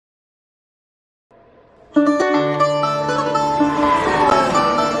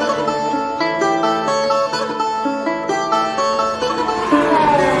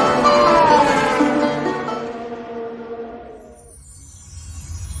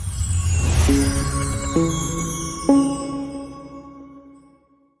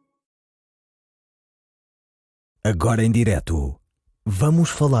Agora em direto, vamos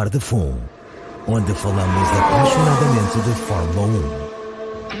falar de FUN, onde falamos apaixonadamente de Fórmula 1.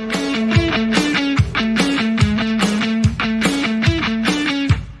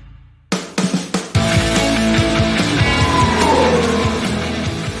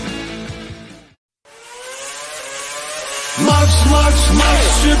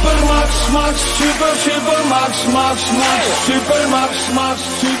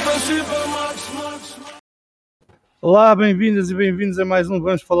 Olá, bem-vindas e bem-vindos a mais um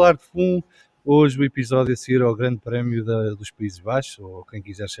Vamos Falar de FUN. Hoje o episódio a seguir ao Grande Prémio dos Países Baixos, ou quem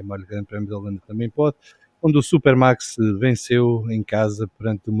quiser chamar-lhe Grande Prémio da Holanda também pode, onde o Supermax venceu em casa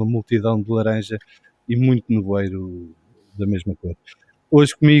perante uma multidão de laranja e muito nevoeiro da mesma cor.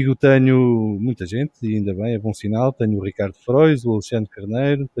 Hoje comigo tenho muita gente, e ainda bem, é bom sinal. Tenho o Ricardo Frois, o Alexandre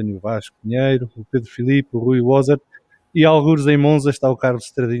Carneiro, tenho o Vasco Pinheiro, o Pedro Filipe, o Rui Wozart e algures em Monza está o Carlos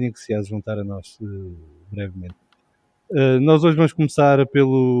Estradinha, que se há de juntar a nós brevemente. Nós hoje vamos começar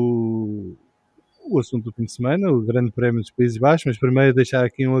pelo o assunto do fim de semana, o Grande Prémio dos Países Baixos, mas primeiro deixar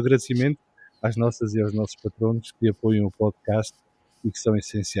aqui um agradecimento às nossas e aos nossos patronos que apoiam o podcast e que são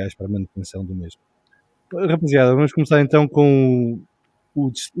essenciais para a manutenção do mesmo. Rapaziada, vamos começar então com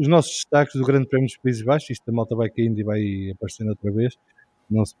os nossos destaques do Grande Prémio dos Países Baixos. Isto da malta vai caindo e vai aparecendo outra vez,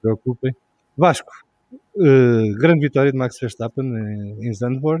 não se preocupem. Vasco, grande vitória de Max Verstappen em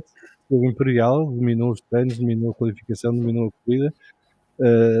Zandvoort. O Imperial dominou os treinos, dominou a qualificação, dominou a corrida.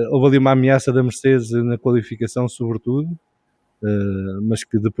 Houve ali uma ameaça da Mercedes na qualificação, sobretudo, mas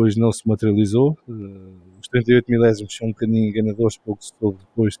que depois não se materializou. Os 38 milésimos são um bocadinho enganadores, pouco se soube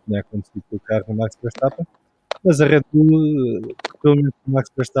depois que tinha acontecido com o carro do Max Verstappen. Mas a Red Bull, pelo menos o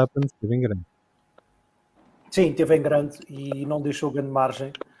Max Verstappen, esteve em grande. Sim, esteve em grande e não deixou grande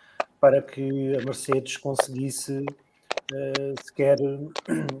margem para que a Mercedes conseguisse sequer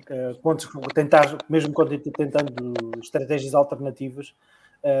tentar, mesmo quando tentando estratégias alternativas,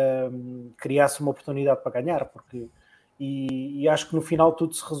 criasse uma oportunidade para ganhar, porque e acho que no final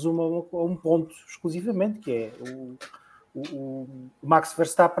tudo se resume a um ponto exclusivamente, que é o Max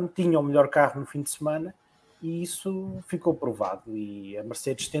Verstappen tinha o melhor carro no fim de semana e isso ficou provado, e a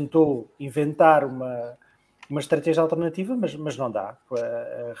Mercedes tentou inventar uma estratégia alternativa, mas não dá.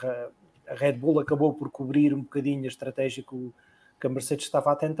 A Red Bull acabou por cobrir um bocadinho a estratégia que a Mercedes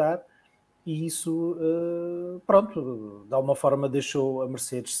estava a tentar, e isso, pronto, de alguma forma deixou a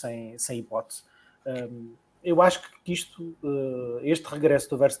Mercedes sem hipótese. Eu acho que este regresso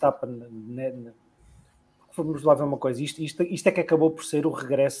do Verstappen, vamos lá ver uma coisa, isto é que acabou por ser o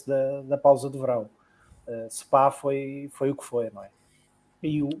regresso da pausa de verão. Spa foi o que foi, não é?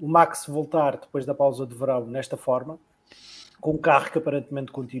 E o Max voltar depois da pausa de verão nesta forma, com um carro que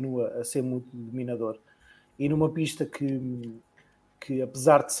aparentemente continua a ser muito dominador, e numa pista que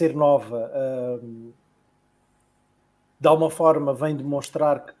apesar de ser nova, de alguma forma vem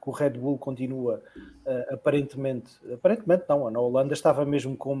demonstrar que o Red Bull continua aparentemente não, na Holanda estava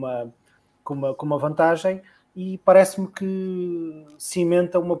mesmo com uma vantagem, e parece-me que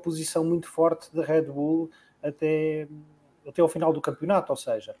cimenta uma posição muito forte da Red Bull até ao final do campeonato. Ou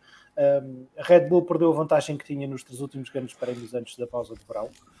seja, a Red Bull perdeu a vantagem que tinha nos 3 últimos grandes prémios antes da pausa de verão,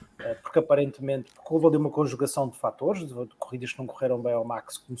 porque aparentemente houve ali uma conjugação de fatores, de corridas que não correram bem ao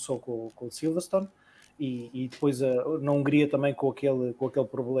Max. Começou com o Silverstone e depois na Hungria também com aquele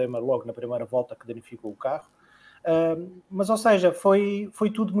problema logo na primeira volta que danificou o carro. Mas, ou seja, foi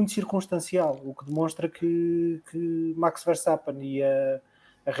tudo muito circunstancial, o que demonstra que Max Verstappen e a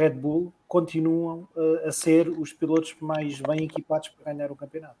Red Bull continuam a ser os pilotos mais bem equipados para ganhar o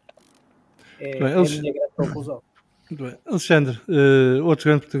campeonato. É a minha grande conclusão. Muito bem. Alexandre, outro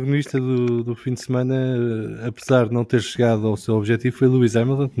grande protagonista do fim de semana, apesar de não ter chegado ao seu objetivo, foi Lewis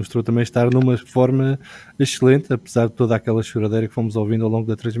Hamilton, que mostrou também estar numa forma excelente, apesar de toda aquela choradeira que fomos ouvindo ao longo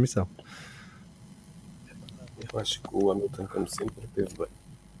da transmissão. Eu acho que o Hamilton, como sempre, esteve bem.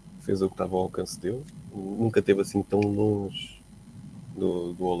 Fez o que estava ao alcance dele. Nunca esteve assim tão longe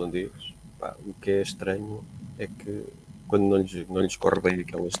do holandês. O que é estranho é que quando não lhes corre bem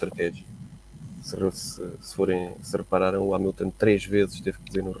aquela estratégia, se repararam, o Hamilton 3 vezes teve que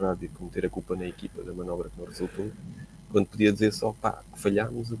dizer no rádio que meter a culpa na equipa da manobra que não resultou, quando podia dizer só,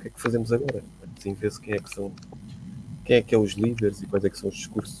 falhámos, o que é que fazemos agora? Assim vê-se quem é que é os líderes e quais é que são os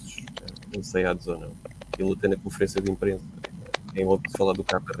discursos ensaiados ou não. Ele até na conferência de imprensa, quem ouve falar do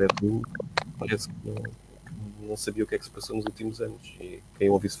carro da Red Bull, parece que não sabia o que é que se passou nos últimos anos, e quem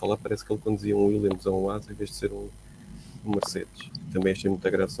ouvisse falar parece que ele conduzia um Williams ou um Asa em vez de ser um Mercedes. Também achei muita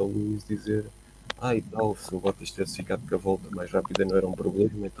graça ao Luís dizer e tal, se o Bottas tivesse ficado com a volta mais rápida não era um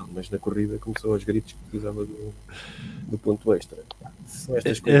problema e tal, mas na corrida começou aos gritos que precisava do ponto extra. São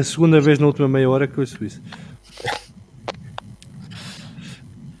estas É a coisas. segunda vez na última meia hora que eu ouço isso.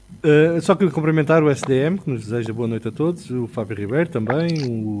 Só queria cumprimentar o SDM, que nos deseja boa noite a todos, o Fábio Ribeiro também,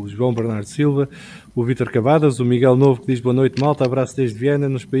 o João Bernardo Silva, o Vítor Cavadas, o Miguel Novo que diz boa noite malta, abraço desde Viena,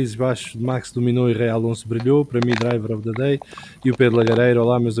 nos Países Baixos Max dominou e Rei Alonso brilhou, para mim driver of the day, e o Pedro Lagareiro,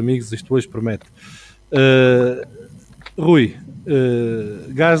 olá meus amigos, isto hoje promete. Rui,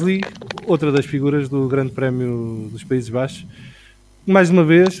 Gasly, outra das figuras do Grande Prémio dos Países Baixos, mais uma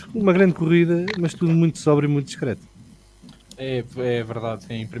vez, uma grande corrida, mas tudo muito sóbrio e muito discreto. É verdade.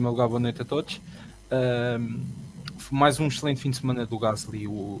 Em primeiro lugar, boa noite a todos. Mais um excelente fim de semana do Gasly.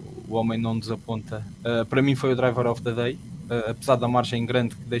 O homem não desaponta. Para mim foi o driver of the day, apesar da margem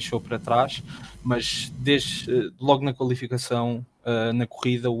grande que deixou para trás, mas logo na qualificação, na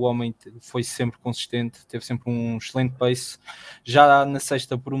corrida, o homem foi sempre consistente, teve sempre um excelente pace. Já na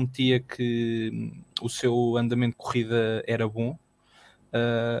sexta prometia que o seu andamento de corrida era bom.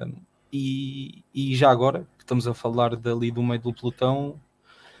 E já agora, que estamos a falar dali do meio do pelotão,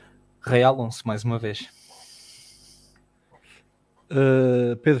 Rei Alonso, mais uma vez.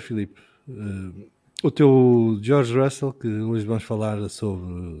 Pedro Filipe, o teu George Russell, que hoje vamos falar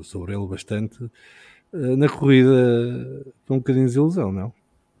sobre ele bastante, na corrida foi um bocadinho de desilusão, não?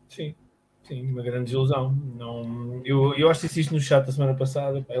 Sim, uma grande desilusão. Não, eu acho que disse isto no chat da semana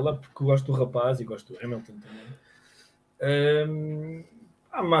passada, é lá porque eu gosto do rapaz e gosto do Hamilton também.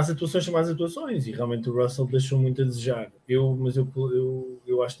 Há más atuações e realmente o Russell deixou muito a desejar. Mas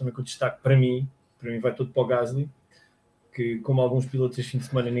eu acho também que o destaque para mim vai todo para o Gasly, que como alguns pilotos este fim de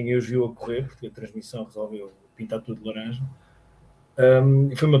semana ninguém os viu a correr, porque a transmissão resolveu pintar tudo de laranja.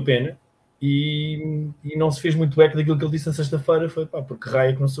 Foi uma pena e não se fez muito eco daquilo que ele disse na sexta-feira, foi porque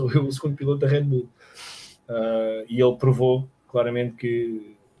raia que não sou eu o segundo piloto da Red Bull. E ele provou claramente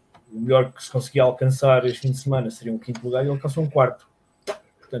que o melhor que se conseguia alcançar este fim de semana seria um quinto lugar e ele alcançou um quarto.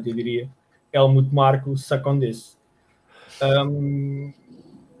 Portanto, eu diria Helmut Marko, suck on this.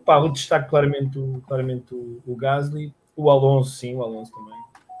 O destaque claramente o Gasly, o Alonso também.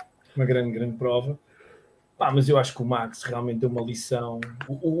 Uma grande prova. Mas eu acho que o Max realmente deu uma lição.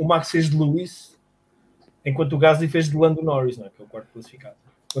 O Max fez de Lewis, enquanto o Gasly fez de Lando Norris, não é? Que é o quarto classificado.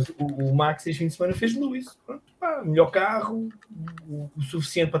 Mas o Max este fim de semana fez de Lewis. Melhor carro, o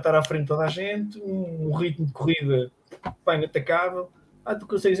suficiente para estar à frente de toda a gente, um ritmo de corrida inatacável. Tu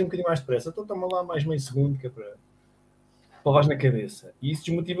consegues um bocadinho mais depressa, então toma lá mais meio segundo que é para levares na cabeça. E isso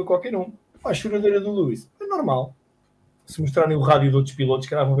desmotiva qualquer um. A choradeira do Lewis é normal. Se mostrarem o rádio de outros pilotos,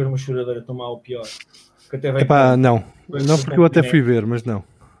 que vão ver uma choradeira tão mal ou pior. Que até não porque eu até fui ver, mas não.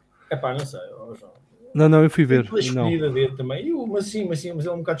 Não sei, João. Não, eu fui ver. A escolhida dele também. Mas ele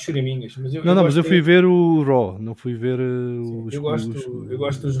é um bocado de choramingas. Mas eu fui ver o Raw, não fui ver os... Eu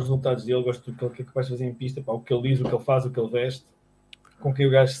gosto dos resultados dele, gosto do que é capaz de fazer em pista, o que ele diz, o que ele faz, o que ele veste. Com quem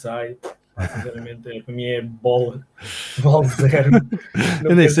o gajo sai, sinceramente, para mim é bola, vale zero.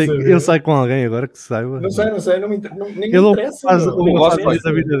 Eu nem sei, ele sai com alguém agora que saiba. Não sei, nem me interessa. Ele faz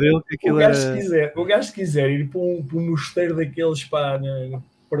a vida dele. Que o gajo se quiser ir para um mosteiro daqueles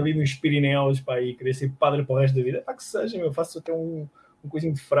perdido nos Pirineus e querer ser padre para o resto da vida, que seja, eu faço até um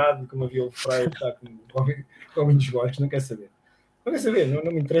coisinho de frade, como havia o frade que está com muitos gostos, não quer saber.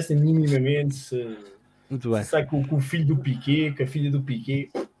 Não me interessa minimamente se... Muito bem. Sai com o filho do Piquet, com a filha do Piquet,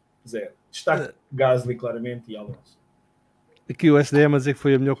 zero. Destaque Gasly, claramente, e Alonso. Aqui o SDM a dizer que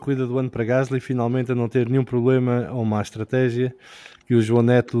foi a melhor corrida do ano para Gasly, finalmente a não ter nenhum problema ou má estratégia. Que o João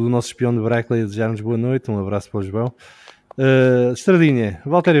Neto, o nosso espião de Brackley, a desejar-nos boa noite. Um abraço para o João. Estradinha,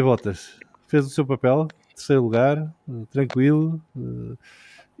 Valtteri Bottas fez o seu papel, terceiro lugar, tranquilo,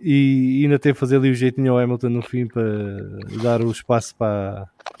 e ainda teve que fazer ali o jeitinho ao Hamilton no fim para dar o espaço para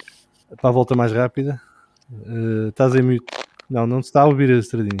a volta mais rápida. Estás em mute. Não te está a ouvir a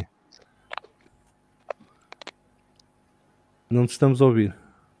Estradinha. Não te estamos a ouvir.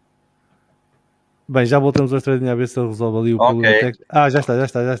 Bem, já voltamos a Estradinha a ver se ele resolve ali o problema técnico. Já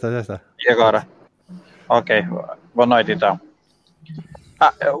está. E agora? Ok, boa noite então.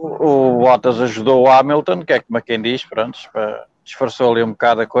 O Bottas ajudou o Hamilton, que é como quem diz, pronto, disfarçou ali um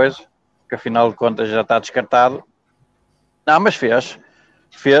bocado a coisa, que afinal de contas já está descartado. Mas fez,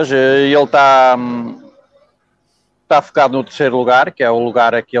 ele está focado no terceiro lugar, que é o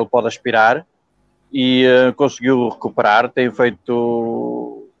lugar a que ele pode aspirar, e conseguiu recuperar. Tem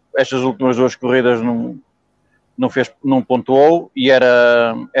feito estas últimas duas corridas, não pontuou, e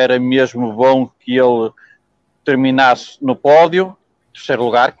era mesmo bom que ele terminasse no pódio, terceiro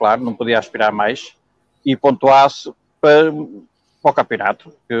lugar, claro, não podia aspirar mais, e pontuasse para o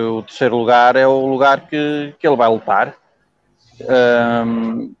campeonato. Que o terceiro lugar é o lugar que ele vai lutar.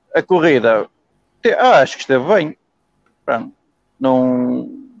 A corrida, acho que esteve bem. Pronto,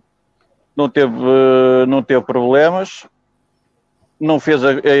 não teve problemas. Não fez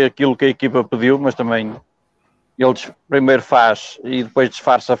aquilo que a equipa pediu, mas também ele primeiro faz e depois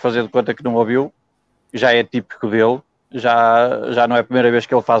disfarça a fazer de conta que não ouviu. Já é típico dele. Já não é a primeira vez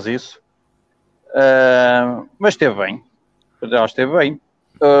que ele faz isso. Mas esteve bem. Já esteve bem.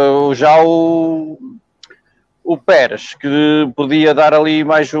 Já o Pérez, que podia dar ali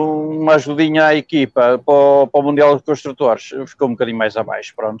mais uma ajudinha à equipa para o Mundial de Construtores, ficou um bocadinho mais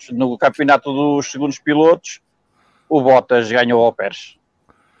abaixo. Pronto. No campeonato dos segundos pilotos, o Bottas ganhou ao Pérez.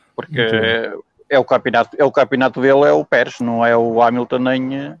 Porque é o campeonato dele, é o Pérez, não é o Hamilton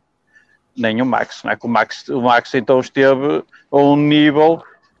nem o Max. Não é que o Max então esteve a um nível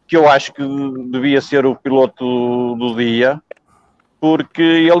que eu acho que devia ser o piloto do dia, porque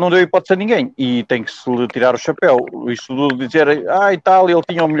ele não deu hipótese a ninguém e tem que se lhe tirar o chapéu. Isso de dizer, e tal, ele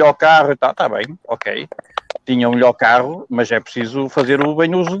tinha o melhor carro e tal, está bem, ok, tinha o melhor carro, mas é preciso fazer o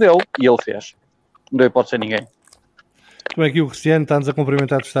bem uso dele e ele fez. Não deu hipótese a ninguém. Como é que o Cristiano está-nos a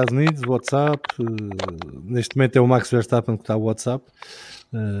cumprimentar dos Estados Unidos, WhatsApp, neste momento é o Max Verstappen que está o WhatsApp,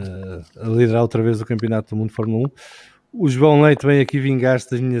 a liderar outra vez o Campeonato do Mundo de Fórmula 1. O João Leite vem aqui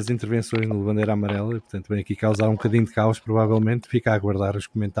vingar-se das minhas intervenções no Bandeira Amarela, e, portanto vem aqui causar um bocadinho de caos, provavelmente, fica a aguardar os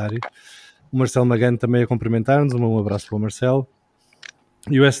comentários. O Marcelo Magano também a cumprimentar-nos, um abraço para o Marcelo.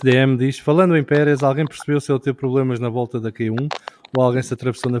 E o SDM diz, falando em Pérez, alguém percebeu se ele teve problemas na volta da Q1 ou alguém se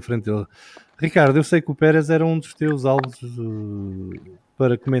atravessou na frente dele? Ricardo, eu sei que o Pérez era um dos teus alvos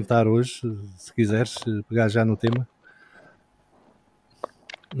para comentar hoje, se quiseres pegar já no tema.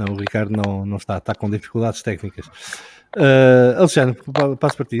 Não, o Ricardo não está com dificuldades técnicas. Alexandre,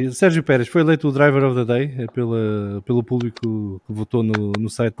 passo para ti. Sérgio Pérez foi eleito o Driver of the Day pelo público que votou no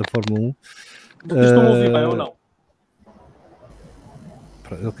site da Fórmula 1. Estão a ouvir bem ou não?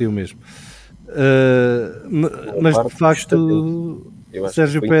 Ele caiu mesmo. Mas de facto,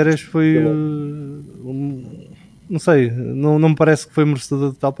 Sérgio Pérez foi. Não sei, não me parece que foi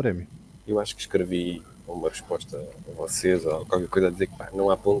merecedor de tal prémio. Eu acho que escrevi uma resposta a vocês ou qualquer coisa a dizer que não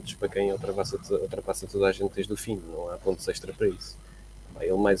há pontos para quem ultrapassa toda a gente desde o fim, não há pontos extra para isso.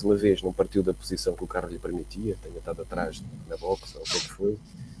 Ele mais uma vez não partiu da posição que o carro lhe permitia, tenha estado atrás na box ou o que foi.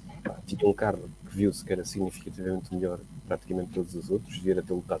 Tinha um carro que viu-se que era significativamente melhor praticamente todos os outros, devia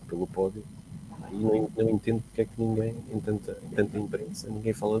ter lutado pelo pódio, e não entendo porque é que ninguém, em tanta imprensa,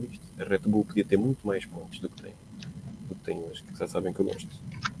 ninguém fala disto. A Red Bull podia ter muito mais pontos do que tem hoje, que já sabem que eu gosto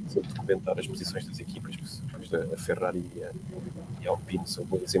sempre de comentar as posições das equipas, pois a Ferrari e a Alpine são um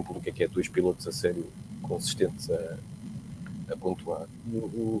bom exemplo do que é dois pilotos a sério consistentes a pontuar. E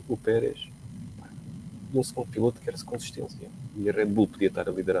o Pérez, de um segundo piloto, quer-se consistência. E a Red Bull podia estar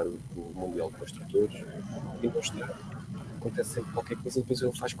a liderar o Mundial de Construtores e não está. Acontece sempre qualquer coisa, depois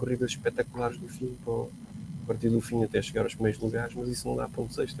ele faz corridas espetaculares do fim, a partir do fim até chegar aos primeiros lugares, mas isso não dá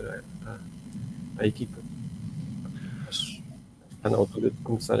pontos extra à equipa. Mas está na altura de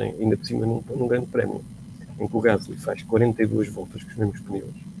começarem, ainda por cima, num grande prémio, em que o Gasly faz 42 voltas com os mesmos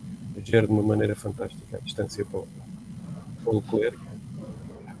pneus, gera de uma maneira fantástica a distância para o Leclerc.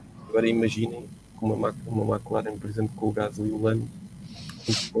 Agora imaginem uma McLaren, por exemplo, com o Gasly e o Lando,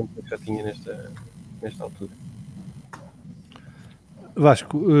 quantos pontos já tinha nesta altura.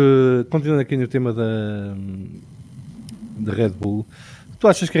 Vasco, continuando aqui no tema da Red Bull, tu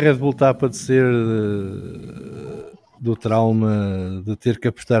achas que a Red Bull está a padecer do trauma de ter que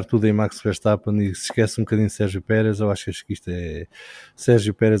apostar tudo em Max Verstappen e se esquece um bocadinho de Sérgio Pérez, ou achas que isto é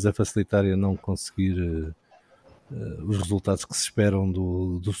Sérgio Pérez a facilitar e a não conseguir os resultados que se esperam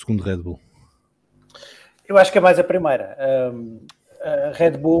do segundo Red Bull? Eu acho que é mais a primeira. A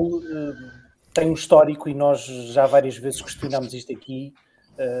Red Bull tem um histórico, e nós já várias vezes questionamos isto aqui,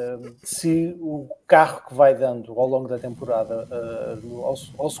 se o carro que vai dando ao longo da temporada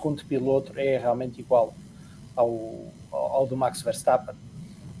ao segundo piloto é realmente igual ao do Max Verstappen.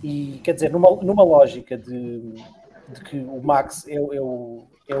 E quer dizer, numa lógica de que o Max é o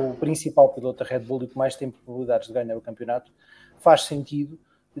principal piloto da Red Bull e que mais tem probabilidades de ganhar o campeonato, faz sentido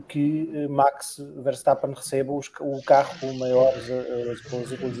que Max Verstappen receba o carro com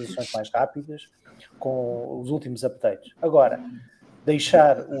as atualizações mais rápidas, com os últimos updates. Agora,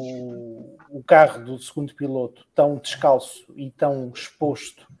 deixar o carro do segundo piloto tão descalço e tão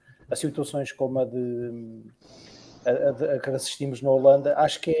exposto a situações como a que assistimos na Holanda,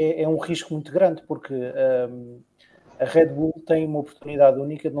 acho que é um risco muito grande, porque a Red Bull tem uma oportunidade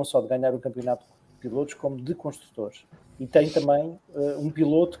única não só de ganhar o campeonato de pilotos, como de construtores. E tem também um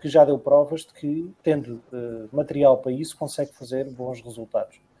piloto que já deu provas de que, tendo material para isso, consegue fazer bons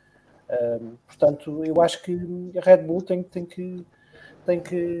resultados. Portanto, eu acho que a Red Bull tem que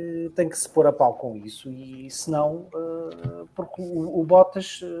se pôr a pau com isso. E senão, porque o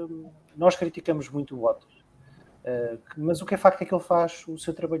Bottas, nós criticamos muito o Bottas, mas o que é facto é que ele faz o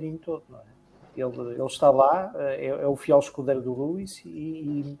seu trabalhinho todo, não é? Ele está lá, é o fiel escudeiro do Lewis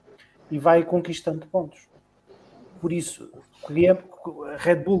e vai conquistando pontos. Por isso, a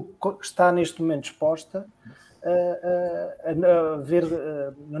Red Bull está neste momento exposta a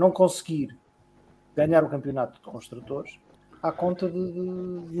não conseguir ganhar o campeonato de construtores à conta de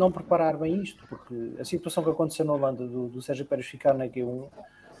não preparar bem isto, porque a situação que aconteceu na Holanda do Sérgio Pérez ficar na Q1,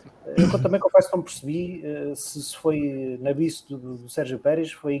 eu também confesso que não percebi se foi na bice do Sérgio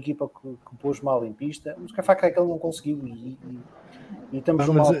Pérez, foi a equipa que pôs mal em pista, mas o que é facto é que ele não conseguiu e estamos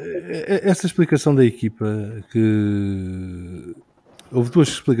essa explicação da equipa, que houve duas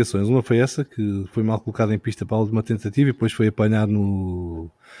explicações. Uma foi essa, que foi mal colocada em pista para a última tentativa e depois foi apanhado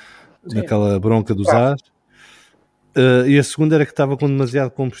naquela bronca dos As. E a segunda era que estava com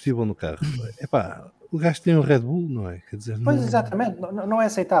demasiado combustível no carro. O gajo tem um Red Bull, não é? Quer dizer, pois, exatamente, não é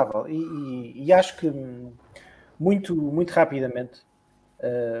aceitável. E acho que muito, muito rapidamente,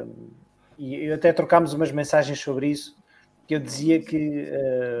 e até trocámos umas mensagens sobre isso, que eu dizia que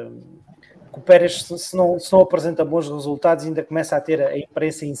o Pérez, se não apresenta bons resultados, ainda começa a ter a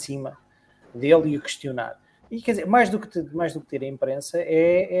imprensa em cima dele e o questionar. E quer dizer, mais do que ter a imprensa,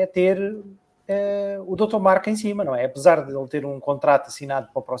 é ter o Dr. Marco em cima, não é? Apesar de ele ter um contrato assinado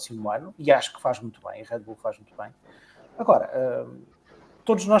para o próximo ano, e acho que faz muito bem, a Red Bull faz muito bem. Agora,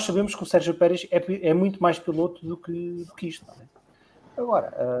 todos nós sabemos que o Sérgio Pérez é muito mais piloto do que isto, não é?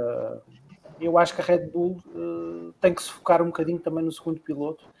 Agora, eu acho que a Red Bull tem que se focar um bocadinho também no segundo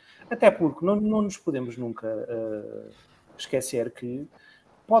piloto, até porque não nos podemos nunca esquecer que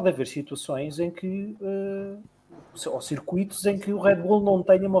pode haver situações em que, ou circuitos em que o Red Bull não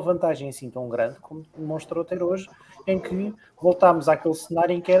tenha uma vantagem assim tão grande como demonstrou ter hoje, em que voltámos àquele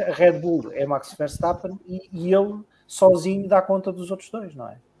cenário em que a Red Bull é Max Verstappen e ele sozinho dá conta dos outros dois, não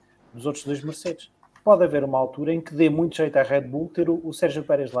é? Dos outros dois Mercedes. Pode haver uma altura em que dê muito jeito à Red Bull ter o Sérgio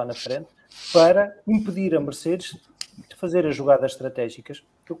Pérez lá na frente para impedir a Mercedes de fazer as jogadas estratégicas.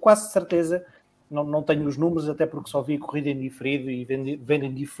 Eu quase certeza, não tenho os números, até porque só vi a corrida em diferido e vendo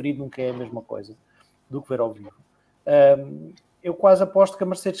em diferido nunca é a mesma coisa do que ver ao vivo. Eu quase aposto que a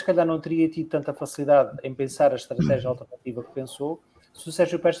Mercedes se calhar não teria tido tanta facilidade em pensar a estratégia alternativa que pensou se o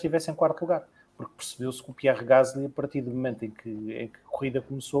Sérgio Pérez estivesse em quarto lugar, porque percebeu-se que o Pierre Gasly, a partir do momento em que a corrida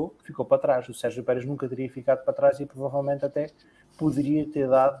começou, ficou para trás. O Sérgio Pérez nunca teria ficado para trás e provavelmente até poderia ter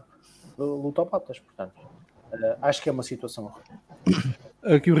dado luta ao Bottas. Portanto, acho que é uma situação.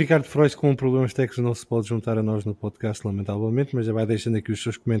 Aqui o Ricardo Freud, com problemas técnicos, não se pode juntar a nós no podcast, lamentavelmente, mas já vai deixando aqui os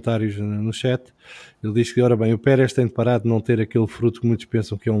seus comentários no chat. Ele diz que, ora bem, o Pérez tem de parar de não ter aquele fruto que muitos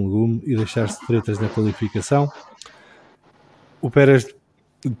pensam que é um legume e deixar-se de tretas na qualificação. O Pérez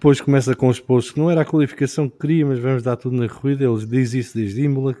depois começa com os posts que não era a qualificação que queria, mas vamos dar tudo na corrida. Ele diz isso desde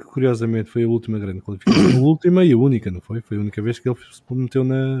Imola, que curiosamente foi a última grande qualificação. A última e a única, não foi? Foi a única vez que ele se meteu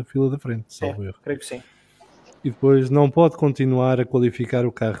na fila da frente, salvo erro. Creio que sim. E depois não pode continuar a qualificar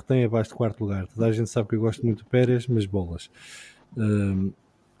o carro que tem abaixo de quarto lugar. Toda a gente sabe que eu gosto muito de Pérez, mas bolas.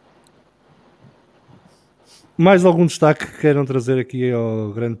 Mais algum destaque que queiram trazer aqui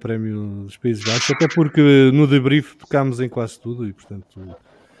ao Grande Prémio dos Países Baixos? Até porque no debrief tocámos em quase tudo e, portanto,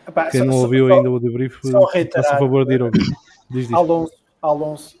 quem não ouviu ainda o debrief, faça o favor de ir ouvir. Diz.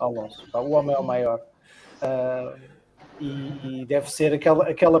 Alonso. O homem é o maior. E deve ser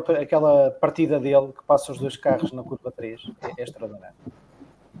aquela partida dele que passa os dois carros na curva 3. É extraordinário.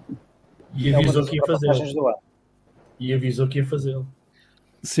 E avisou que ia fazê-lo.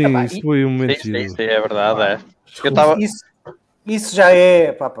 Sim, isso foi um momento. Sim, é verdade. Isso já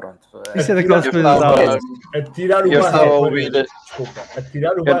é. Pronto. Isso é daquelas coisas. A tirar o barro à parede. Desculpa. A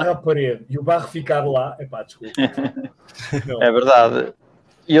tirar o barro à parede e o barro ficar lá. Desculpa. É verdade.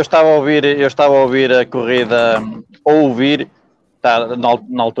 E eu estava a ouvir a corrida,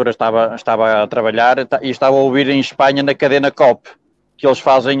 na altura estava a trabalhar e estava a ouvir em Espanha na cadena COP, que eles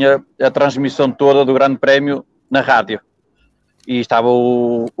fazem a transmissão toda do Grande Prémio na rádio. E estava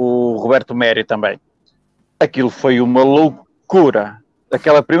o Roberto Mério também. Aquilo foi uma loucura.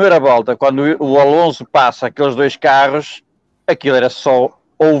 Aquela primeira volta, quando o Alonso passa aqueles dois carros, aquilo era só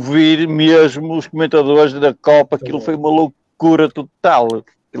ouvir mesmo os comentadores da COP, aquilo foi uma loucura total.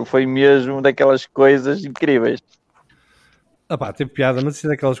 Aquilo foi mesmo daquelas coisas incríveis. Teve piada, mas isso é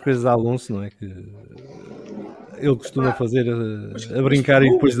daquelas coisas da Alonso, não é? Que ele costuma fazer a brincar e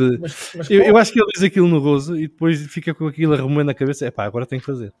depois de... Mas Eu acho que ele diz aquilo no gozo e depois fica com aquilo arrumando na cabeça. Agora tem que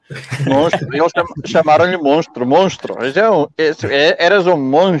fazer. Monstro. Eles chamaram-lhe monstro. Eras um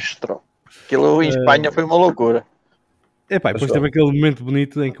monstro. Aquilo em Espanha foi uma loucura. Depois teve aquele momento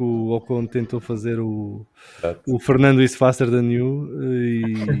bonito em que o Ocon tentou fazer o Fernando is faster than you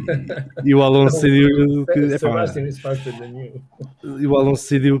e o Alonso decidiu que Sebastian is faster than you. e o Alonso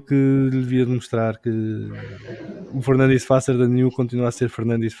decidiu que lhe devia demonstrar que o Fernando is faster than you continua a ser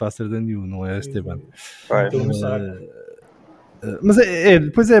Fernando is faster than you, não é Esteban. Mas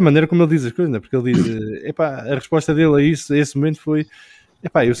depois é a maneira como ele diz as coisas, não é? Porque ele diz, a resposta dele a isso, a esse momento foi: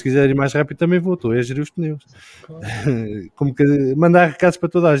 eu se quiser ir mais rápido também vou, estou a gerir os pneus. Como que mandar recados para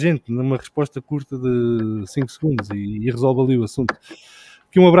toda a gente numa resposta curta de 5 segundos e resolve ali o assunto.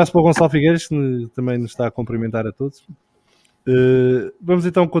 Aqui um abraço para o Gonçalo Figueiredo, que também nos está a cumprimentar a todos. Vamos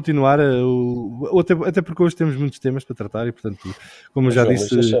então continuar, até porque hoje temos muitos temas para tratar e, portanto, como eu já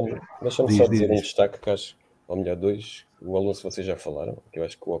disse... Deixa-me só dizer um destaque que acho, ou melhor, dois. O Alonso vocês já falaram, que eu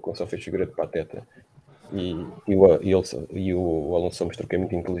acho que o Ocon só fez figura de pateta. E o Alonso mostrou que é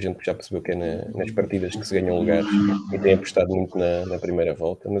muito inteligente, porque já percebeu que é nas partidas que se ganham lugares e tem apostado muito na primeira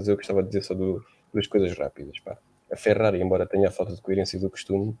volta. Mas eu gostava de dizer só duas coisas rápidas. A Ferrari, embora tenha a falta de coerência do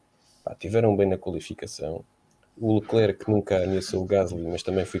costume, tiveram bem na qualificação. O Leclerc nunca ameaçou o Gasly, mas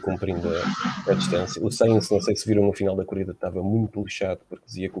também foi cumprindo a distância. O Sainz, não sei se viram no final da corrida, estava muito lixado porque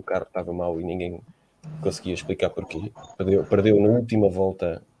dizia que o carro estava mau e ninguém conseguia explicar porquê. Perdeu na última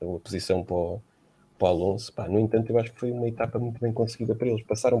volta a posição para o Alonso. No entanto, eu acho que foi uma etapa muito bem conseguida para eles.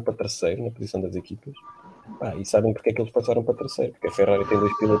 Passaram para terceiro na posição das equipas. E sabem porque é que eles passaram para terceiro? Porque a Ferrari tem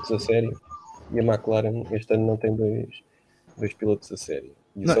 2 pilotos a sério e a McLaren este ano não tem dois pilotos a sério.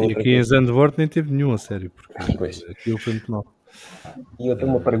 E aqui em Zandvoort nem teve nenhum a sério, porque aquilo foi muito mal. E eu tenho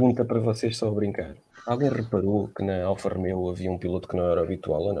uma pergunta para vocês, só a brincar. Alguém reparou que na Alfa Romeo havia um piloto que não era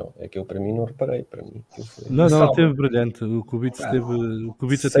habitual ou não? É que eu, para mim, não reparei. Para mim, não, teve brilhante. O Kubica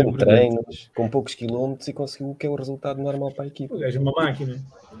teve treinos, com poucos quilómetros e conseguiu o que é o resultado normal para a equipa. É uma máquina.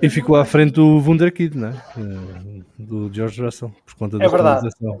 E ficou à frente do Wunderkid, não é? Do George Russell, por conta da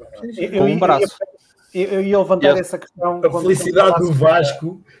penalização. Com um braço. Eu ia levantar essa questão. A felicidade do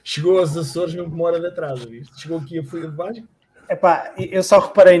Vasco chegou aos Açores mesmo com uma hora de atraso, viste? Chegou aqui a folha de Vasco. Eu só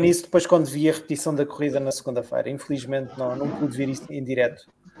reparei nisso depois quando vi a repetição da corrida na segunda-feira. Infelizmente não pude ver isso em direto.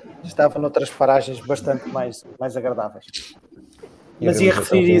 Estava noutras paragens bastante mais agradáveis. Mas ia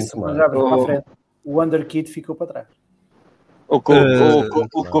referir isso, mas já para a frente. O Wunderkid ficou para trás. O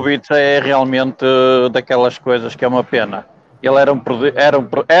Kubica é realmente daquelas coisas que é uma pena. Ele era um prodígio.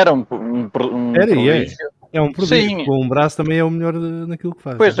 É um prodígio. Sim. Com um braço também é o melhor naquilo que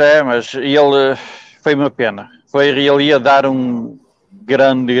faz. Pois é, mas ele foi uma pena. Ele ia dar um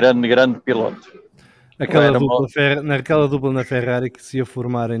grande piloto. Naquela dupla na Ferrari que se ia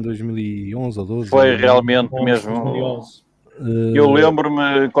formar em 2011 ou 12. Foi realmente mesmo. 2011. Eu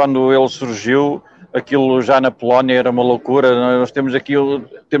lembro-me quando ele surgiu, aquilo já na Polónia era uma loucura. Nós temos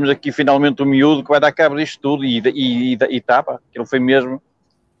aqui finalmente um miúdo que vai dar cabo disto tudo e aquilo foi mesmo.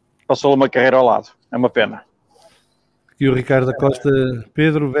 Passou uma carreira ao lado. É uma pena. E o Ricardo da Costa,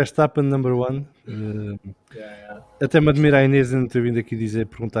 Pedro Verstappen number 1. Até me admira a Inês não ter vindo aqui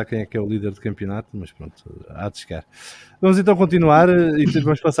perguntar quem é que é o líder do campeonato, mas pronto, há de chegar. Vamos então continuar e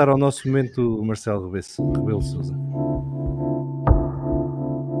vamos passar ao nosso momento Marcelo Rebelo Sousa.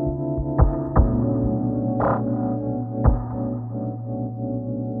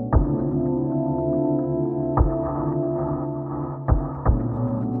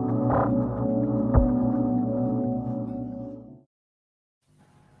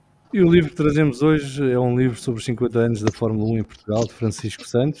 E o livro que trazemos hoje é um livro sobre os 50 anos da Fórmula 1 em Portugal, de Francisco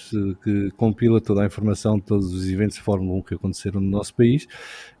Santos, que compila toda a informação de todos os eventos de Fórmula 1 que aconteceram no nosso país.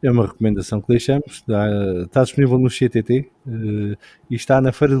 É uma recomendação que deixamos. Está disponível no CTT e está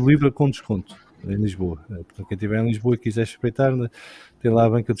na Feira do Livro com desconto, em Lisboa. Portanto, quem estiver em Lisboa e quiser espreitar, tem lá a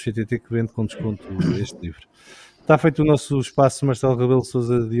banca do CTT que vende com desconto este livro. Está feito o nosso espaço Marcelo Rebelo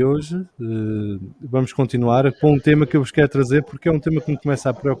Sousa de hoje. Vamos continuar com um tema que eu vos quero trazer, porque é um tema que me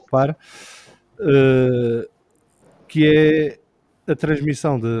começa a preocupar, que é a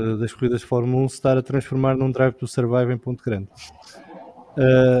transmissão das corridas de Fórmula 1 se estar a transformar num Drive to Survive em Ponte Grande.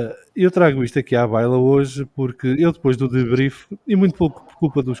 Eu trago isto aqui à baila hoje porque eu, depois do debrief, e muito pouco por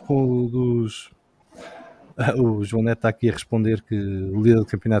culpa dos o João Neto está aqui a responder que o líder do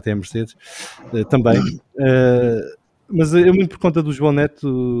campeonato é a Mercedes, também. Mas eu, muito por conta do João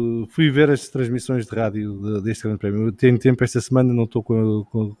Neto, fui ver as transmissões de rádio deste Grande Prémio. Eu tenho tempo esta semana, não estou com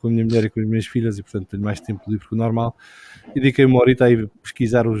a minha mulher e com as minhas filhas e, portanto, tenho mais tempo livre que o normal. E dediquei uma horita a ir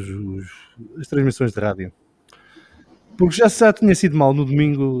pesquisar as transmissões de rádio. Porque já tinha sido mal no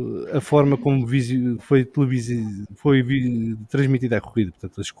domingo a forma como foi transmitida a corrida.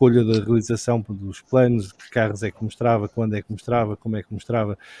 Portanto, a escolha da realização dos planos, que carros é que mostrava, quando é que mostrava, como é que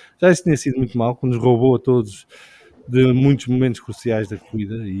mostrava. Já isso tinha sido muito mal, que nos roubou a todos de muitos momentos cruciais da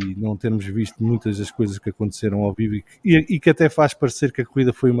corrida e não termos visto muitas das coisas que aconteceram ao vivo e que até faz parecer que a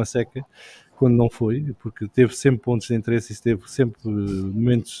corrida foi uma seca, quando não foi, porque teve sempre pontos de interesse e teve sempre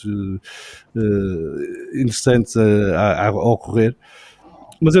momentos interessantes a ocorrer.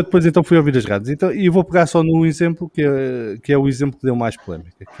 Mas eu depois então fui ouvir as rádios. Então, e eu vou pegar só no exemplo que é o exemplo que deu mais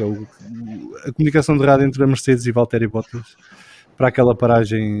polémica, que é a comunicação de rádio entre a Mercedes e Valtteri Bottas para aquela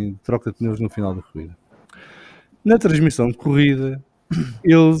paragem de troca de pneus no final da corrida. Na transmissão de corrida,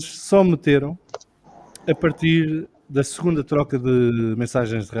 eles só meteram a partir da segunda troca de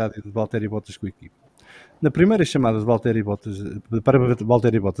mensagens de rádio de Valtteri Bottas com a equipe. Na primeira chamada de Valtteri Bottas, para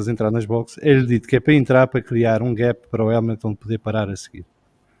Valtteri Bottas entrar nas boxes, é-lhe dito que é para entrar para criar um gap para o Hamilton poder parar a seguir.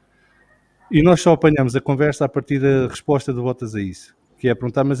 E nós só apanhamos a conversa a partir da resposta de Bottas a isso, que é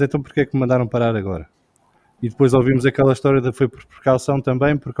perguntar, mas então porquê é que me mandaram parar agora? E depois ouvimos aquela história de foi por precaução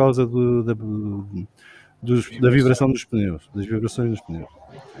também, por causa da vibração dos pneus, das vibrações dos pneus.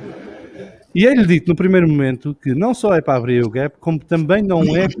 E é-lhe dito no primeiro momento que não só é para abrir o gap, como também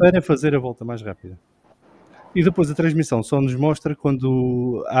não é para fazer a volta mais rápida. E depois a transmissão só nos mostra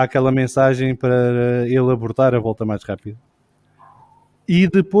quando há aquela mensagem para ele abortar a volta mais rápida. E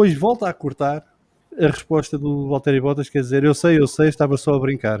depois volta a cortar a resposta do Valtteri Bottas, quer dizer, eu sei, estava só a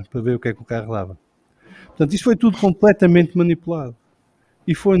brincar, para ver o que é que o carro dava. Portanto, isto foi tudo completamente manipulado.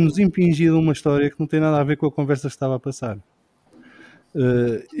 E foi-nos impingido uma história que não tem nada a ver com a conversa que estava a passar.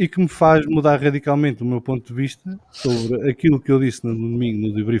 E que me faz mudar radicalmente o meu ponto de vista sobre aquilo que eu disse no domingo,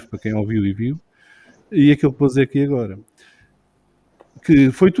 no debrief, para quem ouviu e viu, e aquilo que vou dizer aqui agora.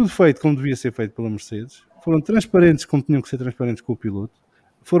 Que foi tudo feito como devia ser feito pela Mercedes, foram transparentes como tinham que ser transparentes com o piloto,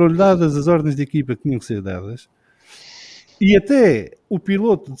 foram-lhe dadas as ordens de equipa que tinham que ser dadas, e até o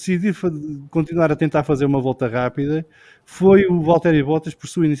piloto decidir continuar a tentar fazer uma volta rápida, foi o Valtteri Bottas por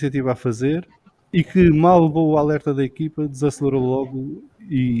sua iniciativa a fazer, e que mal levou o alerta da equipa, desacelerou logo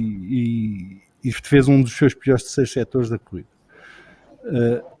e fez um dos seus piores 6 setores da corrida.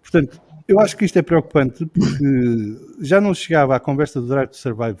 Portanto, eu acho que isto é preocupante porque já não chegava à conversa do Drive to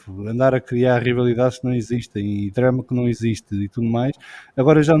Survive, andar a criar rivalidades que não existem e drama que não existe e tudo mais,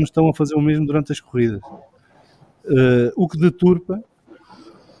 agora já nos estão a fazer o mesmo durante as corridas. O que deturpa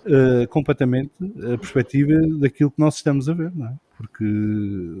completamente a perspectiva daquilo que nós estamos a ver, não é? Porque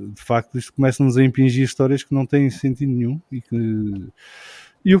de facto isto começa-nos a impingir histórias que não têm sentido nenhum e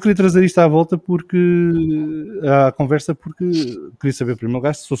eu queria trazer isto à volta à conversa porque queria saber, em primeiro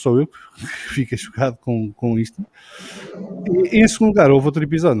lugar, se sou eu que fica chocado com isto. E em segundo lugar, houve outro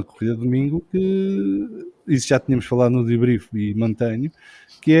episódio na corrida de domingo que isso já tínhamos falado no debrief e mantenho,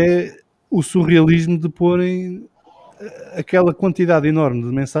 que é o surrealismo de porem aquela quantidade enorme de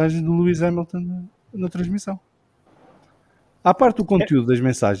mensagens do Lewis Hamilton na transmissão. À parte do conteúdo das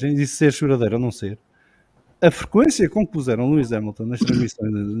mensagens, e ser choradeiro ou não ser, a frequência com que puseram Lewis Hamilton nas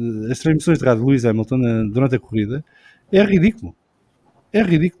transmissões de rádio de Lewis Hamilton durante a corrida é ridículo. É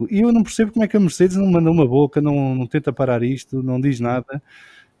ridículo. E eu não percebo como é que a Mercedes não manda uma boca, não tenta parar isto, não diz nada.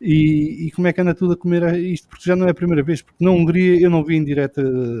 E como é que anda tudo a comer isto? Porque já não é a primeira vez. Porque na Hungria eu não vi em direto,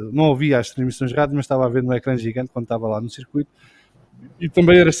 não ouvi as transmissões de rádio, mas estava a ver no ecrã gigante quando estava lá no circuito. E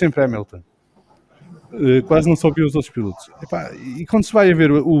também era sempre Hamilton. Quase não só vi os outros pilotos. E quando se vai a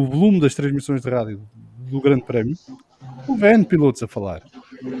ver o volume das transmissões de rádio do Grande Prémio, houve N pilotos a falar.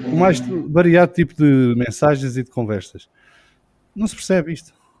 O mais variado tipo de mensagens e de conversas. Não se percebe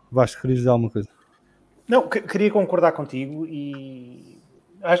isto. Vasco, querias dizer alguma coisa? Não, queria concordar contigo e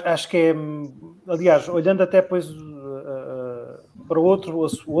acho que é, aliás, olhando até depois para o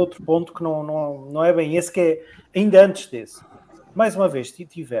outro ponto que não é bem esse, que é ainda antes desse. Mais uma vez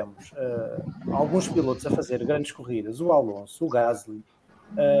tivemos alguns pilotos a fazer grandes corridas, o Alonso, o Gasly,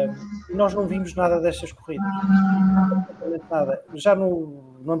 e nós não vimos nada destas corridas. Nada. Já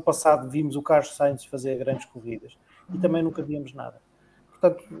no ano passado vimos o Carlos Sainz fazer grandes corridas e também nunca víamos nada.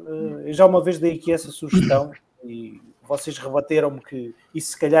 Portanto, já uma vez dei aqui essa sugestão e vocês rebateram-me que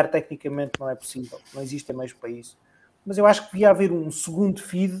isso se calhar tecnicamente não é possível, não existem meios para isso. Mas eu acho que devia haver um segundo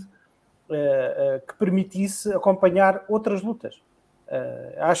feed que permitisse acompanhar outras lutas.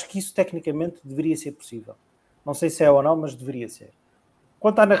 Acho que isso tecnicamente deveria ser possível. Não sei se é ou não, mas deveria ser.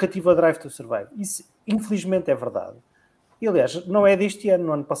 Quanto à narrativa Drive to Survive, isso infelizmente é verdade. E aliás, não é deste ano,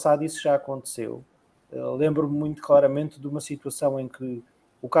 no ano passado isso já aconteceu. Lembro-me muito claramente de uma situação em que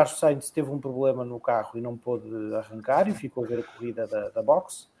o Carlos Sainz teve um problema no carro e não pôde arrancar e ficou a ver a corrida da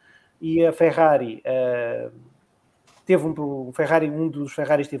boxe. E a Ferrari teve um dos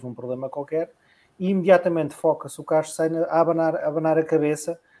Ferraris teve um problema qualquer e imediatamente foca-se o Carlos Sainz a abanar a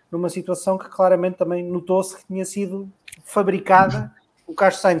cabeça numa situação que claramente também notou-se que tinha sido fabricada. O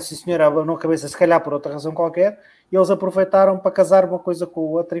Carlos Sainz, sim senhor, abanou a cabeça, se calhar por outra razão qualquer, e eles aproveitaram para casar uma coisa com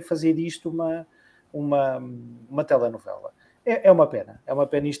a outra e fazer disto uma telenovela. É uma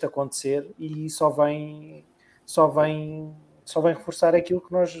pena isto acontecer e só vem reforçar aquilo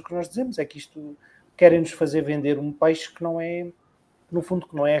que nós dizemos, é que isto querem-nos fazer vender um peixe que não é, no fundo,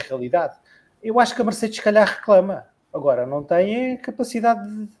 que não é a realidade. Eu acho que a Mercedes, se calhar, reclama. Agora, não tem a capacidade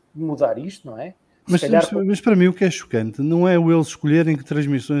de mudar isto, não é? Mas para mim o que é chocante não é o eles escolherem que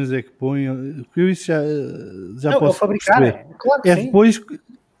transmissões é que põem, porque eu isso já posso perceber. Claro que é sim. Depois,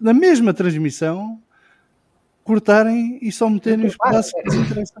 na mesma transmissão, cortarem e só meterem os pedaços que lhes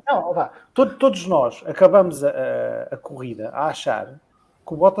interessam. Não, todos nós acabamos a corrida a achar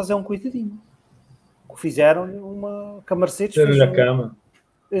que o Bottas é um coitadinho. Fizeram-lhe que a Mercedes fez na cama.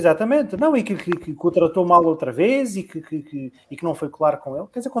 Exatamente, não, e que o tratou mal outra vez e que não foi claro com ele.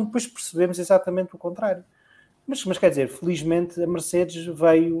 Quer dizer, quando depois percebemos exatamente o contrário. Mas quer dizer, felizmente a Mercedes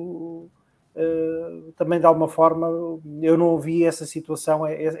veio também de alguma forma. Eu não ouvi essa situação,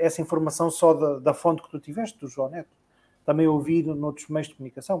 essa informação só da fonte que tu tiveste, do João Neto. Também ouvi noutros meios de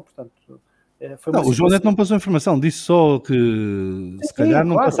comunicação, portanto. O João Neto não passou informação, disse só que se calhar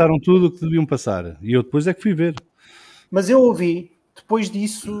não passaram tudo o que deviam passar. E eu depois é que fui ver. Mas eu ouvi, depois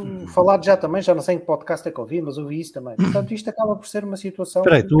disso, falado já também, já não sei em que podcast é que ouvi, mas ouvi isso também. Portanto, isto acaba por ser uma situação...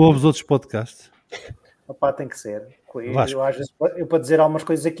 Espera aí, tu ouves outros podcasts? Opá, tem que ser. Eu, às vezes, eu para dizer algumas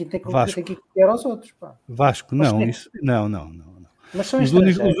coisas aqui tenho que copiar aos outros. Pá. Vasco, não, isso... Não. Mas são os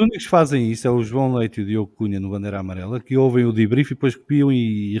únicos que fazem isso é o João Leite e o Diogo Cunha no Bandeira Amarela, que ouvem o debrief e depois copiam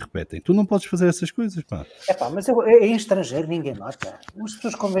e repetem. Tu não podes fazer essas coisas, pá. Mas em estrangeiro ninguém nota. As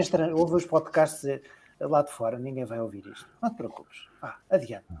pessoas quando ouvem os podcasts lá de fora, ninguém vai ouvir isto. Não te preocupes.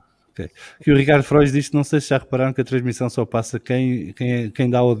 Adiante. Okay. E o Ricardo Freud disse, não sei se já repararam que a transmissão só passa quem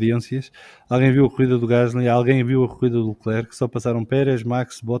dá audiências. Alguém viu a corrida do Gasly, alguém viu a corrida do Leclerc, só passaram Pérez,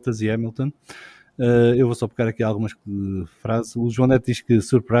 Max, Bottas e Hamilton. Eu vou só pegar aqui algumas frases. O João Neto diz que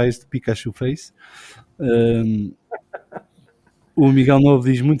surprised, Pikachu face. O Miguel Novo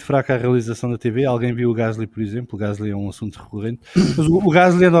diz muito fraca a realização da TV. Alguém viu o Gasly, por exemplo? O Gasly é um assunto recorrente. Mas o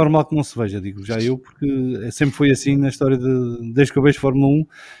Gasly é normal que não se veja, digo já eu, porque sempre foi assim na história desde que eu vejo Fórmula 1.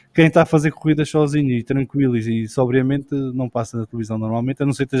 Quem está a fazer corridas sozinho e tranquilo e sobriamente não passa na televisão normalmente, a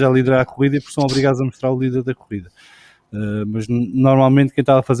não ser que esteja a liderar a corrida e porque são obrigados a mostrar o líder da corrida. Mas normalmente quem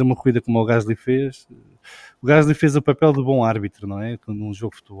está a fazer uma corrida como o Gasly fez o papel de bom árbitro, não é? Num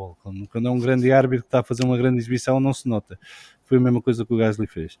jogo de futebol, quando é um grande árbitro que está a fazer uma grande exibição, não se nota. Foi a mesma coisa que o Gasly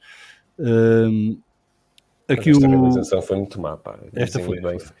fez. Aqui esta organização foi muito má, pá. Esta foi.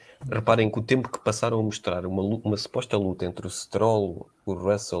 Reparem que o tempo que passaram a mostrar uma suposta luta entre o Stroll, o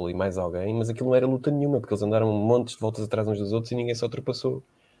Russell e mais alguém, mas aquilo não era luta nenhuma, porque eles andaram montes de voltas atrás uns dos outros e ninguém se ultrapassou.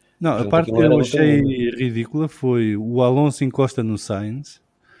 Não, a parte que eu achei ridícula foi o Alonso encosta no Sainz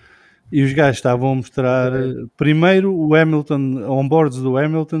e os gajos estavam a mostrar primeiro o Hamilton, on-boards do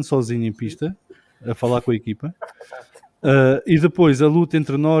Hamilton sozinho em pista, a falar com a equipa, e depois a luta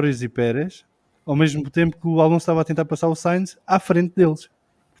entre Norris e Pérez, ao mesmo tempo que o Alonso estava a tentar passar o Sainz à frente deles.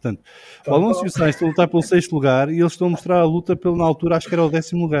 Portanto, o Alonso e o Sainz estão a lutar pelo 6º lugar e eles estão a mostrar a luta na altura, acho que era o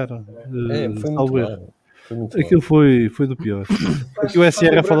 10º lugar. Foi muito mal. Aquilo foi do pior. Aqui o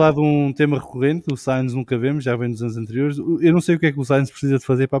SR a falar de um tema recorrente, o Sainz nunca vemos, já vem nos anos anteriores. Eu não sei o que é que o Sainz precisa de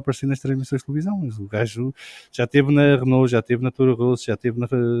fazer para aparecer nas transmissões de televisão, mas o gajo já esteve na Renault, já esteve na Toro Rosso, já esteve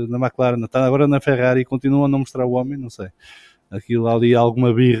na McLaren, está agora na Ferrari e continua a não mostrar o homem, não sei. Aquilo ali,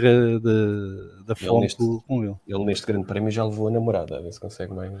 alguma birra da fome com ele. Ele neste grande prémio já levou a namorada, a ver se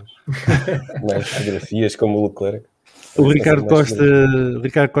consegue mais fotografias como o Leclerc. O Ricardo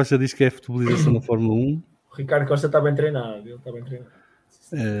Costa diz que é futebolização da Fórmula 1. O Ricardo Costa está bem treinado, ele está bem treinado.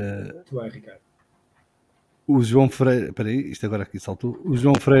 Muito bem, Ricardo. O João Freire, peraí, isto agora aqui saltou. O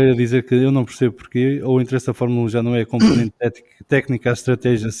João Freire a dizer que eu não percebo porquê, ou o interesse da Fórmula 1 já não é a componente técnica, a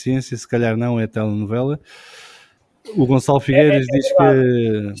estratégia, a ciência, se calhar não é a telenovela. O Gonçalo Figueiras diz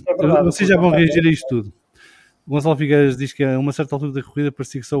que vocês já vão reagir a isto tudo. O Gonçalo Figueiras diz que a uma certa altura da corrida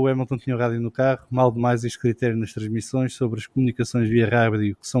parecia que só o Hamilton tinha o rádio no carro, mal demais este critério nas transmissões sobre as comunicações via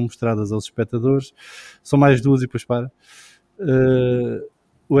rádio que são mostradas aos espectadores. São mais duas e depois para.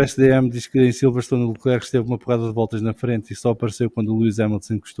 O SDM diz que em Silverstone o Leclerc esteve uma porrada de voltas na frente e só apareceu quando o Lewis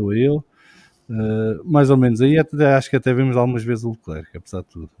Hamilton encostou a ele. Mais ou menos. Aí acho que até vimos algumas vezes o Leclerc, apesar de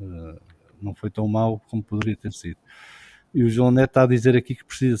tudo. Não foi tão mau como poderia ter sido. E o João Neto está a dizer aqui que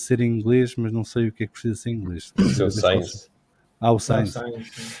precisa ser em inglês, mas não sei o que é que precisa ser em inglês. O seu Sainz. O Sainz.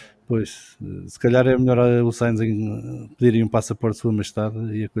 Pois, se calhar é melhor o Sainz pedirem um passaporte de Sua Majestade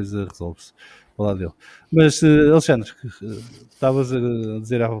e a coisa resolve-se ao lado dele. Mas, Alexandre, estavas a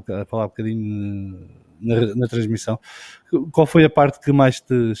dizer, a falar um bocadinho na transmissão, qual foi a parte que mais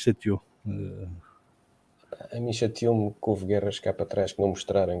te chateou? A mim chateou-me que houve guerras cá para trás que não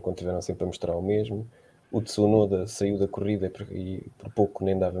mostraram, enquanto tiveram sempre a mostrar o mesmo. O Tsunoda saiu da corrida e por pouco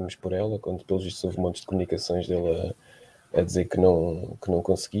nem dávamos por ela, quando pelos vistos houve montes de comunicações dele a dizer que não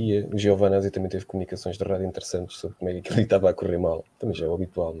conseguia. O Giovanazzi também teve comunicações de rádio interessantes sobre como é que ele estava a correr mal. Também já é o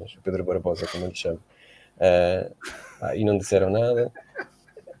habitual, mas o Pedro Barbosa, como eu lhe chamo. E não disseram nada.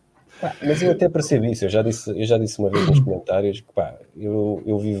 Mas eu até percebi isso. Eu já disse uma vez nos comentários que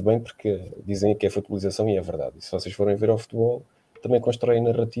eu vivo bem porque dizem que é futebolização e é verdade. E se vocês forem ver ao futebol, também constroem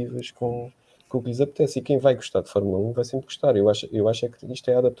narrativas com o que lhes apetece. E quem vai gostar de Fórmula 1 vai sempre gostar. Eu acho que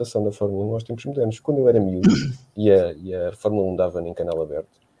isto é a adaptação da Fórmula 1 aos tempos modernos. Quando eu era miúdo e a Fórmula 1 dava em canal aberto,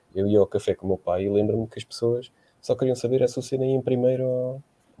 eu ia ao café com o meu pai e lembro-me que as pessoas só queriam saber se o Senna ia em primeiro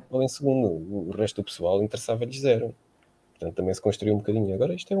ou em segundo. O resto do pessoal interessava-lhes zero. Portanto, também se construiu um bocadinho.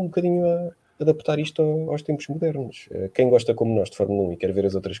 Agora isto é um bocadinho a adaptar isto aos tempos modernos. Quem gosta como nós de Fórmula 1 e quer ver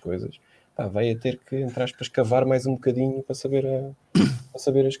as outras coisas, vai a ter que, entre aspas, cavar mais um bocadinho para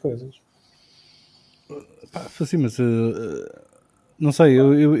saber as coisas. Sim, mas não sei,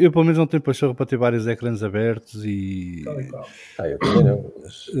 eu pelo menos não tenho paixão para ter vários ecrãs abertos e... Eu também não.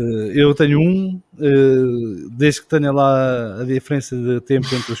 Mas... eu tenho desde que tenha lá a diferença de tempo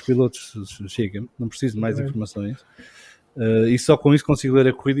entre os pilotos, chega-me, não preciso de mais informações. E só com isso consigo ler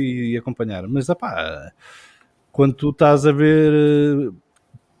a corrida e acompanhar. Mas, quando tu estás a ver...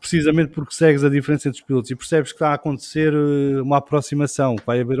 precisamente porque segues a diferença entre os pilotos e percebes que está a acontecer uma aproximação, que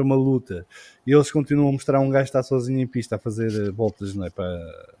vai haver uma luta, e eles continuam a mostrar um gajo que está sozinho em pista a fazer voltas, não é, para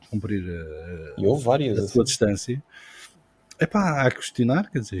cumprir a sua distância. Há a questionar,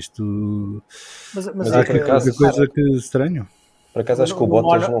 quer dizer, isto... Mas há qualquer coisa que estranho. Por acaso acho que o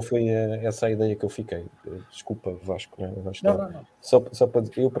Bottas não foi essa a ideia que eu fiquei. Desculpa, Vasco. Não. Só para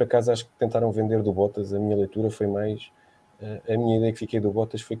dizer, eu por acaso acho que tentaram vender do Bottas, a minha leitura foi mais... A minha ideia que fiquei do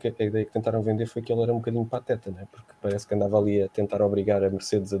Bottas foi que a ideia que tentaram vender foi que ele era um bocadinho pateta, né? Porque parece que andava ali a tentar obrigar a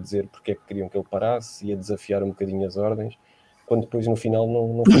Mercedes a dizer porque é que queriam que ele parasse e a desafiar um bocadinho as ordens, quando depois no final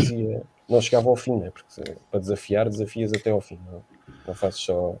não fazia, não chegava ao fim, né? Porque para desafias até ao fim, não fazes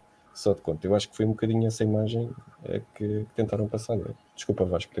só de conta. Eu acho que foi um bocadinho essa imagem que tentaram passar. Né? Desculpa,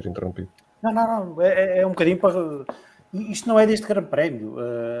 Vasco, ter interrompido. Não, é um bocadinho para... Isto não é deste Grande Prémio,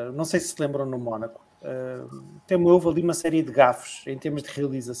 não sei se se lembram no Mónaco. Houve ali uma série de gafes em termos de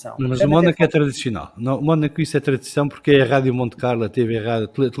realização. Mas o Mónaco é tradicional. O Mónaco isso é tradição porque é a Rádio Monte Carlo, a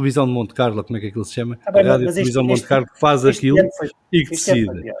televisão de Monte Carlo, como é que aquilo se chama? A Rádio Televisão Monte Carlo que faz aquilo e que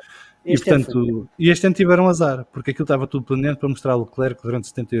decide. E portanto, este ano tiveram azar, porque aquilo estava tudo planeado para mostrar o Leclerc durante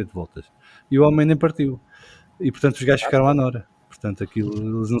 78 voltas. E o homem nem partiu. E portanto os gajos ficaram à nora. Portanto,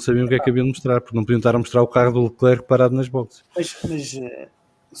 aquilo, eles não sabiam o que é que haviam de mostrar, porque não podiam estar a mostrar o carro do Leclerc parado nas boxes. Mas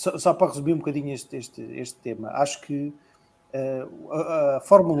só para resumir um bocadinho este tema, acho que a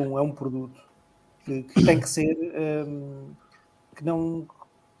Fórmula 1 é um produto que tem que ser que não,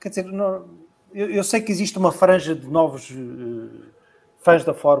 quer dizer, não, eu sei que existe uma franja de novos fãs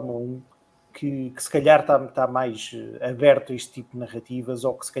da Fórmula 1 que se calhar está mais aberto a este tipo de narrativas,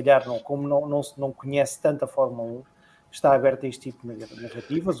 ou que se calhar não conhece tanto a Fórmula 1, está aberto a este tipo de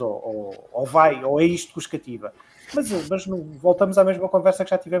narrativas, ou é isto que os cativa. Mas voltamos à mesma conversa que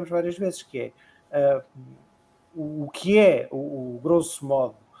já tivemos várias vezes, que é o que é, o grosso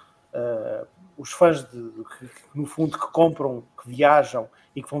modo, os fãs no fundo que compram, que viajam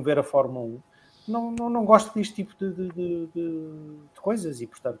e que vão ver a Fórmula 1, não gosto deste tipo de coisas e,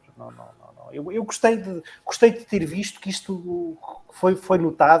 portanto, não. Eu gostei de ter visto que isto foi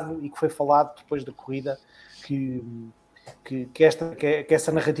notado e que foi falado depois da corrida, que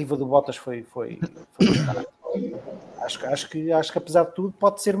essa narrativa do Bottas foi acho que apesar de tudo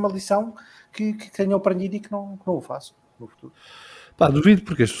pode ser uma lição que tenham aprendido e que não o façam no futuro. Duvido,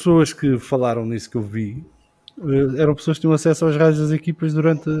 porque as pessoas que falaram nisso que eu vi eram pessoas que tinham acesso aos rádios das equipas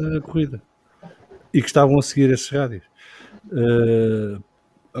durante a corrida e que estavam a seguir esses rádios.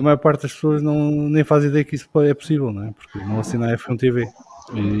 A maior parte das pessoas nem faz ideia que isso é possível, não é? Porque não assina a F1 TV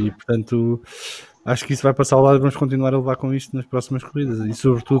e portanto acho que isso vai passar ao lado e vamos continuar a levar com isto nas próximas corridas e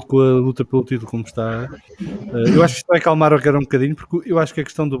sobretudo com a luta pelo título como está. Eu acho que isto vai acalmar o cara um bocadinho, porque eu acho que a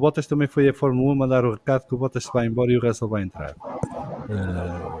questão do Bottas também foi a Fórmula 1 mandar o recado que o Bottas se vai embora e o Russell vai entrar.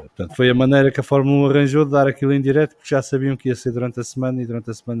 Portanto, foi a maneira que a Fórmula 1 arranjou de dar aquilo em direto, porque já sabiam que ia ser durante a semana e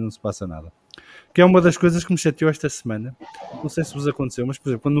durante a semana não se passa nada. Que é uma das coisas que me chateou esta semana. Não sei se vos aconteceu, mas por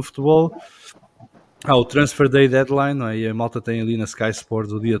exemplo, quando no futebol O Transfer Day Deadline, não é? E a malta tem ali na Sky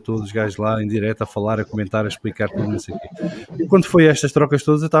Sports o dia todo os gajos lá em direto a falar, a comentar, a explicar tudo, não sei o quê. E quando foi estas trocas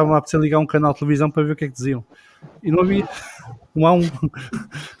todas, eu estava a apetecer ligar um canal de televisão para ver o que é que diziam. E não havia.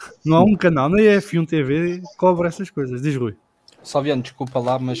 Não há um canal, nem a F1 TV que cobre essas coisas. Diz, Rui. Salviano, desculpa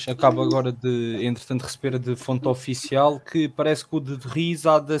lá, mas acabo agora de, entretanto, receber de fonte oficial que parece que o De Vries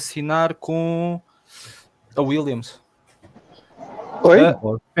há de assinar com a Williams. Oi?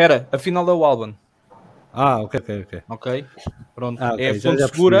 Espera, afinal é o Albon. Ok. Ok, pronto. Ok, é a fonte já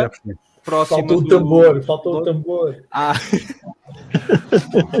segura. percebi. Próxima Faltou o tambor.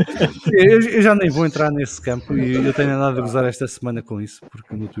 Eu já nem vou entrar nesse campo e eu tenho andado a gozar esta semana com isso,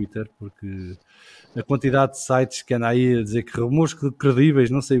 porque no Twitter, porque a quantidade de sites que anda aí a dizer que rumores credíveis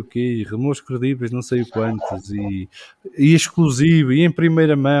não sei o quê, rumores credíveis não sei o quantos, e exclusivo, e em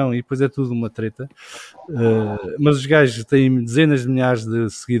primeira mão, e depois é tudo uma treta. Mas os gajos têm dezenas de milhares de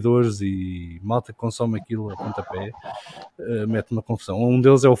seguidores e malta que consome aquilo a pontapé, mete uma confusão. Um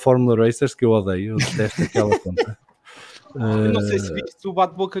deles é o Fórmula Racers, que eu odeio, eu detesto aquela conta. Eu não sei se viste o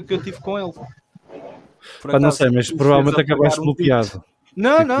bate-boca que eu tive com ele. Não sei, mas provavelmente acabaste bloqueado.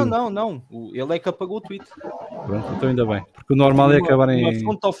 Não. Ele é que apagou o tweet. Pronto, então ainda bem. Porque o normal é acabar em... Uma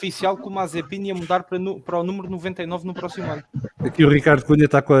fonte oficial que o Mazepin ia mudar para o número 99 no próximo ano. Aqui o Ricardo Cunha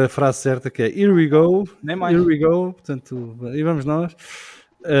está com a frase certa, que é Here we go, Nem mais. here we go. Portanto, e vamos nós.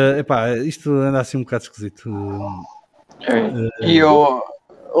 Isto anda assim um bocado esquisito. E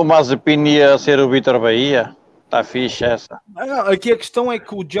o Mazepin ia ser o Vítor Bahia? Está fixe essa. Aqui a questão é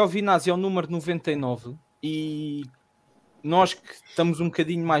que o Giovinazzi é o número 99 e... nós que estamos um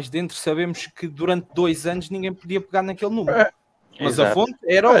bocadinho mais dentro sabemos que durante 2 anos ninguém podia pegar naquele número. Mas Exato. a fonte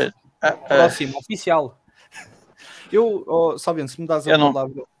era próxima, oficial. Salviano, se me dás a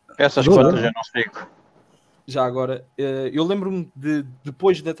palavra... Essas contas eu não sigo. Já agora, eu lembro-me de,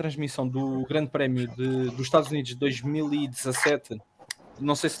 depois da transmissão do Grande Prémio dos Estados Unidos de 2017,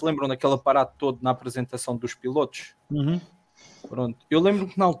 não sei se lembram daquele aparato todo na apresentação dos pilotos. Pronto. Eu lembro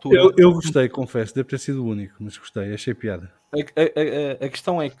que na altura... Eu gostei, confesso, deve ter sido o único, mas gostei, achei piada. A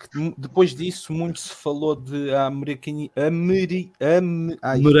questão é que depois disso muito se falou de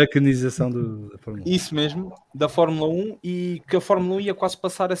Americanização da Fórmula 1. Isso mesmo, da Fórmula 1, e que a Fórmula 1 ia quase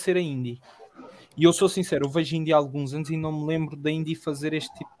passar a ser a Indy. E eu sou sincero, eu vejo a Indy há alguns anos e não me lembro da Indy fazer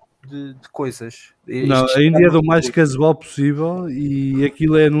este tipo de coisas. Não, a Indy é do mais casual possível e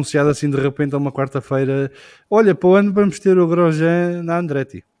aquilo é anunciado assim de repente a uma quarta-feira. Olha, para o ano vamos ter o Grosjean na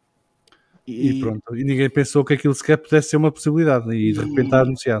Andretti. E pronto, e ninguém pensou que aquilo sequer pudesse ser uma possibilidade e de repente está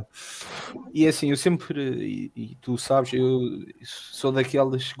anunciado. E assim, eu sempre, e tu sabes, eu sou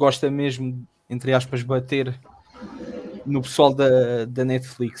daqueles que gosta mesmo, entre aspas, bater no pessoal da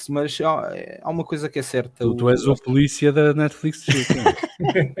Netflix, mas há uma coisa que é certa. Tu és o polícia da Netflix.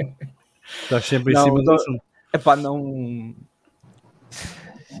 Estás sempre em cima do assunto. Não...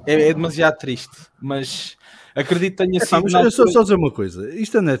 É demasiado triste, mas acredito que tenha sido... Mas só dizer uma coisa,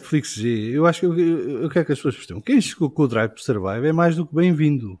 isto é Netflix G, eu acho que eu quero que as pessoas percebam, quem chegou com o Drive to Survive é mais do que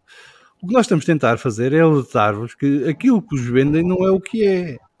bem-vindo. O que nós estamos a tentar fazer é alertar-vos que aquilo que os vendem não é o que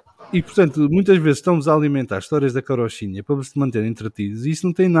é. E, portanto, muitas vezes estamos a alimentar histórias da carochinha para se manterem entretidos e isso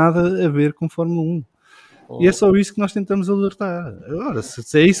não tem nada a ver com Fórmula 1. E é só isso que nós tentamos alertar. Agora,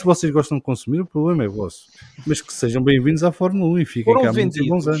 se é isso que vocês gostam de consumir, o problema é vosso. Mas que sejam bem-vindos à Fórmula 1 e fiquem cá muitos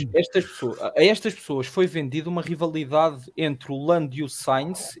bons anos. A estas pessoas foi vendida uma rivalidade entre o Lando e o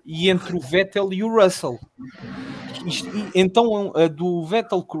Sainz e entre o Vettel e o Russell. Então, a do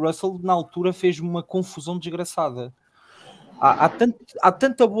Vettel com o Russell, na altura, fez uma confusão desgraçada. Há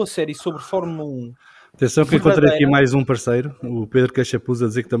tanta boa série sobre Fórmula 1. Atenção que encontrei aqui mais um parceiro, o Pedro Cachapuz, a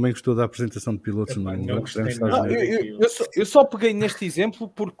dizer que também gostou da apresentação de pilotos no eu só peguei neste exemplo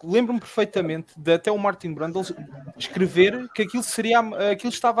porque lembro-me perfeitamente de até o Martin Brundle escrever que aquilo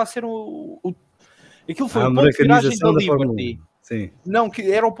estava a ser aquilo foi o ponto de viragem da Liberty. Sim. Não,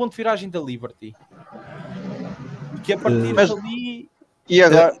 que era o ponto de viragem da Liberty. E que a partir dali... E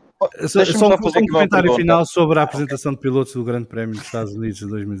agora... Só um comentário final sobre a apresentação de pilotos do Grande Prémio dos Estados Unidos de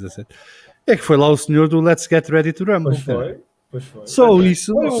 2017. É que foi lá o senhor do Let's Get Ready to Rumble. Pois foi. Só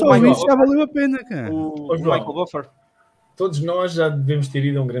isso já valeu a pena, cara. O Michael Buffer. Todos nós já devemos ter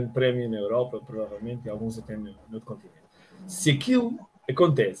ido a um Grande Prémio na Europa, provavelmente, e alguns até no outro continente. Se aquilo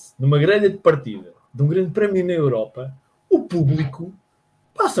acontece numa grelha de partida de um Grande Prémio na Europa, o público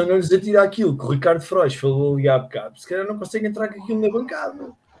passam-nos a tirar aquilo que o Ricardo Frois falou ali há bocado. Se calhar não consegue entrar com aquilo na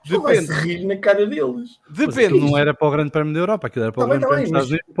bancada. Vai-se rir na cara deles. Depende. Não era para o Grande Prémio da Europa, aquilo era para o Grande Prémio dos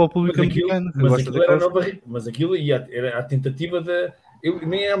Estados Unidos, para o público americano. Mas aquilo era a tentativa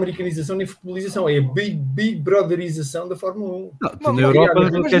nem é a americanização nem a futebolização, é a Big Brotherização da Fórmula 1. Não, tu na Europa,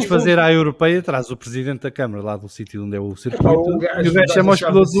 quando queres fazer à europeia, traz o presidente da Câmara lá do sítio onde é o circuito, e o gajo chama os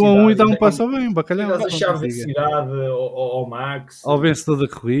pilotos um a um e dá um passo bem, um bacalhau. Dás a chave da cidade ao Max. Ao vencedor da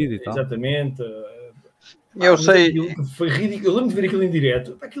corrida e tal. Exatamente. Eu sei. Foi ridículo. Eu lembro de ver aquilo em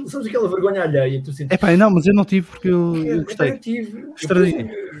direto. Sabes aquela vergonha alheia que tu sentes? Não, mas eu não tive porque eu gostei.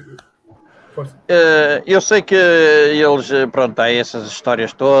 Eu sei que eles, pronto, há essas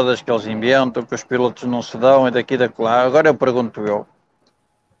histórias todas que eles inventam, que os pilotos não se dão e daqui e daquela. Agora eu pergunto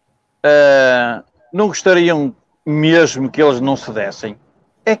não gostariam mesmo que eles não se dessem?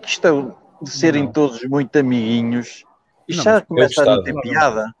 É que isto de serem todos muito amiguinhos, isto já começa a não ter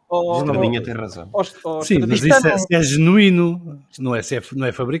piada. Estradinha tem razão. Sim, mas isso é genuíno, não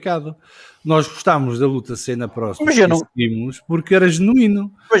é fabricado. Nós gostámos da luta cena próxima que seguimos porque era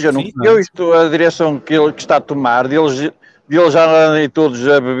genuíno. Mas a direção que está a tomar, deles já andarem todos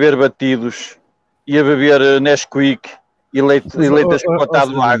a beber batidos e a beber Nesquik e leite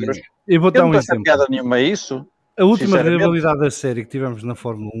espotado magros. Eu vou dar um não exemplo. Piada nenhuma a isso. A última rivalidade da série que tivemos na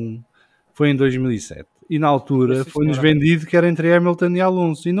Fórmula 1 foi em 2007. E na altura foi-nos vendido que era entre Hamilton e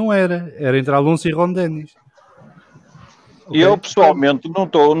Alonso. E não era. Era entre Alonso e Ron Dennis. E eu, pessoalmente,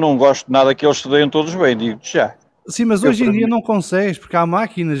 não gosto nada que eles se deem todos bem, digo-te já. Sim, mas hoje em dia não consegues, porque há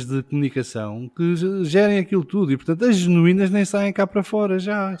máquinas de comunicação que gerem aquilo tudo. E, portanto, as genuínas nem saem cá para fora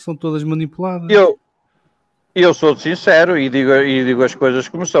já. São todas manipuladas. Eu sou sincero e digo as coisas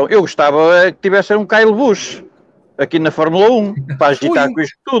como são. Eu gostava que tivesse um Kyle Busch aqui na Fórmula 1 para agitar com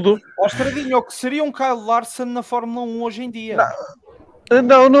isto tudo. Estradinho, o que seria um Kyle Larson na Fórmula 1 hoje em dia?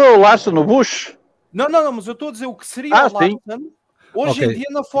 Não é o Larson, o Busch. Não, mas eu estou a dizer o que seria o Larson hoje em dia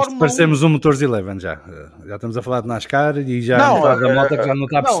na Fórmula 1. Parecemos um Motors 11 já. Já estamos a falar de NASCAR e já a malta que já não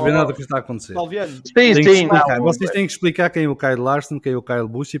está a perceber nada do que está a acontecer. Sim. Vocês têm que explicar quem é o Kyle Larson, quem é o Kyle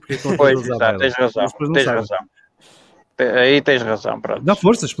Busch e porque estão todos a usar. Tens razão. Aí tens razão. Pronto. Dá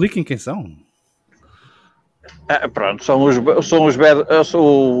força, expliquem quem são. Pronto,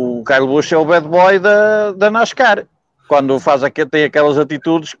 o Kyle Busch é o bad boy da NASCAR. Quando tem aquelas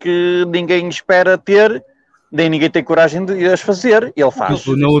atitudes que ninguém espera ter, nem ninguém tem coragem de as fazer, ele faz.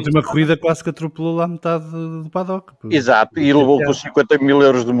 Na última corrida quase que atropelou lá metade do paddock. Exato, e levou com 50 mil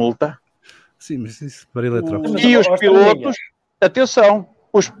euros de multa. Sim, mas isso para ele é troca. E os pilotos, atenção,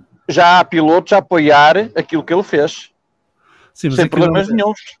 já há pilotos a apoiar aquilo que ele fez. Sim, mas sem problemas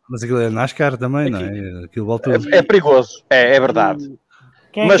nenhum. Mas aquilo é NASCAR também, não é? Aquilo volta é perigoso, é verdade.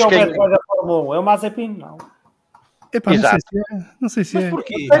 Quem é que é o bad boy da Fórmula 1? É o Mazepin? Não. Epá, não sei se é. Mas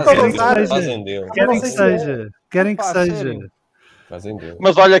porquê? Querem que seja.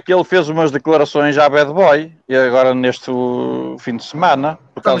 Mas olha que ele fez umas declarações à bad boy e agora neste fim de semana,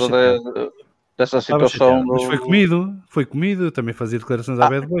 por causa dessa situação. Mas foi comido, eu também fazia declarações à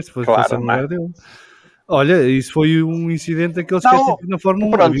bad boy, se fosse claro, no lugar dele. Olha, isso foi um incidente daqueles que é tipo na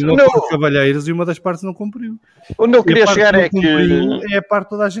Fórmula 1. Havia cavalheiros e uma das partes não cumpriu. Onde eu queria chegar é que... É a parte que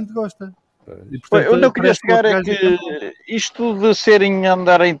toda a gente gosta. E, portanto, onde eu queria chegar é que isto de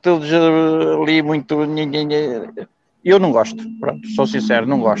andarem todos ali muito... Eu não gosto, pronto, sou sincero,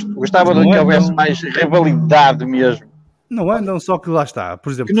 não gosto. Gostava de que houvesse mais rivalidade mesmo. Não andam, só que lá está.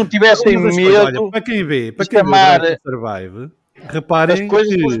 Por exemplo, que não tivessem medo. Para quem vê o Drive to Survive, reparem as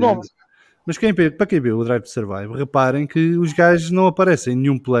coisas pelos nomes. Mas para quem vê o Drive to Survive, reparem que os gajos não aparecem em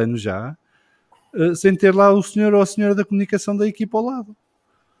nenhum plano já, sem ter lá o senhor ou a senhora da comunicação da equipa ao lado.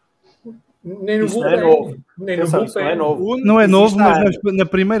 Nem no bullpen. Não é novo, mas na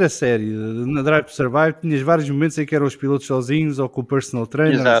primeira série, na Drive to Survive, tinhas vários momentos em que eram os pilotos sozinhos ou com o personal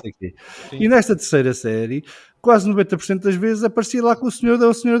trainer, não sei o quê. E nesta terceira série, quase 90% das vezes aparecia lá com o senhor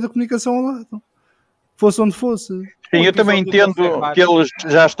ou a senhora da comunicação ao lado. Fosse onde fosse. Sim, eu também entendo que eles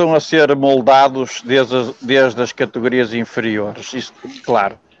já estão a ser moldados desde as categorias inferiores. Isso,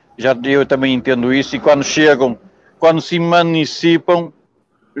 claro. Eu também entendo isso. E quando se emancipam,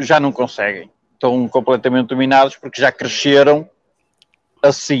 já não conseguem. Estão completamente dominados porque já cresceram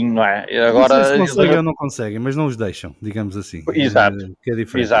assim, não é? Agora, não sei se conseguem ou não conseguem, mas não os deixam, digamos assim. Exato. Que é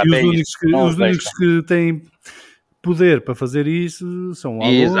diferente. Exato, e os únicos que têm poder para fazer isso são o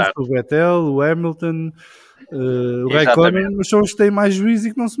Alonso, o Vettel, o Hamilton, o Raikkonen, mas são os que têm mais juízo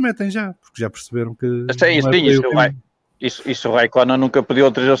e que não se metem já, porque já perceberam que... Isso o Raikkonen nunca pediu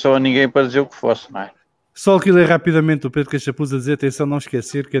autorização a ninguém para dizer o que fosse, não é? Só aquilo é rapidamente o Pedro Cachapuz a dizer, atenção, não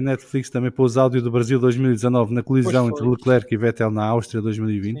esquecer que a Netflix também pôs áudio do Brasil 2019 na colisão entre Leclerc e Vettel na Áustria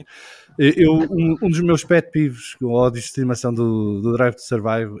 2020. Um dos meus pet peeves, o ódio de estimação do Drive to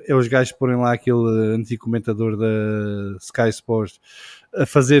Survive, é os gajos porem lá aquele antigo comentador da Sky Sports a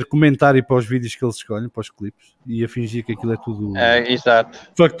fazer comentário para os vídeos que eles escolhem, para os clipes, e a fingir que aquilo é tudo Exato.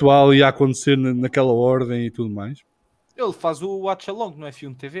 factual e a acontecer naquela ordem e tudo mais. Ele faz o Watch Along no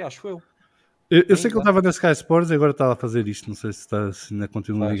F1 TV, acho eu. Eu sei que ele estava na Sky Sports e agora está a fazer isto. Não sei se ainda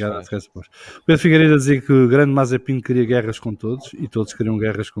continua ligado à Sky Sports. O Pedro Figueiredo a dizer que o grande Mazepin queria guerras com todos e todos queriam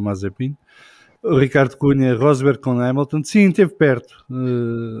guerras com o Mazepin. O Ricardo Cunha, Rosberg com Hamilton. Sim, esteve perto.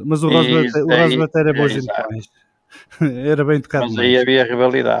 Mas o Rosberg era boa gente mais. Era bem tocado. Mas aí havia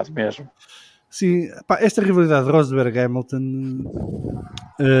rivalidade mesmo. Sim, pá, esta rivalidade de Rosberg-Hamilton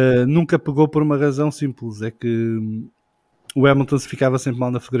nunca pegou por uma razão simples. É que o Hamilton se ficava sempre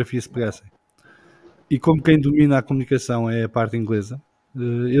mal na fotografia se pegassem. E como quem domina a comunicação é a parte inglesa,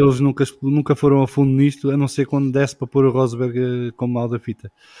 eles nunca foram a fundo nisto, a não ser quando desce para pôr o Rosberg como mal da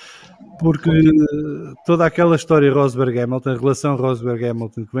fita. Porque toda aquela história Rosberg-Hamilton, a relação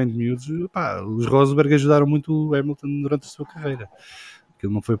Rosberg-Hamilton que vem de miúdos, pá, os Rosberg ajudaram muito o Hamilton durante a sua carreira.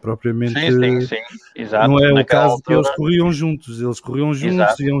 Aquilo não foi propriamente... Sim, exato. Não é o caso altura... que eles corriam juntos,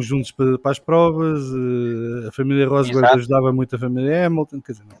 iam juntos para as provas, a família Rosberg ajudava muito a família Hamilton,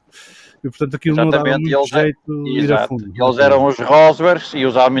 quer dizer, não. E portanto aquilo não dava muito jeito ir a fundo. Eles eram os Rosbergs e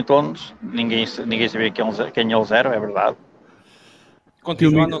os Hamiltons, ninguém sabia quem eles eram, é verdade.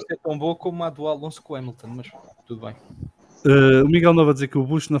 Continua a não ser tão boa como a do Alonso com o Hamilton, mas tudo bem. O Miguel Nova a dizer que o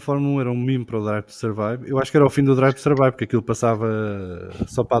Bush na Fórmula 1 era um meme para o Drive to Survive. Eu acho que era o fim do Drive to Survive, porque aquilo passava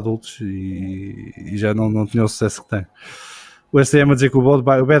só para adultos e já não tinha o sucesso que tem. O STM a dizer que o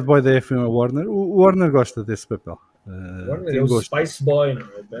bad boy da F1 é o Warner. O Warner gosta desse papel. Warner é o Spice Boy, não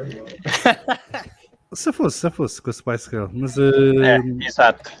é bad boy. Se fosse com a Spice Girl. Mas,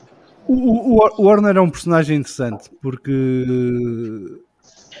 exato. O Warner é um personagem interessante, porque...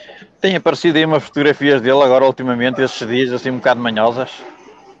 Tem aparecido aí umas fotografias dele agora ultimamente, estes dias, assim um bocado manhosas.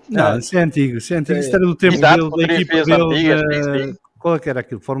 Não, isso é antigo. Isso era do tempo dele, da equipa dele. Qual é que era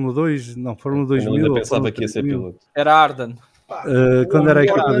aquilo? Fórmula 2? Não, Fórmula 2000. Eu ainda pensava que ia ser piloto. Era Arden. Quando era a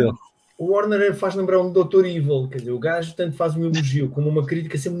equipa dele. O Warner faz lembrar um Dr. Evil, quer dizer, o gajo tanto faz um elogio como uma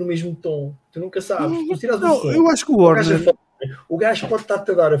crítica sempre no mesmo tom. Tu nunca sabes. Eu acho que o Warner... O gajo pode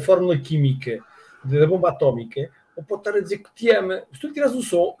estar-te a dar a fórmula química da bomba atómica, ou pode estar a dizer que te ama. Se tu tiras o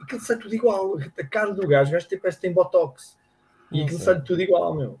som, aquilo sai tudo igual. A cara do gajo parece que tem botox. E aquilo sai tudo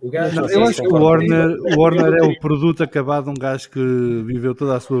igual, meu. O gajo eu acho que o Warner é o produto acabado de um gajo que viveu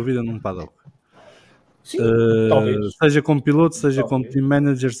toda a sua vida num paddock. Sim, talvez. Seja como piloto, seja como team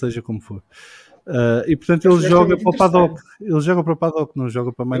manager, seja como for. E portanto ele joga para o paddock. Ele joga para o paddock, não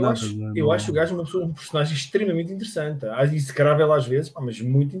joga para mais nada. Eu acho o gajo um personagem extremamente interessante. Execrável às vezes, mas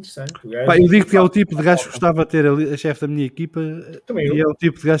muito interessante. Eu digo que é o tipo de gajo que gostava de ter a chefe da minha equipa e é o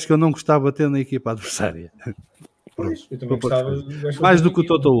tipo de gajo que eu não gostava de ter na equipa adversária. Pois, eu também gostava mais do que o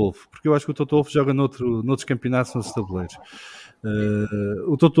Toto Wolff, porque eu acho que o Toto Wolff joga noutros campeonatos, noutros tabuleiros.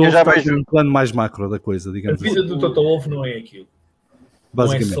 O Toto Wolff está um plano mais macro da coisa, digamos. A vida do Toto Wolff não é aquilo.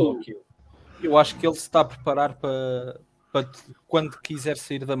 Basicamente. Não é só aquilo. Eu acho que ele se está a preparar para quando quiser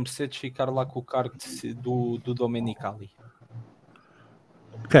sair da Mercedes ficar lá com o cargo do Domenicali.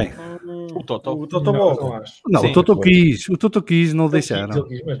 Quem? O Toto. O Toto Wolff. Não, o Toto quis, não deixaram.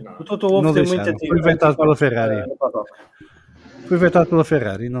 O Toto Wolff tem muita Foi inventado pela Ferrari. Foi vetado pela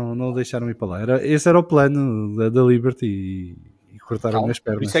Ferrari, não deixaram ir para lá. Esse era o plano da Liberty e cortaram as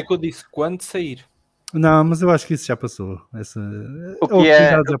pernas. Por isso é que eu disse, quando sair. Não, mas eu acho que isso já passou.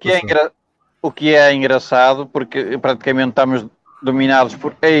 O que é engraçado, porque praticamente estamos dominados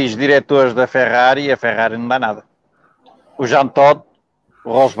por ex-diretores da Ferrari e a Ferrari não dá nada. O Jean Todt,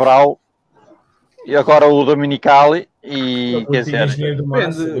 o Ross Braun e agora o Domenicali e quer dizer,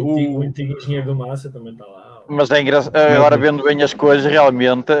 o antigo engenheiro do Massa também está lá. Mas é engraçado, agora vendo bem as coisas,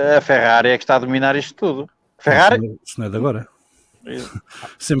 realmente a Ferrari é que está a dominar isto tudo. Ferrari? Isso não é de agora.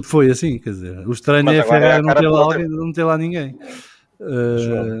 Sempre foi assim, quer dizer, o estranho é a Ferrari não ter lá ninguém.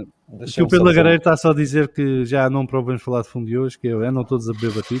 Que o Pedro Lagareiro está só a dizer que já não vamos falar de fundo de hoje, que andam todos a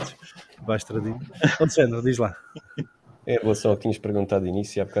beber batidos, baixo tradindo. Alexandre, diz lá. Em relação ao que tinhas perguntado de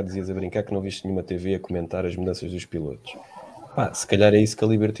início, e há bocado dizias a brincar que não viste nenhuma TV a comentar as mudanças dos pilotos. Se calhar é isso que a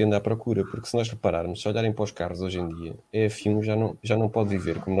Liberty anda à procura, porque se nós repararmos, se olharem para os carros hoje em dia, a F1 já não pode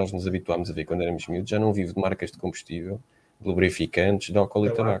viver como nós nos habituámos a ver quando éramos miúdos, já não vive de marcas de combustível, de lubrificantes, de álcool e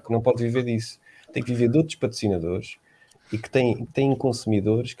tabaco, não pode viver disso. Tem que viver de outros patrocinadores e que tem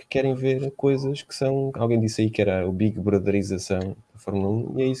consumidores que querem ver coisas que são, alguém disse aí que era o Big Brotherização da Fórmula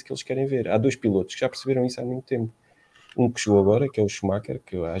 1 e é isso que eles querem ver. Há 2 pilotos que já perceberam isso há muito tempo. Um que chegou agora, que é o Schumacher,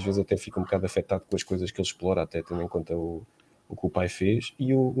 que eu, às vezes até fica um bocado afetado com as coisas que ele explora, até tendo em conta o que o pai fez,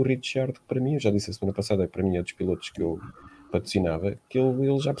 e o Ricciardo, que para mim, eu já disse a semana passada, para mim é dos pilotos que eu patrocinava, que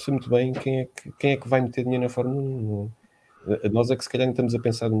ele já percebe muito bem quem é que vai meter dinheiro na Fórmula 1. Nós é que se calhar estamos a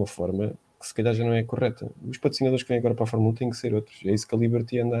pensar de uma forma que se calhar já não é correta. Os patrocinadores que vêm agora para a Fórmula 1 têm que ser outros. É isso que a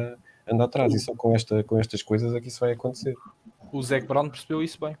Liberty anda atrás, e só com estas coisas é que isso vai acontecer. O Zac Brown percebeu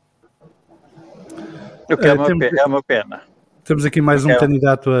isso bem. O que é uma pena. Temos aqui mais um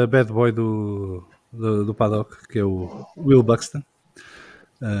candidato a bad boy do paddock, que é o Will Buxton.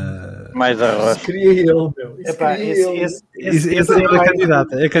 Mais arroz. Isso queria ele, meu. Isso Epá, queria ele. Esse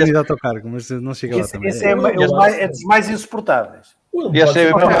é candidato ao cargo, mas não chega lá também. Esse é dos mais insuportáveis. Esse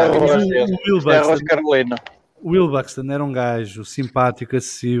é Will arroz Buxton. Carolina. O Will Buxton era um gajo simpático,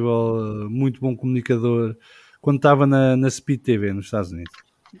 acessível, muito bom comunicador, quando estava na Speed TV nos Estados Unidos.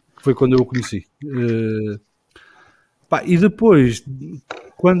 Foi quando eu o conheci. E depois,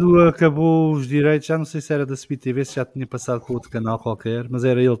 quando acabou os direitos, já não sei se era da Speed TV, se já tinha passado para outro canal qualquer, mas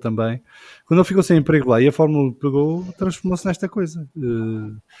era ele também. Quando ele ficou sem emprego lá e a Fórmula pegou, transformou-se nesta coisa.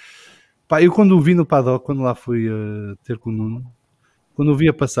 Eu quando o vi no paddock, quando lá fui ter com o Nuno, quando o vi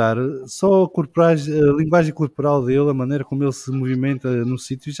a passar, só a linguagem corporal dele, a maneira como ele se movimenta no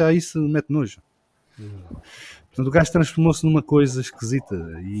sítio, já isso mete nojo. Portanto, o gajo transformou-se numa coisa esquisita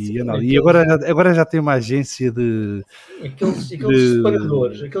e agora já tem uma agência de... Aqueles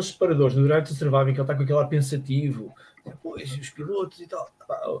separadores no Drive to Survive em que ele está com aquele ar pensativo, pois, os pilotos e tal.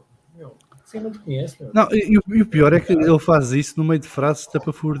 Você não te conhece, meu. Não, e o pior é que ele faz isso no meio de frases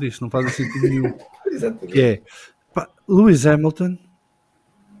tapafúrdias, não faz sentido nenhum. Exatamente. Que é, Lewis Hamilton,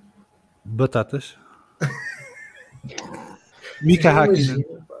 batatas, Mika Hakkinen.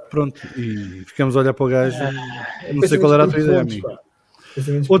 Pronto, e ficamos a olhar para o gajo. Não sei qual era a tua ideia, amigo.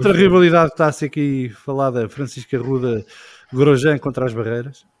 Outra rivalidade que está a ser aqui falada: Francisco Arruda, Grosjean contra as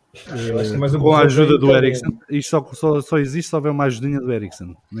barreiras, com a ajuda do Ericsson. Isto só existe se houver uma ajudinha do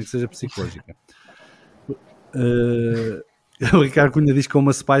Ericsson, nem que seja psicológica. O Ricardo Cunha diz que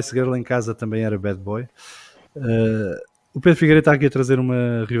uma Spice Girl em casa também era bad boy. O Pedro Figueiredo está aqui a trazer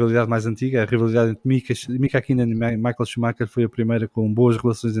uma rivalidade mais antiga. A rivalidade entre Mika Hakkinen e Michael Schumacher foi a primeira com boas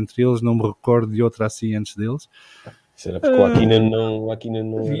relações entre eles. Não me recordo de outra assim antes deles. Será porque o Hakkinen não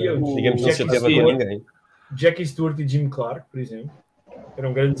digamos, não se ateva com ninguém. Jackie Stewart e Jim Clark, por exemplo,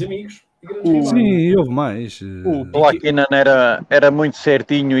 eram grandes amigos. Sim, houve mais. O Hakkinen era muito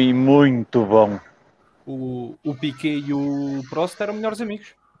certinho e muito bom. O Piquet e o Prost eram melhores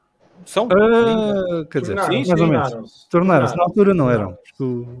amigos. São? Quer dizer, sim, mais ou menos. Tornaram-se. Na altura não eram. Porque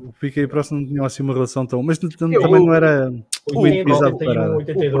o Piquet e o Prost não tinham assim uma relação tão... Mas também não era muito pisado parado.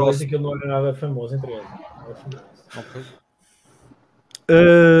 82, aquilo não era nada famoso entre eles.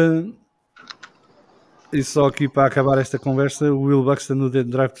 E só aqui para acabar esta conversa, o Will Buxton no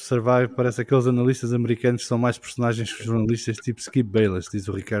Drive to Survive parece aqueles analistas americanos que são mais personagens que jornalistas, tipo Skip Bayless, diz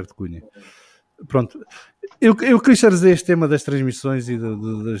o Ricardo Cunha. Pronto, eu queria trazer este tema das transmissões e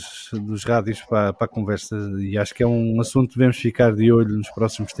dos rádios para a conversa, e acho que é um assunto que devemos ficar de olho nos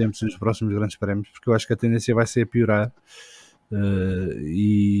próximos tempos e nos próximos grandes prémios, porque eu acho que a tendência vai ser a piorar,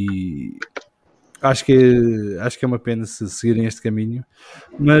 e acho que é uma pena se seguirem este caminho,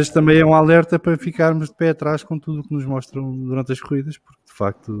 mas também é um alerta para ficarmos de pé atrás com tudo o que nos mostram durante as corridas, porque de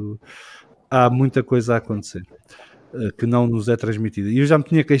facto há muita coisa a acontecer que não nos é transmitida. E eu já me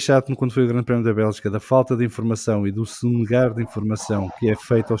tinha queixado quando foi o Grande Prémio da Bélgica da falta de informação e do sonegar de informação que é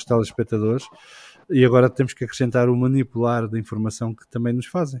feito aos telespectadores, e agora temos que acrescentar o manipular da informação que também nos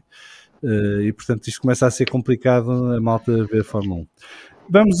fazem. E portanto isto começa a ser complicado a malta ver a Fórmula 1.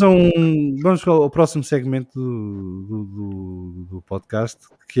 Vamos ao próximo segmento do podcast,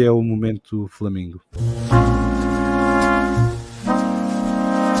 que é o Momento Flamingo.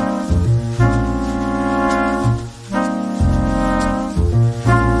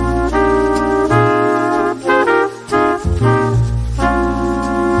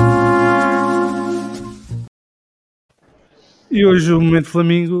 E hoje o Momento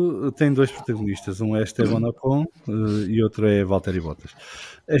Flamingo tem dois protagonistas, um é Esteban Ocon e outro é Valtteri Bottas.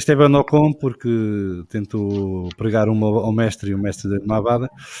 Esteban Ocon porque tentou pregar ao mestre e o mestre deu uma abada,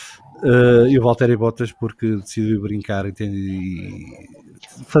 e o Valtteri Bottas porque decidiu brincar e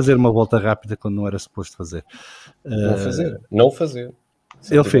fazer uma volta rápida quando não era suposto fazer. Não fazer.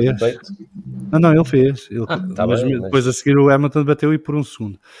 Ele fez. Não, ele fez. Mas depois a seguir o Hamilton bateu e por um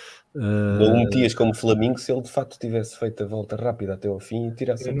segundo. Não o metias como Flamingo se ele de facto tivesse feito a volta rápida até ao fim e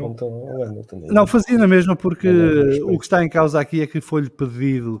tirasse a ponta ao Hamilton. Não, fazia na mesma porque o que está em causa aqui é que foi-lhe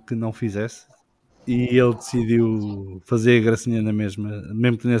pedido que não fizesse e ele decidiu fazer a gracinha na mesma,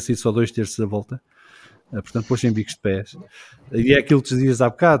 mesmo que tenha sido só 2/3 da volta. Portanto, pôs em bicos de pés. E é aquilo que te dizias há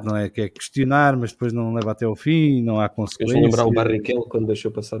bocado, não é? Que é questionar, mas depois não leva até ao fim, não há Queres consequências. lembrar o Barrichello quando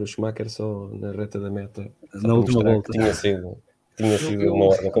deixou passar o Schumacher só na reta da meta? Só Na para última mostrar volta. que tinha sido uma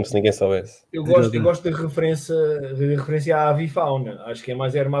ordem, como se ninguém soubesse. Eu gosto da referência à avifauna. Acho que é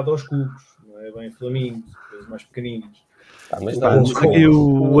mais armado aos cubos, não é bem flamingos, coisas mais pequenininhas. Mas Pá, não, aqui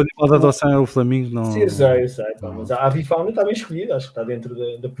o animal da adoção é o Flamingo, não. Sim, eu sei, pá, mas a avifauna está bem escolhida, acho que está dentro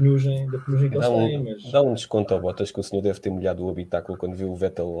da penugem que eles têm. Mas... Dá um desconto ao Bottas que o senhor deve ter molhado o habitáculo quando viu o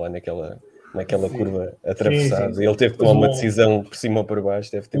Vettel lá naquela curva atravessada. Sim. Ele teve que tomar uma decisão por cima ou por baixo.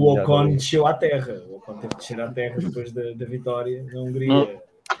 Deve ter o Ocon desceu à terra. O Ocon teve que descer à terra depois da vitória na Hungria.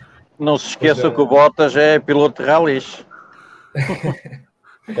 Não se esqueça que o Bottas é piloto de ralis.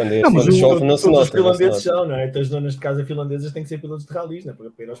 Quando chove não se nota. Os finlandeses são, não é? Então as donas de casa finlandesas têm que ser pilotos de ralis, não é?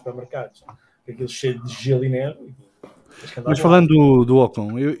 Para ir aos supermercados. Aquilo cheio de gelo e neve. Mas falando do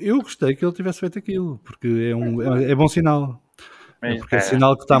Ocon, eu gostei que ele tivesse feito aquilo, porque é bom sinal. Porque é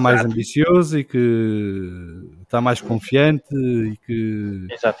sinal que está mais ambicioso e que está mais confiante e que...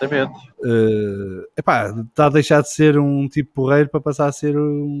 Exatamente. Está a deixar de ser um tipo porreiro para passar a ser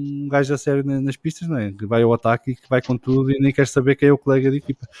um gajo a sério nas pistas, não é? Que vai ao ataque e que vai com tudo e nem quer saber quem é o colega de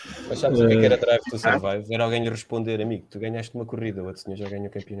equipa. Mas sabes o que era Drive to Survive? Era alguém lhe responder, amigo, tu ganhaste uma corrida, o outro senhor já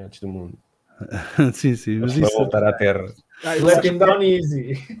ganhou campeonatos do mundo. Sim, mas isso... voltar à terra. Let him down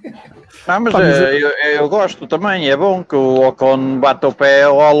easy. Eu gosto também, é bom que o Ocon bata o pé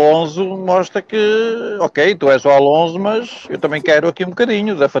ao Alonso, mostra que, ok, tu és o Alonso, mas eu também quero aqui um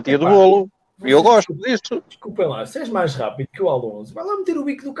bocadinho da fatia do bolo. E eu gosto disso. Desculpem lá, se és mais rápido que o Alonso, vai lá meter o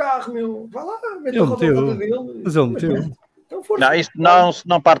bico do carro, meu. Vai lá, mete a roda dele. Mas ele meteu. Então, força. Não, isso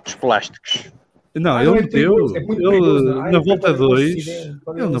não parte dos plásticos. Não, ele meteu. Ele na volta 2,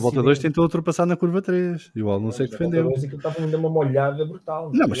 ele na volta 2 tentou ultrapassar na curva 3 e o Alonso é que defendeu. Estava ainda uma molhada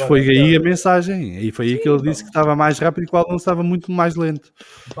brutal. Não, mas foi aí a mensagem. E foi aí que ele disse que estava mais rápido e que o Alonso estava muito mais lento.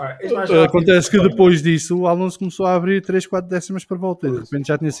 Acontece que depois disso o Alonso começou a abrir 3, 4 décimas por volta e de repente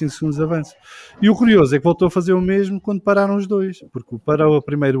já tinha 5 segundos de avanço. E o curioso é que voltou a fazer o mesmo quando pararam os dois, porque parou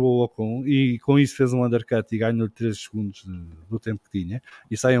primeiro o Ocon e com isso fez um undercut e ganhou 3 segundos do tempo que tinha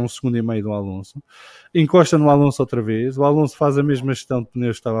e sai a 1,5 segundos do Alonso. Encosta no Alonso outra vez, o Alonso faz a mesma gestão de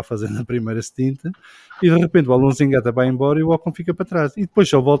pneus que estava a fazer na primeira stint e de repente o Alonso engata, vai embora e o Ocon fica para trás e depois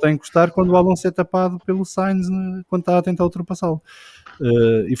só volta a encostar quando o Alonso é tapado pelo Sainz quando está a tentar ultrapassá-lo.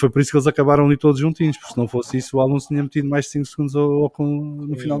 E foi por isso que eles acabaram ali todos juntinhos, porque se não fosse isso o Alonso tinha metido mais de 5 segundos ao Ocon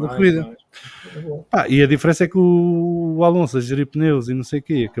no final da corrida. E a diferença é que o Alonso a gerir pneus e não sei o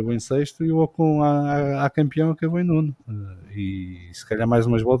quê acabou em sexto e o Ocon a campeão acabou em nono. E se calhar mais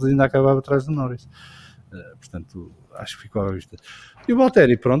umas voltas ainda acabava atrás do Norris. Portanto, acho que ficou à vista. E o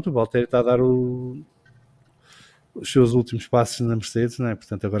Valtteri, pronto, o Valtteri está a dar os seus últimos passos na Mercedes, não é?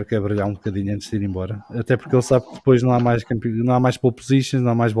 Portanto, agora quer brilhar um bocadinho antes de ir embora. Até porque ele sabe que depois não há mais pole positions,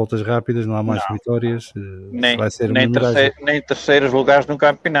 não há mais voltas rápidas, não há mais vitórias. Vai ser nem terceiros lugares no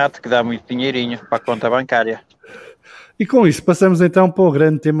campeonato, que dá muito dinheirinho para a conta bancária. E com isso, passamos então para o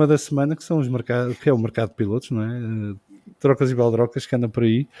grande tema da semana, que são os mercados, que é o mercado de pilotos, não é? Trocas e baldrocas que andam por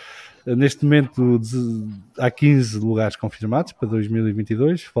aí. Neste momento há 15 lugares confirmados para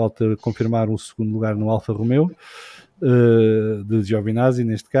 2022, falta confirmar o segundo lugar no Alfa Romeo, de Giovinazzi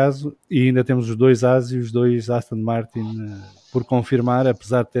neste caso, e ainda temos os 2 As e os 2 Aston Martin por confirmar,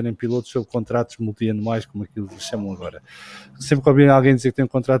 apesar de terem pilotos sob contratos multianuais, como aquilo que chamam agora. Sempre que ouvir alguém dizer que tem um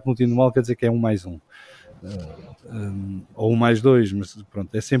contrato multianual, quer dizer que é 1 mais 1. Ou 1 mais 2, mas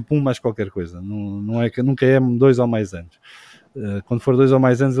pronto, é sempre 1 mais qualquer coisa, não é que nunca é 2 ou mais anos. Quando for 2 ou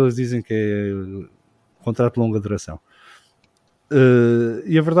mais anos eles dizem que é contrato de longa duração.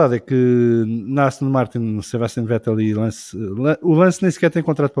 E a verdade é que na Aston Martin, Sebastian Vettel e o Lance nem sequer tem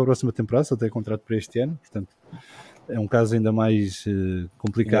contrato para a próxima temporada, só tem contrato para este ano, portanto é um caso ainda mais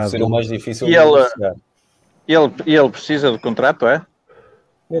complicado. Deve ser o mais difícil de negociar. Ele precisa de contrato, é?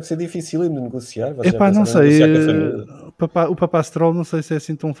 Deve ser difícil de negociar. Não sei. O Papá Stroll não sei se é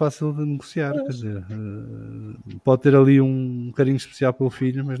assim tão fácil de negociar. Quer dizer, pode ter ali um carinho especial pelo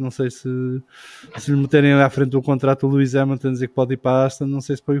filho, mas não sei se lhe meterem à frente do contrato o Lewis Hamilton dizer que pode ir para a Aston, não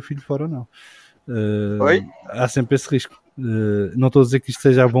sei se põe o filho fora ou não. Há sempre esse risco. Não estou a dizer que isto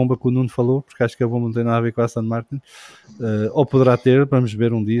seja a bomba que o Nuno falou, porque acho que a bomba não tem nada a ver com a Aston Martin, ou poderá ter, vamos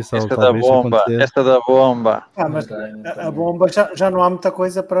ver um dia se esta talvez acontecer. Esta da bomba. Mas a bomba já não há muita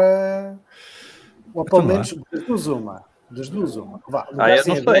coisa para, ou pelo menos das duas uma.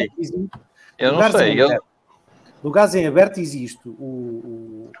 Eu não sei. Do gás em aberto existe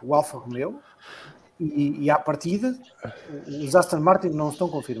o Alfa Romeo E à partida, os Aston Martin não estão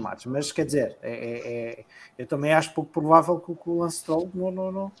confirmados, mas quer dizer, eu também acho pouco provável que o Lance Stroll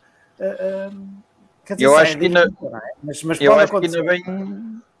não quer dizer, Eu acho que ainda, não é? Mas eu pode acho que acontecer. ainda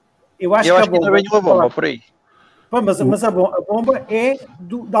vem, Eu acho eu que acho que ainda vem uma bomba por aí. Pá, mas a bomba é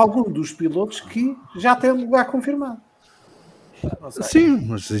de algum dos pilotos que já tem lugar confirmado. Não sei. Sim,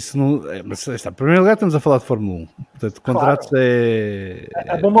 mas isso não. Mas está, em primeiro lugar, estamos a falar de Fórmula 1. Portanto, contratos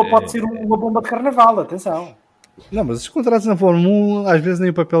A bomba pode ser uma bomba de carnaval, atenção. Não, mas os contratos na Fórmula 1, às vezes nem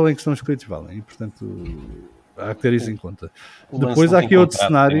o papel em que estão escritos valem. E, portanto, há que ter isso em conta. Depois há aqui outro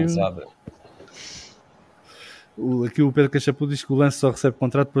cenário. Aqui o Pedro Cachapu diz que o Lance só recebe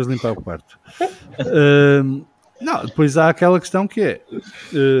contrato depois de limpar o quarto. Não, depois há aquela questão que é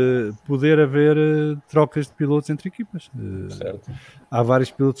poder haver trocas de pilotos entre equipas. Há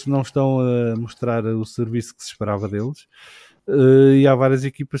vários pilotos que não estão a mostrar o serviço que se esperava deles. E há várias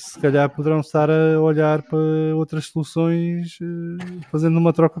equipas que se calhar poderão estar a olhar para outras soluções fazendo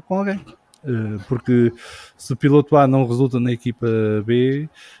uma troca com alguém. Porque se o piloto A não resulta na equipa B,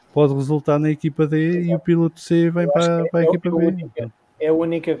 pode resultar na equipa D e o piloto C vem para a equipa B. É a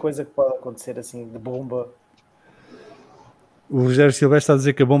única coisa que pode acontecer assim de bomba. O Rogério Silvestre está a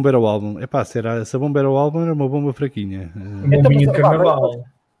dizer que a bomba era o álbum. Epá, se a bomba era o álbum, era uma bomba fraquinha. Uma bombinha de carnaval.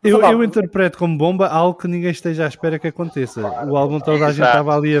 Eu interpreto como bomba algo que ninguém esteja à espera que aconteça. O álbum toda a gente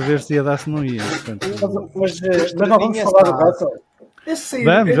estava ali a ver se ia dar, se não ia. Portanto, mas não vamos falar do Russell.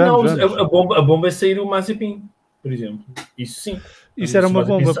 A bomba é sair o Mazepin, por exemplo. Isso sim. Isso era uma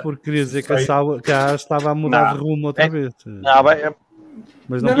bomba, porque queria dizer que a estava a mudar de rumo outra vez.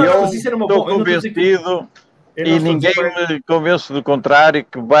 Mas não, mas isso era uma estou bomba. convencido e ninguém me convence do contrário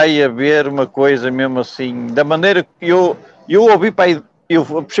que vai haver uma coisa mesmo assim, da maneira que eu ouvi para aí, eu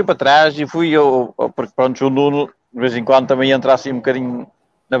puxei para trás e fui porque pronto, o Nuno de vez em quando também entra assim um bocadinho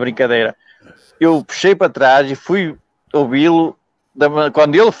na brincadeira. Eu puxei para trás e fui ouvi-lo,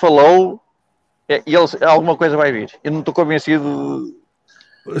 quando ele falou, alguma coisa vai vir. Eu não estou convencido.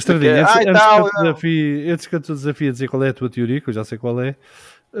 Estradinha, antes que eu te desafie a dizer qual é a tua teoria, que eu já sei qual é,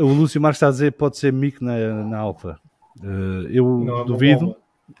 o Lúcio Marques está a dizer que pode ser Mick na Alfa. Eu duvido,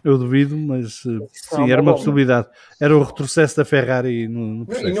 mas sim, era uma possibilidade. Era o retrocesso da Ferrari no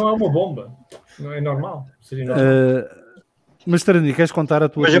processo. E não é uma bomba, não é normal. Seria normal. Mas Tarani, queres contar a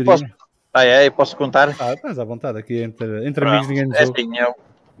tua teoria? Eu posso contar? Estás à vontade, aqui entre amigos ninguém nos ouve.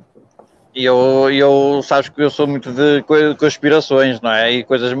 Eu sabes que eu sou muito de conspirações, não é? E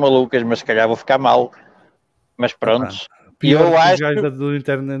coisas malucas, mas se calhar vou ficar mal. Mas pronto. Eu acho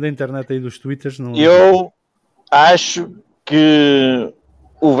da internet aí dos twitters. Eu acho que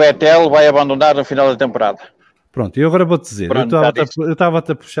o Vettel vai abandonar no final da temporada. Pronto, e agora vou-te dizer, eu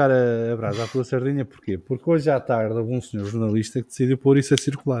estava-te a puxar a brasa à tua sardinha, porquê? Porque hoje à tarde houve um senhor jornalista que decidiu pôr isso a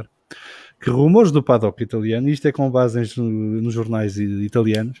circular. Que rumores do paddock italiano, isto é com base nos jornais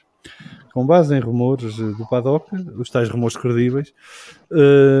italianos, com base em rumores do paddock, os tais rumores credíveis,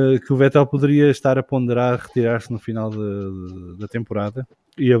 que o Vettel poderia estar a ponderar retirar-se no final da temporada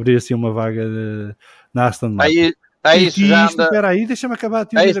e abrir assim uma vaga na Aston Martin. Espera aí, deixa-me acabar a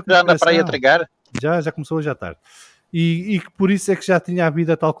teoria da já anda para aí a entregar? Já começou hoje à tarde. E que por isso é que já tinha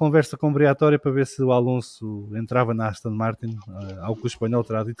havido a tal conversa combriatória para ver se o Alonso entrava na Aston Martin, ao que o espanhol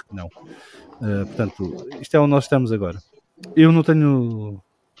terá dito que não. Portanto, isto é onde nós estamos agora. Eu não tenho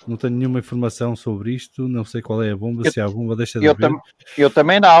nenhuma informação sobre isto, não sei qual é a bomba, se há a bomba deixa de haver. Eu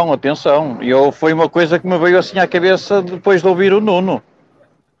também não, atenção. Foi uma coisa que me veio assim à cabeça depois de ouvir o Nuno.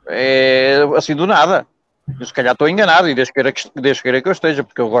 Assim do nada. Eu, se calhar estou enganado e Deus queira que eu esteja,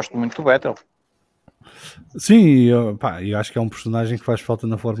 porque eu gosto muito do Vettel. Sim, eu acho que é um personagem que faz falta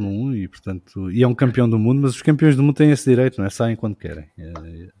na Fórmula 1 e, portanto, é um campeão do mundo, mas os campeões do mundo têm esse direito, não é? Saem quando querem.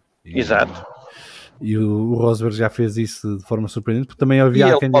 Exato. E o Rosberg já fez isso de forma surpreendente, porque também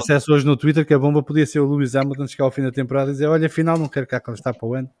havia quem dissesse hoje no Twitter que a bomba podia ser o Lewis Hamilton chegar ao fim da temporada e dizer, olha, afinal não quero cá quando está para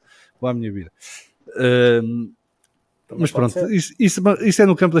o ano, vou à minha vida. Mas pronto, isso é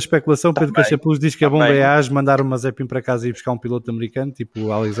no campo da especulação. Pedro Cachapuz diz que a bomba é a mandar o Mazepin para casa e buscar um piloto americano, tipo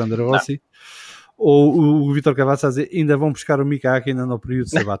o Alexander Rossi. Ou o Vítor Cavazza a dizer, ainda vão buscar o Mika Hakkinen no período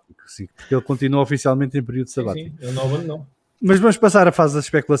sabático, sim, porque ele continua oficialmente em período sabático. Sim, eu não abandono. Mas vamos passar à fase da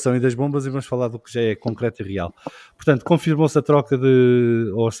especulação e das bombas e vamos falar do que já é concreto e real. Portanto, confirmou-se a troca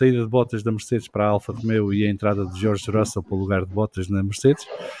ou a saída de Bottas da Mercedes para a Alfa Romeo e a entrada de George Russell para o lugar de Bottas na Mercedes.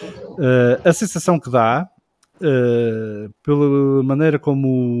 A sensação que dá, pela maneira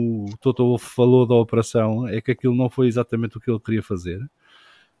como o Toto Wolff falou da operação, é que aquilo não foi exatamente o que ele queria fazer.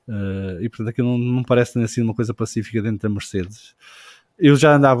 E portanto aquilo não parece ter sido uma coisa pacífica dentro da Mercedes. Eu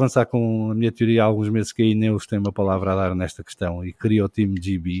já ando a avançar com a minha teoria há alguns meses que a Ineos tem uma palavra a dar nesta questão e cria o time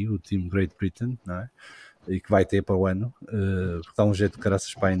GB, o time Great Britain, não é? E que vai ter para o ano, porque dá um jeito de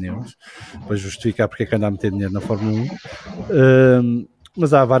caraças para a Ineos, para justificar porque é que anda a meter dinheiro na Fórmula 1.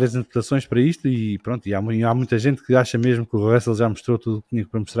 Mas há várias interpretações para isto e pronto, e há muita gente que acha mesmo que o Russell já mostrou tudo o que tinha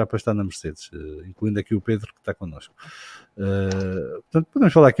para mostrar para estar na Mercedes, incluindo aqui o Pedro que está connosco. Portanto,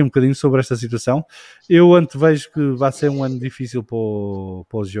 podemos falar aqui um bocadinho sobre esta situação. Eu antevejo que vai ser um ano difícil para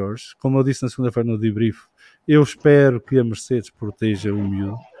o George. Como eu disse na segunda-feira no debrief, eu espero que a Mercedes proteja o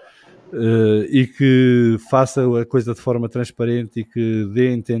miúdo. E que faça a coisa de forma transparente e que dê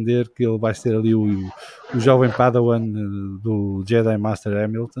a entender que ele vai ser ali o jovem Padawan do Jedi Master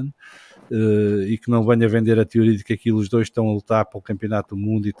Hamilton, e que não venha vender a teoria de que aquilo os dois estão a lutar para o campeonato do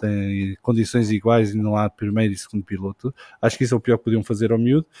mundo e têm condições iguais e não há primeiro e segundo piloto. Acho que isso é o pior que podiam fazer ao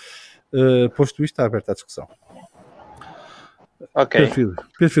miúdo. Posto isto, está aberta a discussão. Ok.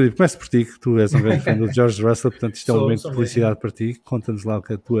 Pedro Filipe, começa por ti, que tu és um grande fã do George Russell, portanto isto é um momento de felicidade para ti. Conta-nos lá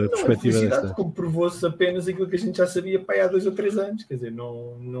a tua perspectiva desta. Comprovou-se apenas aquilo que a gente já sabia há 2 ou 3 anos, quer dizer,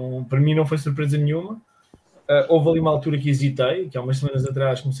 para mim não foi surpresa nenhuma. Houve ali uma altura que hesitei, que há umas semanas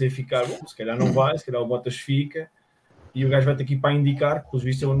atrás comecei a ficar, bom, se calhar não vai, se calhar o Bottas fica, e o gajo vai ter aqui para indicar, que pelos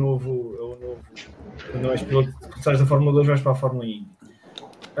vistos é o novo quando não és piloto, sais da Fórmula 2 vais para a Fórmula Indy.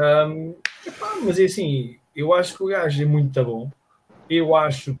 Mas é assim, eu acho que o gajo é muito bom. Eu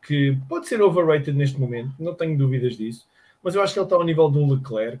acho que pode ser overrated neste momento, não tenho dúvidas disso, mas eu acho que ele está ao nível de um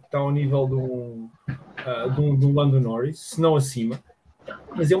Leclerc, está ao nível de um Lando Norris, se não acima.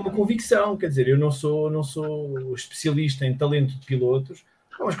 Mas é uma convicção, quer dizer, eu não sou especialista em talento de pilotos,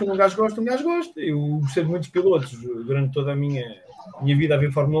 mas quando um gajo gosta. Eu percebo muitos pilotos durante toda a minha vida a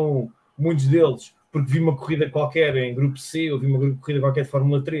ver Fórmula 1, muitos deles, porque vi uma corrida qualquer em Grupo C, ou vi uma corrida qualquer de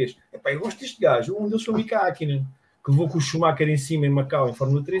Fórmula 3. Eu gosto deste gajo, um deles foi o Mika Hakkinen, que levou com o Schumacher em cima em Macau, em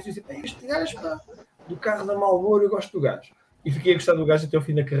Fórmula 3, e disse, este gajo, do carro da Marlboro, eu gosto do gajo. E fiquei a gostar do gajo até ao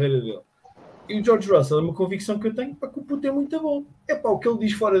fim da carreira dele. E o George Russell é uma convicção que eu tenho, que o puto é muito bom. O que ele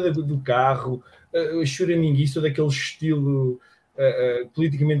diz fora do carro, a choraminguice, daquele estilo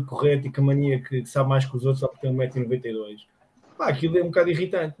politicamente correto e com a mania que sabe mais que os outros, só porque tem 1,92 m. Aquilo é um bocado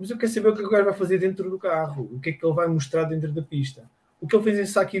irritante. Mas eu quero saber o que o gajo vai fazer dentro do carro, o que é que ele vai mostrar dentro da pista. O que ele fez em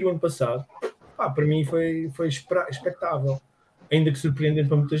Sakir o ano passado, para mim foi expectável, ainda que surpreendente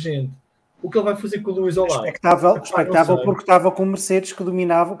para muita gente. O que ele vai fazer com o Lewis ao lado? Expectável porque estava com o Mercedes que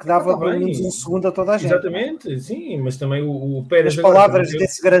dominava, que dava pelo menos um segundo a toda a gente. Exatamente, sim, mas também o Pérez... As palavras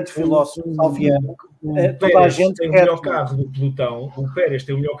desse grande filósofo, Salviano, toda a gente tem o melhor carro do pelotão, o Pérez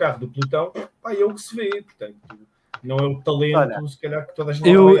tem o melhor carro do pelotão, é o que se vê, portanto... Não é o talento, se calhar, que toda a gente...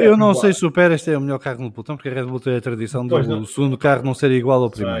 Eu não sei se o Pérez tem o melhor carro no pelotão, porque a Red Bull tem a tradição do segundo carro não ser igual ao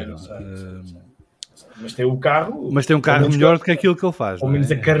primeiro. Mas tem o carro... Mas tem um carro melhor do que aquilo que ele faz. Ao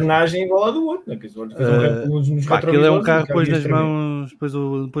menos a carnagem é igual à do outro. Não é? Aquilo é um carro depois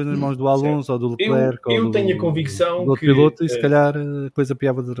nas mãos do Alonso ou do Leclerc. Eu tenho a convicção do outro piloto, e se calhar a coisa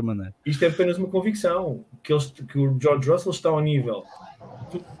piava de outra maneira. Isto é apenas uma convicção, que o George Russell está ao nível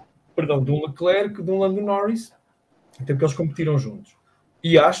de um Leclerc, de um Lando Norris, até porque eles competiram juntos.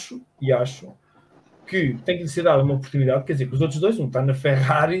 E acho que tem que lhe ser dada uma oportunidade, quer dizer, que os outros dois, um está na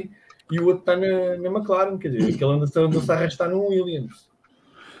Ferrari e o outro está na McLaren, quer dizer, aquele anda-se a arrastar num Williams.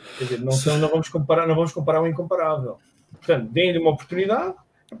 Quer dizer, não vamos comparar o incomparável. Portanto, deem-lhe uma oportunidade.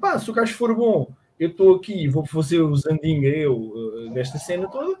 Se o gajo for bom, eu estou aqui e vou fazer o Zandinga nesta cena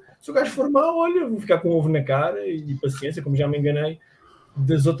toda. Se o gajo for mau, olha, vou ficar com o ovo na cara e paciência, como já me enganei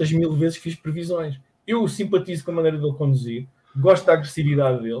das outras 1000 vezes que fiz previsões. Eu simpatizo com a maneira dele conduzir, gosto da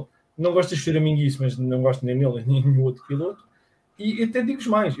agressividade dele, não gosto de choraminguice, mas não gosto nem nele nem nenhum outro piloto. E até digo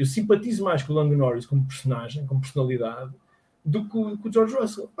mais, eu simpatizo mais com o Lando Norris como personagem, como personalidade, do que o George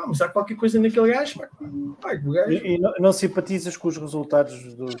Russell. Mas há qualquer coisa naquele gajo, E não simpatizas com os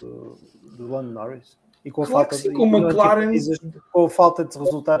resultados do Lando Norris? E com a claro falta que sim, com o McLaren... Com a falta de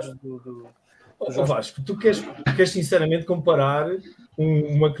resultados do Vasco, tu queres sinceramente comparar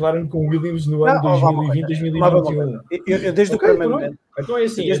um McLaren com o Williams no ano 2020, 2021? Eu desde o primeiro momento. Então é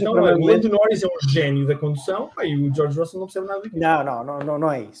assim, o Lando Norris é um gênio da condução e o George Russell não percebe nada daquilo.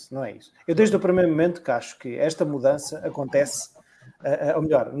 Não é isso. Eu desde o primeiro momento que acho que esta mudança acontece, ou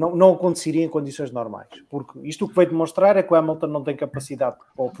melhor, não aconteceria em condições normais, porque isto o que veio demonstrar é que o Hamilton não tem capacidade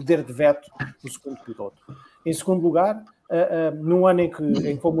ou poder de veto no segundo piloto. Em segundo lugar, no ano em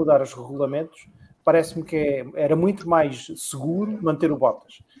que vão mudar os regulamentos, parece-me que era muito mais seguro manter o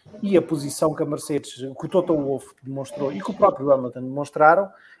Bottas. E a posição que a Mercedes, que o Toto Wolff demonstrou e que o próprio Hamilton demonstraram,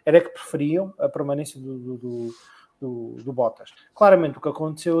 era que preferiam a permanência do Bottas. Claramente o que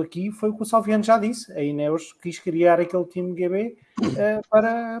aconteceu aqui foi o que o Salviano já disse, a Ineos quis criar aquele time GB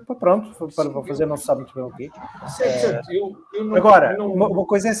para fazer não se sabe muito bem o quê. Certo. Agora, uma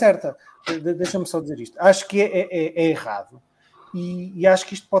coisa é certa, deixa-me só dizer isto, acho que é errado. E acho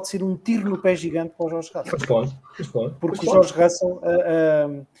que isto pode ser um tiro no pé gigante para o Jorge Russell. Porque o Jorge Russell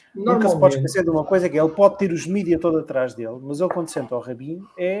nunca se pode esquecer de uma coisa, que ele pode ter os mídia todo atrás dele, mas ele quando senta ao rabinho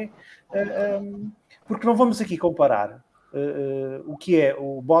porque não vamos aqui comparar o que é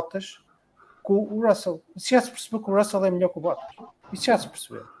o Bottas com o Russell. Isso já se percebeu que o Russell é melhor que o Bottas. Isso já se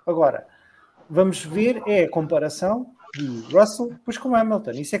percebeu. Agora, vamos ver a comparação de Russell depois com o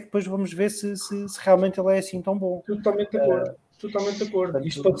Hamilton. Isso é que depois vamos ver se realmente ele é assim tão bom. Totalmente de acordo. Totalmente de acordo.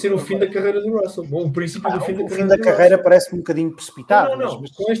 Isto pode ser o fim da carreira do Russell. Bom, o princípio do fim da carreira. O fim da carreira parece-me um bocadinho precipitado. Não.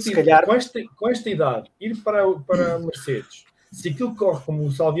 Mas com esta idade, ir para a Mercedes, se aquilo corre como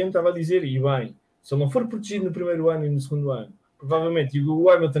o Salviano estava a dizer, e bem, se ele não for protegido no primeiro ano e no segundo ano, provavelmente, e o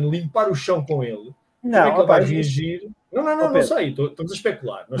Hamilton limpar o chão com ele, como é que ele vai reagir? Não sei, estamos a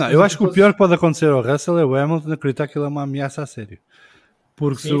especular. Eu acho que o pior que pode acontecer ao Russell é o Hamilton acreditar que ele é uma ameaça a sério.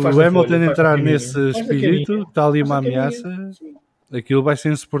 Porque se o Hamilton entrar nesse espírito, está ali uma ameaça, aquilo vai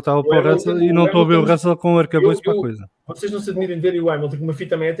ser insuportável para o Russell e não estou a ver o Russell com o arcabouço para a coisa. Vocês não se admirem de ver o Hamilton com uma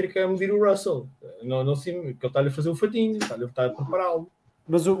fita métrica a medir o Russell. Não sim, porque ele está-lhe a fazer o fatinho, está a prepará-lo.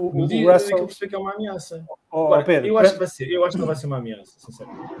 Mas o Russell... Russell... Eu percebi que é uma ameaça. Pedro, eu acho que não vai ser uma ameaça,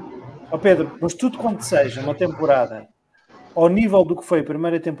 sinceramente. Pedro, mas tudo quanto seja uma temporada ao nível do que foi a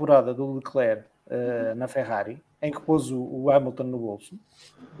primeira temporada do Leclerc na Ferrari, em que pôs o Hamilton no bolso,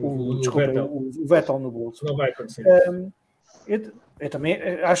 o Vettel no bolso. Não vai acontecer. Eu também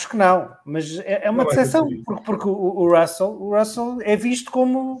acho que não, mas é uma decepção, porque o Russell é visto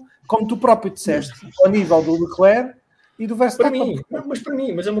como tu próprio disseste, ao nível do Leclerc e do Verstappen.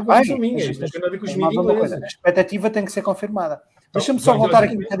 Mas é uma coisa minha. Isto tem a ver com os mídias ingleses. A expectativa tem que ser confirmada. Deixa-me só voltar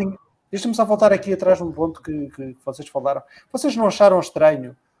aqui um bocadinho. Deixa-me só voltar aqui atrás de um ponto que vocês falaram. Vocês não acharam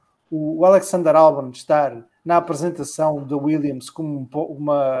estranho o Alexander Albon estar na apresentação da Williams com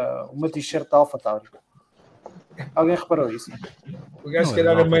uma t-shirt da AlphaTauri? Alguém reparou isso? O gajo se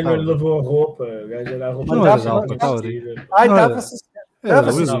calhar a mãe não lhe lavou a roupa. O gajo era a roupa não era da AlphaTauri.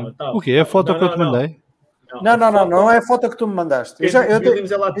 Estava. O quê? É a foto que eu te mandei? Não é a foto que tu me mandaste. Eu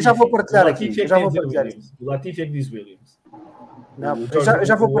já vou partilhar aqui. O Latifi é que diz Williams. Eu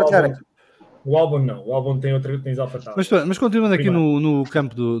já vou partilhar aqui. O Albon não. O Albon tem AlphaTauri. Mas continuando aqui no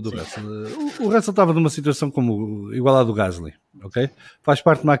campo do Russell. O Russell estava numa situação igual à do Gasly. Okay? Faz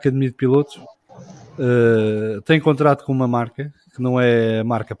parte de uma academia de pilotos. Tem contrato com uma marca que não é a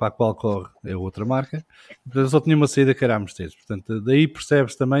marca para a qual corre, é outra marca. Portanto, só tinha uma saída que era a Mercedes. Portanto, daí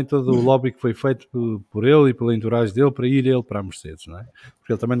percebe-se também todo o lobby que foi feito por ele e pela entourage dele para ir ele para a Mercedes, não é?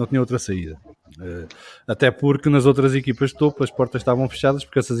 Porque ele também não tinha outra saída. Até porque nas outras equipas de topo as portas estavam fechadas,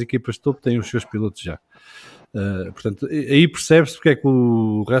 porque essas equipas de topo têm os seus pilotos já. Portanto, aí percebe-se porque é que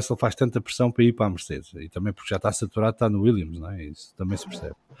o Russell faz tanta pressão para ir para a Mercedes. E também porque já está saturado, está no Williams, não é? Isso também se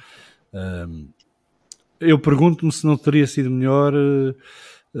percebe. Eu pergunto-me se não teria sido melhor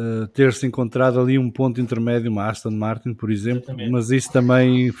ter-se encontrado ali um ponto intermédio, uma Aston Martin, por exemplo. Exatamente. Mas isso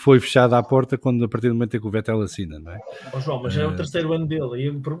também foi fechado à porta a partir do momento em que o Vettel assina, não é? João, mas já é o terceiro ano dele. E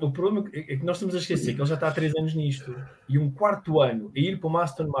o problema é que nós estamos a esquecer que ele já está há 3 anos nisto. E um quarto ano a ir para uma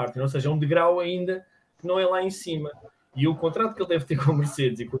Aston Martin, ou seja, um degrau ainda que não é lá em cima. E o contrato que ele deve ter com a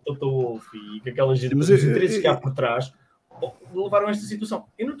Mercedes e com o Toto Wolff e com aquela gente, os interesses que há por trás, levaram a esta situação.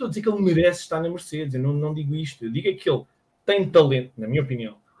 Eu não estou a dizer que ele merece estar na Mercedes, eu não digo isto. Eu digo é que ele tem talento, na minha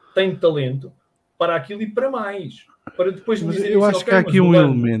opinião, tem talento para aquilo e para mais. Para depois me dizer eu acho que há aqui um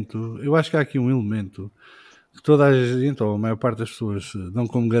elemento, que toda a gente, ou a maior parte das pessoas, dão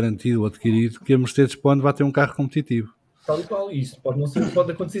como garantido ou adquirido que a Mercedes pode vai ter um carro competitivo. Tal e qual, isso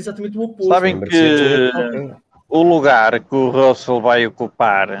pode acontecer exatamente o oposto. Sabem que o lugar que o Russell vai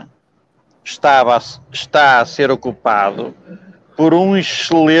ocupar está a ser ocupado por um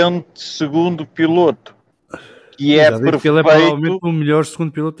excelente segundo piloto, que é perfeito. Ele é provavelmente o melhor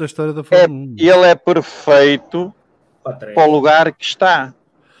segundo piloto da história da Fórmula 1. Ele é perfeito para o lugar que está.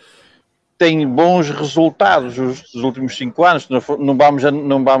 Tem bons resultados os últimos 5 anos.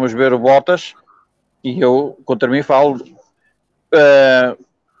 Não vamos ver o Bottas, e eu contra mim falo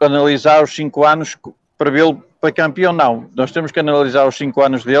analisar os 5 anos para vê-lo para campeão. Não, nós temos que analisar os 5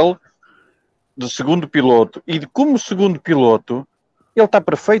 anos dele de segundo piloto, e como segundo piloto ele está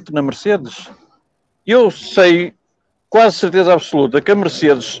perfeito na Mercedes. Eu sei, quase certeza absoluta, que a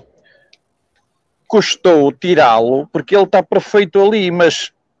Mercedes custou tirá-lo porque ele está perfeito ali,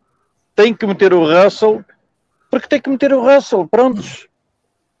 mas tem que meter o Russell porque tem que meter o Russell, prontos.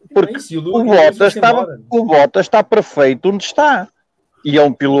 Porque Isso, e o o Lewis Bottas, foi-se embora. o Bottas está perfeito onde está. E é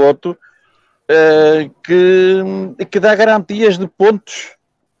um piloto que dá garantias de pontos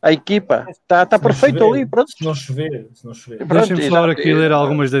à equipa. Está Se não perfeito chover, ali. Pronto. Se não chover. Pronto, Deixem-me só exato. aqui ler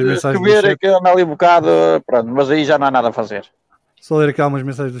algumas das mensagens do Chover é chat. que anda ali um bocado, pronto, mas aí já não há nada a fazer. Só ler aqui algumas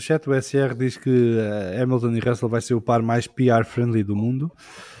mensagens do chat. O SR diz que Hamilton e Russell vai ser o par mais PR-friendly do mundo.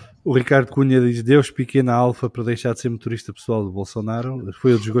 O Ricardo Cunha diz: Deus piquei na Alfa para deixar de ser motorista pessoal do Bolsonaro.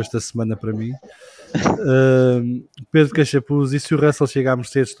 Foi o desgosto da semana para mim. Pedro Cachapuz: e se o Russell chega à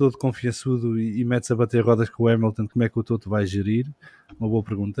Mercedes todo confiançudo e mete-se a bater rodas com o Hamilton, como é que o Toto vai gerir? Uma boa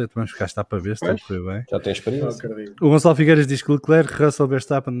pergunta. Vamos ficar está para ver se tudo foi bem. Já tem Não experiência. acredito. O Gonçalo Figueiras diz que Leclerc, Russell,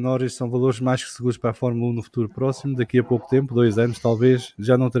 Verstappen, Norris são valores mais que seguros para a Fórmula 1 no futuro próximo. Daqui a pouco tempo, 2 anos talvez,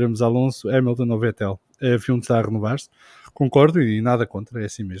 já não teremos Alonso, Hamilton ou Vettel. A F1 está a renovar-se. Concordo e nada contra, é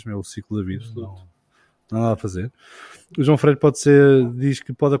assim mesmo, é o ciclo da vida. Não há nada a fazer. O João Freire diz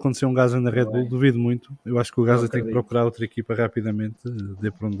que pode acontecer um Gasly na Red Bull, duvido muito. Eu acho que o Gasly tem que procurar outra equipa rapidamente, dê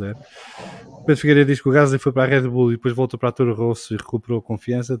para onde der. O Pedro Figueiredo diz que o Gasly foi para a Red Bull e depois voltou para a Toro Rosso e recuperou a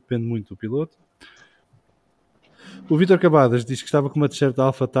confiança, depende muito do piloto. O Vítor Cabadas diz que estava com uma t-shirt da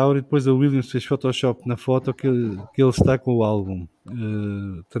Alpha Tauri e depois a Williams fez Photoshop na foto que ele está com o álbum.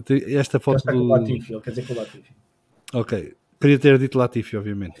 Portanto, esta foto Está com o Latifi, ele quer dizer com o Latifi. Ok. Queria ter dito Latifi,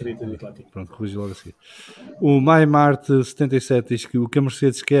 obviamente. Queria ter dito Latifi. Pronto, corrigi logo assim. O MyMart77 diz que o que a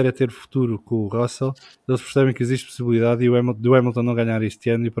Mercedes quer é ter futuro com o Russell. Eles percebem que existe possibilidade do Hamilton não ganhar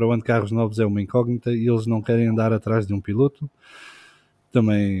este ano e para o ano carros novos é uma incógnita e eles não querem andar atrás de um piloto.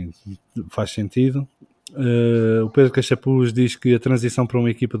 Também faz sentido. O Pedro Cachapuz diz que a transição para uma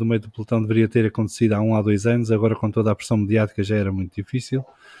equipa do meio do pelotão deveria ter acontecido há 1 a 2 anos, agora com toda a pressão mediática já era muito difícil.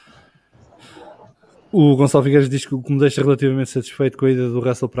 O Gonçalo Figueiras diz que o que me deixa relativamente satisfeito com a ida do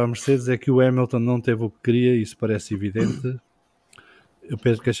Russell para a Mercedes é que o Hamilton não teve o que queria, isso parece evidente. O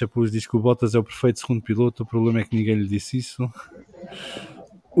Pedro Cachapuz diz que o Bottas é o perfeito segundo piloto, o problema é que ninguém lhe disse isso.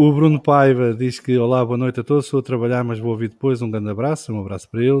 O Bruno Paiva diz que olá, boa noite a todos, estou a trabalhar, mas vou ouvir depois, um grande abraço,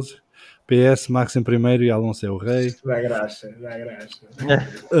 para eles. PS, Max em primeiro e Alonso é o rei. Dá graça.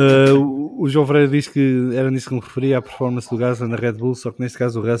 O João Freire diz que era nisso que me referia, à performance do Gasly na Red Bull, só que neste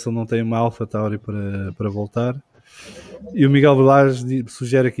caso o Russell não tem uma Alpha Tauri para voltar. E o Miguel Velares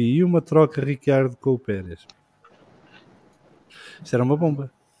sugere aqui, e uma troca Ricciardo com o Pérez? Isso era uma bomba.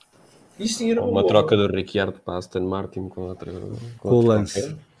 Isso sim era Uma troca do Ricciardo para Aston Martin com Com o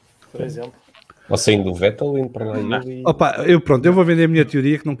Lance. Por exemplo. Ou saindo do Vettel, indo para lá ele e... Opa, eu vou vender a minha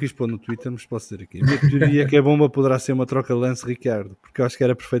teoria, que não quis pôr no Twitter, mas posso dizer aqui. A minha teoria é que a bomba poderá ser uma troca Lance-Ricciardo, porque eu acho que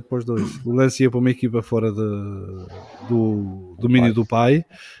era perfeito para os dois. O Lance ia para uma equipa fora do domínio do pai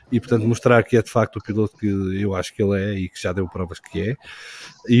e, portanto, mostrar que é de facto o piloto que eu acho que ele é e que já deu provas que é.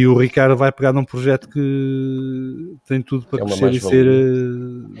 E o Ricciardo vai pegar num projeto que tem tudo para crescer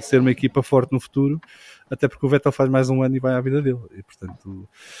e ser uma equipa forte no futuro, até porque o Vettel faz mais um ano e vai à vida dele. E, portanto...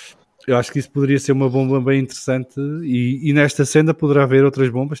 eu acho que isso poderia ser uma bomba bem interessante e nesta cena poderá haver outras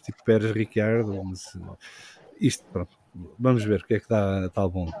bombas, tipo Pérez, Ricciardo, mas isto, pronto, vamos ver o que é que dá tal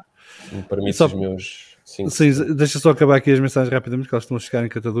bomba. Me permite os meus 5. Sim, deixa só acabar aqui as mensagens rapidamente, que elas estão a chegar em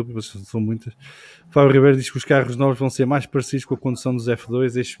catadupa, mas são muitas. Fábio Ribeiro diz que os carros novos vão ser mais parecidos com a condução dos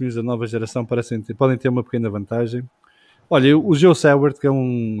F2, estes miúdos da nova geração podem ter uma pequena vantagem. Olha, o Joe Seward, que é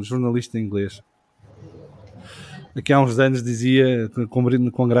um jornalista inglês, aqui há uns anos dizia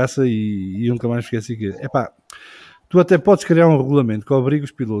com graça e nunca mais esqueci que tu até podes criar um regulamento que obriga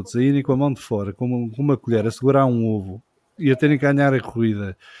os pilotos a irem com a mão de fora, com uma colher, a segurar um ovo e a terem que ganhar a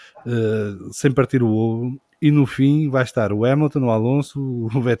corrida sem partir o ovo, e no fim vai estar o Hamilton, o Alonso,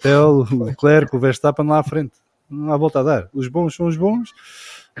 o Vettel, o Leclerc, o Verstappen lá à frente, não há volta a dar. Os bons são os bons,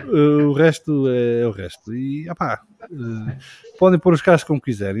 o resto é o resto. E podem pôr os carros como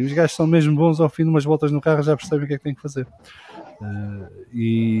quiserem. Os gajos são mesmo bons, ao fim de umas voltas no carro já percebem o que é que têm que fazer.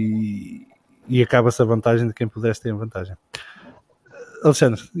 E acaba-se a vantagem de quem pudesse ter a vantagem.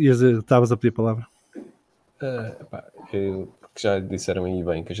 Alexandre, estavas a pedir a palavra? Porque já disseram aí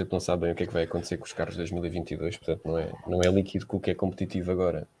bem que a gente não sabe bem o que é que vai acontecer com os carros de 2022, portanto não é líquido que o que é competitivo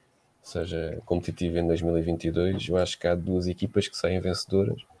agora seja competitivo em 2022. Eu acho que há duas equipas que saem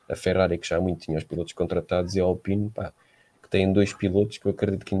vencedoras, a Ferrari, que já há muito tinha os pilotos contratados, e a Alpine, que têm dois pilotos que eu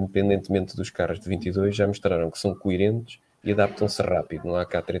acredito que, independentemente dos carros de 22, já mostraram que são coerentes e adaptam-se rápido. Não há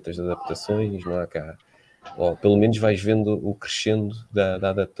cá tretas de adaptações, não há cá... pelo menos vais vendo o crescendo da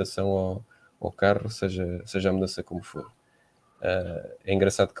adaptação ao carro, seja a mudança como for. É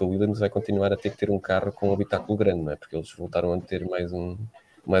engraçado que a Williams vai continuar a ter que ter um carro com um habitáculo grande, não é? Porque eles voltaram a ter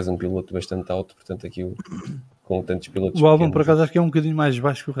mais um piloto bastante alto, portanto aquilo com tantos pilotos. O álbum, por acaso, acho que é um bocadinho mais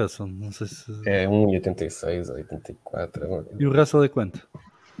baixo que o Russell, não sei se... É 1,86 ou 84. E o Russell é quanto?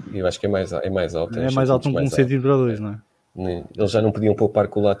 Eu acho que é mais alto. É mais alto centímetros um centímetro ou dois, não é? Eles já não podiam poupar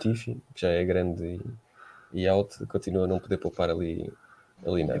com o Latifi, que já é grande e alto, continua a não poder poupar ali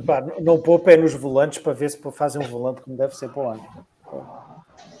nada. Epá, não pôr pé nos volantes para ver se fazem um volante como deve ser para o ano.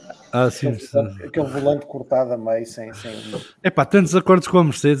 Sim. Aquele volante cortado a meio sem... Epá, tantos acordos com a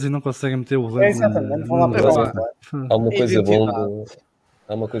Mercedes e não conseguem meter o volante. Exatamente, vão lá para lá. Há uma coisa boa Identidade.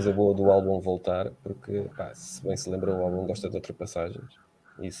 há uma coisa boa do álbum voltar, porque, pá, se bem se lembra, o álbum gosta de ultrapassagens.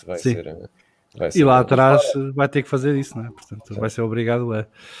 E isso vai Sim. ser. E lá atrás vai ter que fazer isso, não é? Portanto, vai ser obrigado a.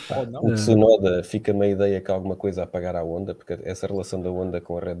 O Tsunoda fica-me a ideia que há alguma coisa a pagar à Honda, porque essa relação da Honda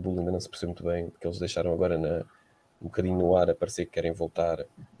com a Red Bull ainda não se percebe muito bem, porque eles deixaram agora um bocadinho no ar a parecer que querem voltar,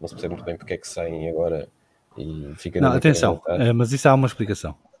 não se percebe muito bem porque é que saem agora e fica. Não, atenção, mas isso há uma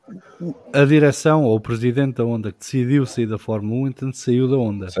explicação. A direção ou o presidente da Honda que decidiu sair da Fórmula 1, então saiu da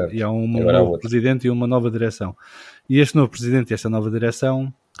Honda. Certo. E há um novo presidente e uma nova direção. E este novo presidente e esta nova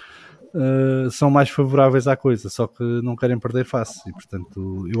direção são mais favoráveis à coisa, só que não querem perder face. E,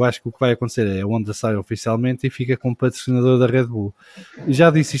 portanto, eu acho que o que vai acontecer é a Honda sai oficialmente e fica como patrocinador da Red Bull. E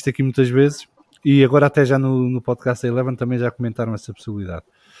já disse isto aqui muitas vezes, e agora até já no podcast Eleven também já comentaram essa possibilidade.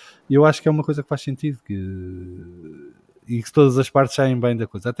 E eu acho que é uma coisa que faz sentido, e que todas as partes saem bem da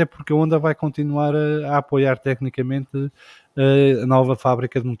coisa, até porque a Honda vai continuar a apoiar tecnicamente a nova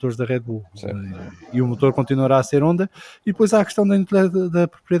fábrica de motores da Red Bull, e o motor continuará a ser Honda, e depois há a questão da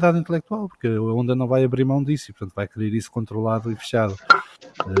propriedade intelectual, porque a Honda não vai abrir mão disso, e portanto vai querer isso controlado e fechado.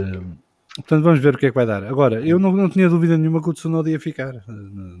 Portanto, vamos ver o que é que vai dar. Agora, eu não tinha dúvida nenhuma que o Tsunoda ia ficar.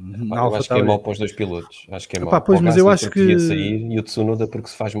 Eu acho que é mau para os dois pilotos. Acho que é mau. Pois, mas eu acho que ia sair, e o Tsunoda, porque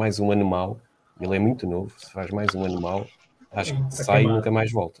se faz mais um ano mau, ele é muito novo, se faz mais um ano mau, acho que sai e nunca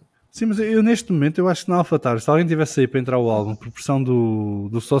mais volta. Sim, mas eu neste momento eu acho que na AlphaTauri, se alguém tivesse aí para entrar o álbum por pressão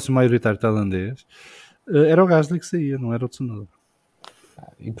do sócio maioritário tailandês, era o Gasly que saía, não era o Tsunoda.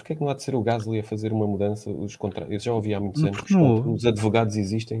 E porquê é que não há de ser o Gasly a fazer uma mudança? Eu já ouvi há muitos anos que não os advogados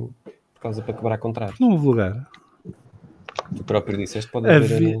existem por causa para quebrar contratos. Não houve lugar. Tu próprio disseste que pode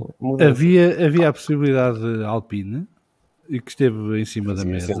haver mudança. Havia a possibilidade Alpine, e que esteve em cima da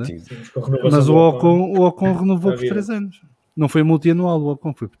mesa, Sentido. Mas o Ocon renovou por 3 anos. Não foi multianual, o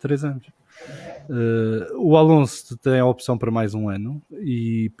Ocon foi por 3 anos. O Alonso tem a opção para mais um ano,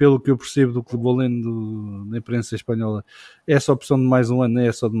 e pelo que eu percebo do que vou lendo na imprensa espanhola, essa opção de mais um ano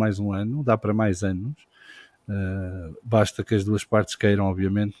é só de mais um ano, dá para mais anos. Basta que as duas partes queiram,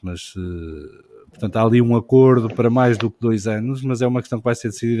 obviamente, mas portanto há ali um acordo para mais do que 2 anos, mas é uma questão que vai ser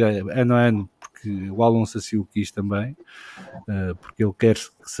decidida ano a ano, porque o Alonso assim o quis também, porque ele quer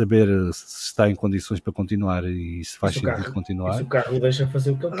saber se está em condições para continuar e se faz sentido continuar. Se o carro deixa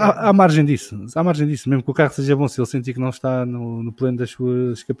fazer o que ele quer. Há margem disso, mesmo que o carro seja bom, se ele sentir que não está no pleno das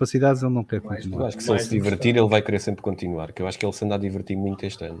suas capacidades, ele não quer continuar. Eu acho que se ele se divertir, ele vai querer sempre continuar, que eu acho que ele se anda a divertir muito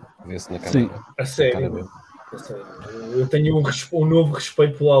este ano, vê-se na cara. Sim. A sério. Eu tenho um novo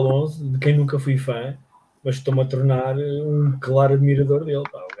respeito pelo Alonso, de quem nunca fui fã, mas estou-me a tornar um claro admirador dele.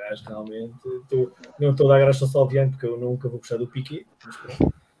 O gajo realmente... Não estou a dar graça ao Salviano, porque eu nunca vou gostar do Piquet.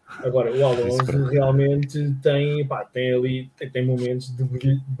 Agora, o Alonso realmente tem momentos de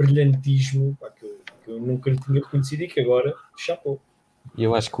brilhantismo que eu nunca lhe tinha reconhecido e que agora chapou. E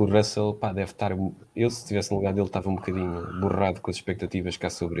eu acho que o Russell deve estar... Eu, se estivesse no lugar dele, estava um bocadinho borrado com as expectativas cá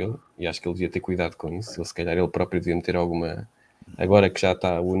sobre ele, e acho que ele devia ter cuidado com isso. Ele, se calhar ele próprio devia meter alguma... Agora que já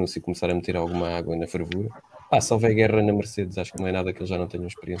está o anúncio, começar a meter alguma água na fervura. Se houver guerra na Mercedes, acho que não é nada que ele já não tenha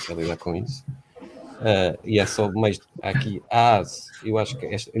experiência a lidar com isso. E é só mais aqui a AS. Eu acho que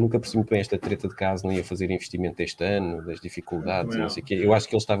eu nunca percebi bem esta treta de que a AS não ia fazer investimento este ano, das dificuldades, não sei o quê. Eu acho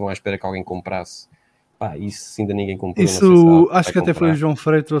que eles estavam à espera que alguém comprasse. Isso ainda ninguém comprou. Isso não sei se acho que até foi o João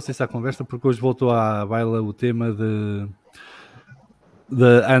Freire que trouxe essa conversa, porque hoje voltou à baila o tema de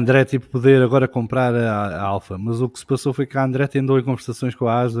Andretti poder agora comprar a Alfa, mas o que se passou foi que a Andretti andou em conversações com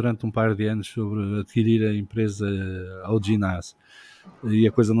a AS durante um par de anos sobre adquirir a empresa ao ginásio, e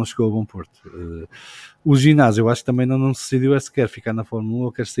a coisa não chegou a bom porto. O ginásio eu acho que também não se decidiu se quer ficar na Fórmula 1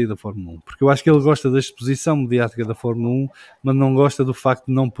 ou quer sair da Fórmula 1, porque eu acho que ele gosta da exposição mediática da Fórmula 1, mas não gosta do facto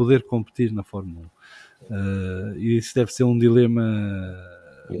de não poder competir na Fórmula 1. E isso deve ser um dilema.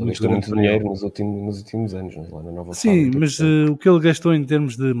 Ele gastou muito dinheiro nos últimos anos, não é? Lá na nova Sim, fábrica, mas o que ele gastou em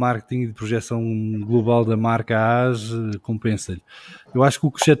termos de marketing e de projeção global da marca AS compensa-lhe. Eu acho que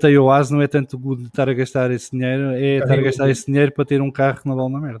o que chateia o AS não é tanto de estar a gastar esse dinheiro, é estar a gastar esse dinheiro para ter um carro que não vale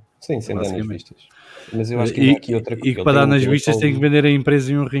uma merda. Sim, sem dar nas vistas. Mas eu acho que ainda há aqui outra coisa. E que para dar nas vistas tem que vender a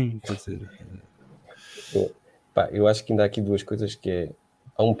empresa e um rim. Quer dizer. Eu acho que ainda há aqui duas coisas, que é: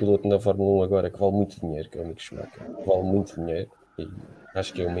 há um piloto na Fórmula 1 agora que vale muito dinheiro, que é o Mick Schumacher, vale muito dinheiro, e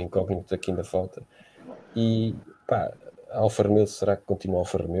acho que é uma incógnita que ainda falta. E A Alfa Romeo, será que continua a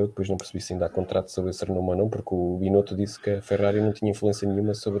Alfa Romeo? Depois não percebi se ainda há contrato sobre esse renome ou não, porque o Binotto disse que a Ferrari não tinha influência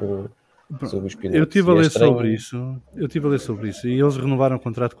nenhuma sobre os pilotos. Eu estive a E é ler estranho. sobre isso. E eles renovaram o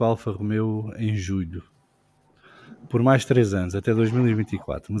contrato com a Alfa Romeo em julho. Por mais 3 anos, até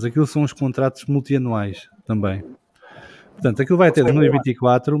 2024. Mas aquilo são os contratos multianuais também. Portanto, aquilo vai até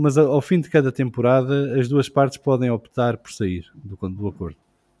 2024, mas ao fim de cada temporada as duas partes podem optar por sair do acordo.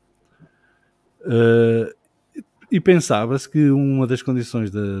 E pensava-se que uma das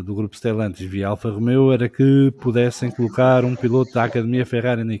condições do grupo Stellantis via Alfa Romeo era que pudessem colocar um piloto da Academia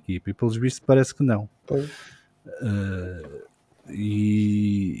Ferrari na equipe, e pelos vistos parece que não.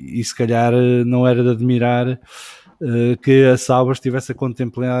 E se calhar não era de admirar que a Sauber estivesse a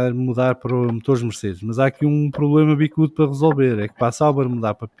contemplar mudar para motores Mercedes, mas há aqui um problema bicudo para resolver, é que para a Sauber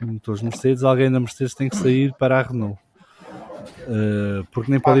mudar para motores Mercedes, alguém da Mercedes tem que sair para a Renault, porque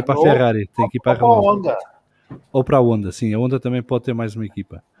nem pode ir para a Ferrari, tem que ir para a Renault. Ou para a Honda, sim, a Honda também pode ter mais uma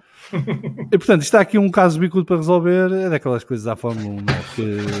equipa. E portanto, está aqui um caso bicudo para resolver, é daquelas coisas à Fórmula 1, né?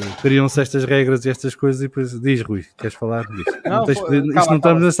 Que criam-se estas regras e estas coisas e depois diz, Rui, queres falar disso? Isto não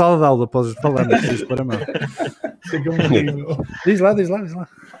estamos na sala de aula, podes falar, não precisas para a mão. Diz lá.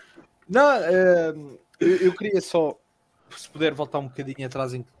 Não, eu queria só, se puder voltar um bocadinho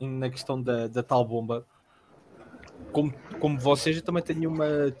atrás na questão da tal bomba. Como vocês, eu também tenho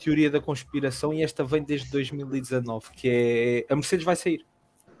uma teoria da conspiração e esta vem desde 2019, que é a Mercedes vai sair.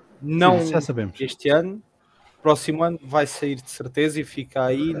 Não sim, já sabemos. Este ano, próximo ano vai sair de certeza e fica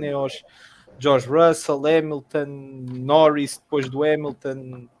aí, né, aos George Russell, Hamilton, Norris, depois do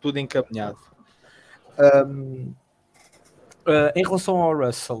Hamilton, tudo encaminhado. Em relação ao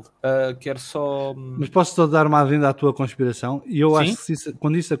Russell, quero só... Mas posso só dar uma adenda à tua conspiração? E eu acho que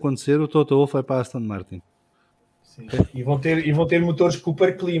quando isso acontecer, o Toto Wolff vai para a Aston Martin. Sim. E vão ter motores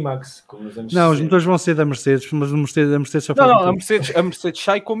Cooper Climax. Como os anos 60. Os motores vão ser da Mercedes, mas a Mercedes só faz. Não, a Mercedes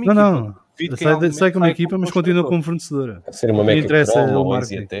sai como equipa. Não. Sai como equipa, mas continua como fornecedora. A ser uma Meca interessa Chrome, o ou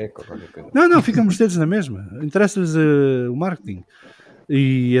marketing. Easytech, ou qualquer coisa. Não, fica a Mercedes na mesma. Interessa-lhes o marketing.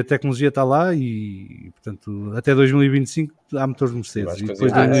 E a tecnologia está lá e, portanto, até 2025 há motores de Mercedes. E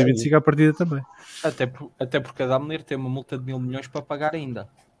depois de 2025 à partida também. Até porque a Daimler tem uma multa de 1.000 milhões para pagar ainda.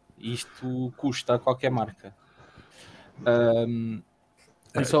 Isto custa a qualquer marca.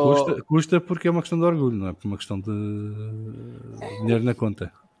 Custa porque é uma questão de orgulho, não é por uma questão de dinheiro na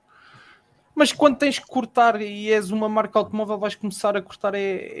conta. Mas quando tens que cortar e és uma marca automóvel, vais começar a cortar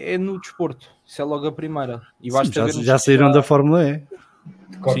é no desporto. Isso é logo a primeira. E já saíram da Fórmula E.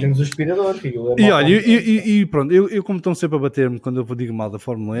 Cortem-nos o aspirador, filho. E olha, e pronto, eu como estão sempre a bater-me quando eu digo mal da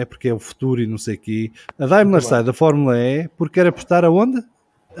Fórmula E, porque é o futuro e não sei o quê, a Daimler sai da Fórmula E porque quer apostar aonde?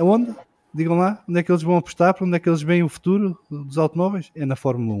 Digam lá, onde é que eles vão apostar, para onde é que eles veem o futuro dos automóveis? É na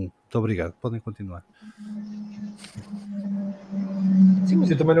Fórmula 1. Muito obrigado, podem continuar. Sim, mas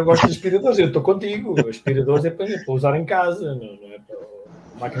eu também não gosto de aspiradores, eu estou contigo. Aspiradores é para usar em casa, não é para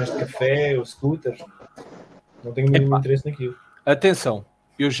máquinas de café ou scooters. Não tenho nenhum interesse naquilo. Atenção,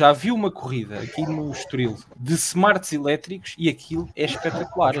 eu já vi uma corrida aqui no Estoril de smarts elétricos e aquilo é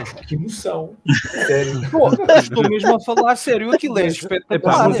espetacular. Que emoção! Sério. Pô, estou mesmo a falar sério, aquilo é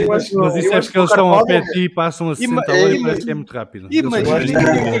espetacular. Mas isso é porque eles estão ao pé de ti e passam a 60 horas e parece que é muito rápido.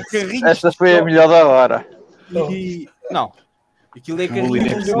 Esta foi a melhor da hora. Não, aquilo é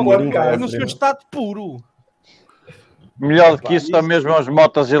carrinho no seu estado puro. Melhor do que isso são mesmo as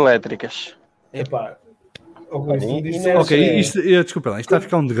motas elétricas. Epá. Desculpa lá, isto está a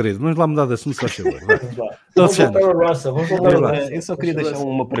ficar um degredo. Vamos lá mudar de assunto, se faz favor. Vamos voltar ao Russell. Eu só queria deixar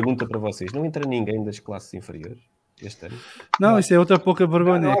uma pergunta para vocês. Não entra ninguém das classes inferiores este ano? Não, isso é outra pouca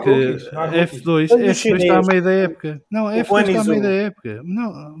vergonha. F2 está a meio da época. Não, F2 está a meio da época.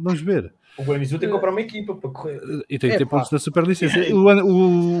 Não, vamos ver. O Guanizu tem que comprar uma equipa para correr. E tem que ter pontos da Superlicença.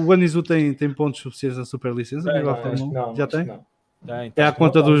 O Guanizu tem pontos suficientes da Superlicença? Já tem? É à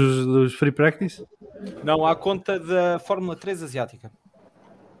conta dos free practice? Não, à conta da Fórmula 3 asiática.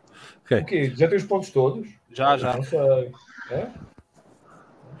 Ok, já tem os pontos todos? Já. Não sei.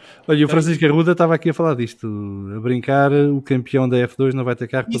 Olha, o Francisco Arruda estava aqui a falar disto, a brincar, o campeão da F2 não vai ter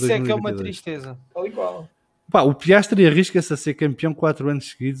carro para 2022. Isso é que é uma tristeza. Tal e qual. Pá, o Piastri arrisca-se a ser campeão 4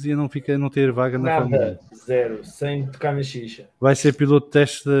 anos seguidos e não ter vaga na Fórmula 1. Zero, sem tocar na xixa. Vai ser piloto de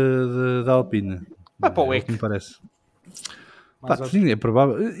teste da Alpine. Para o que me parece. Sim, é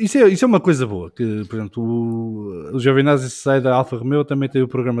provável. Isso é uma coisa boa. Que, por exemplo, o Giovinazzi sai da Alfa Romeo, também tem o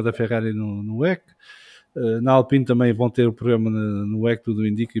programa da Ferrari no WEC. Na Alpine também vão ter o programa no WEC, tudo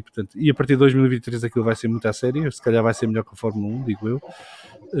indica. E a partir de 2023 aquilo vai ser muito a sério. Se calhar vai ser melhor que a Fórmula 1, digo eu.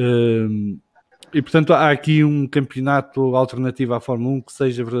 E, portanto, há aqui um campeonato alternativo à Fórmula 1 que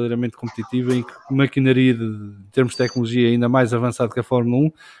seja verdadeiramente competitivo e que maquinaria de termos de tecnologia ainda mais avançado que a Fórmula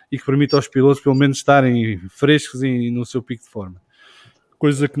 1 e que permita aos pilotos pelo menos estarem frescos e no seu pico de forma.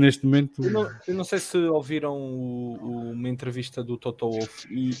 Coisa que neste momento... Eu não sei se ouviram uma entrevista do Toto Wolff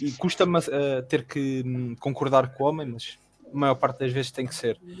e custa-me ter que concordar com o homem, mas a maior parte das vezes tem que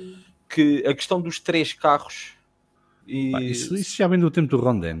ser. Que a questão dos 3 carros... Isso já vem do tempo do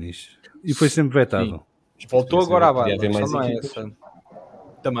Ron Dennis e foi sempre vetado. Sim. Voltou agora à Podia barba, haver só mais não é equipas. essa.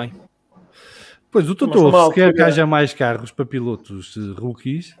 Também. Pois, o Toto Wolff quer que haja mais carros para pilotos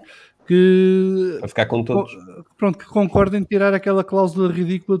rookies que... Para ficar com todos. Pronto, que concordem em tirar aquela cláusula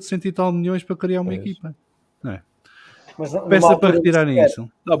ridícula de 100 e tal milhões para criar uma equipa. Não é? Peça para retirarem isso.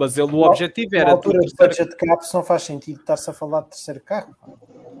 Não, mas o objetivo era... Na altura de budget caps não faz sentido estar-se a falar de terceiro carro.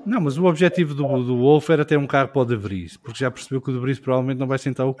 Não, mas o objetivo do Wolff era ter um carro para o De Vries, porque já percebeu que o De Vries provavelmente não vai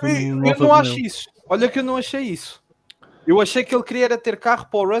sentar o cu no Eu não acho isso. Olha que eu não achei isso. Eu achei que ele queria era ter carro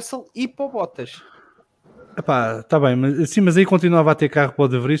para o Russell e para o Bottas. Epá, está bem, mas aí continuava a ter carro para o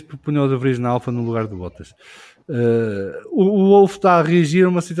De Vries, porque punha o De Vries na Alfa no lugar do Bottas. O Wolff está a reagir a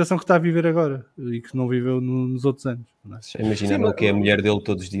uma situação que está a viver agora e que não viveu nos outros anos. Não é? Imaginaram que é a mulher dele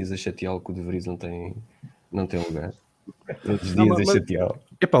todos os dias a chateá-lo que o De Vries não tem lugar. Todos os dias a chateá-lo.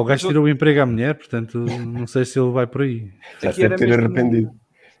 Epá, o gajo tirou o emprego à mulher, portanto não sei se ele vai por aí. Já deve ter arrependido.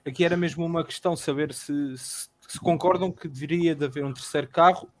 Aqui era mesmo uma questão saber se concordam que deveria de haver um terceiro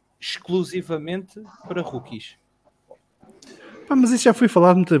carro exclusivamente para rookies. Mas isso já foi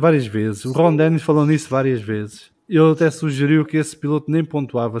falado várias vezes. O Ron Dennis falou nisso várias vezes. Ele até sugeriu que esse piloto nem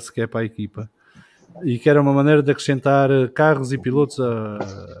pontuava sequer para a equipa e que era uma maneira de acrescentar carros e pilotos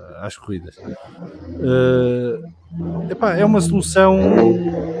às corridas. É uma solução,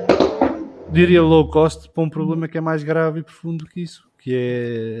 diria low cost, para um problema que é mais grave e profundo que isso, que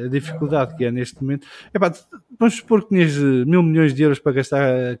é a dificuldade que é neste momento. Vamos supor que tinhas 1.000 milhões de euros para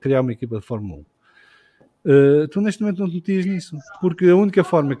gastar a criar uma equipa de Fórmula 1. Tu neste momento não te metias nisso, porque a única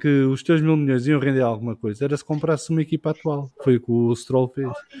forma que os teus 1.000 milhões iam render alguma coisa era se comprasse uma equipa atual. Foi o que o Stroll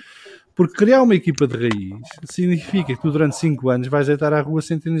fez. Porque criar uma equipa de raiz significa que tu durante 5 anos vais deitar à rua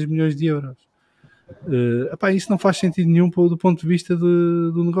centenas de milhões de euros. Isso não faz sentido nenhum do ponto de vista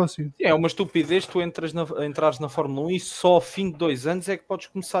do negócio. É uma estupidez tu entrares na Fórmula 1 e só ao fim de 2 anos é que podes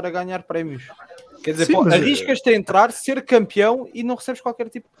começar a ganhar prémios. Quer dizer, arriscas-te a entrar, ser campeão e não recebes qualquer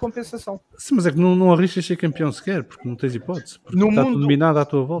tipo de compensação. Sim, mas é que não arriscas ser campeão sequer, porque não tens hipótese. Porque no está mundo, tudo minado à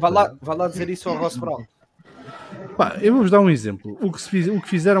tua volta. Vai lá dizer isso ao Ross Brown. Eu vou-vos dar um exemplo. O que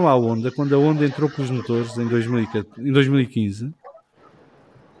fizeram à Honda, quando a Honda entrou com os motores em 2015,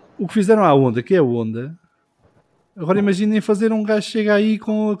 o que fizeram à Honda, que é a Honda, agora imaginem fazer um gajo chegar aí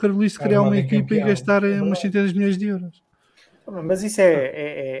com a carolice de criar uma equipa e gastar umas centenas de milhões de euros. Mas isso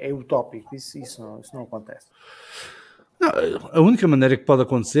é utópico, isso não acontece. Não, a única maneira que pode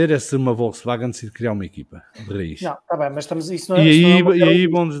acontecer é se uma Volkswagen decide criar uma equipa de raiz. Não, está bem, mas isso não é. E aí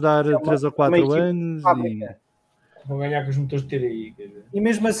vão-nos dar 3 ou 4 anos. Vão ganhar com os motores de TDI. E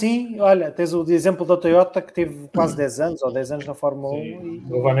mesmo assim, olha, tens o exemplo da Toyota que teve quase 10 anos ou 10 anos na Fórmula 1. E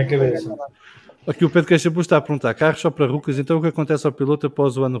não vai na cabeça. Aqui o Pedro Queixapuz está a perguntar: carros só para rookies, então o que acontece ao piloto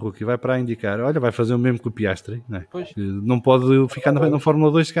após o ano rookie? Vai para a indicar, olha, vai fazer o mesmo que o Piastri, não é? Não pode ficar na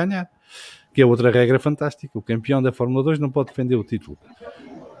Fórmula 2 se ganhar, que é outra regra fantástica. O campeão da Fórmula 2 não pode defender o título,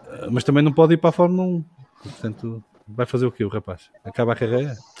 mas também não pode ir para a Fórmula 1. Portanto, vai fazer o quê o rapaz? Acaba a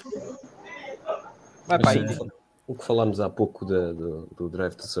carreira? Vai para aí. O que falámos há pouco do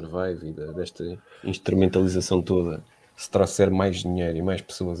Drive to Survive e desta instrumentalização toda, se trouxer mais dinheiro e mais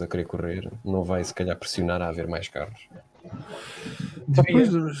pessoas a querer correr, não vai se calhar pressionar a haver mais carros?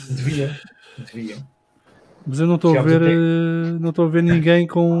 Devia. Mas eu não estou a ver ninguém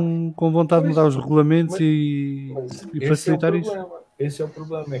com vontade de mudar os regulamentos e facilitar isso. Esse é o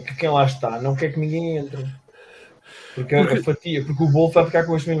problema, é que quem lá está não quer que ninguém entre. Porque o bolo vai ficar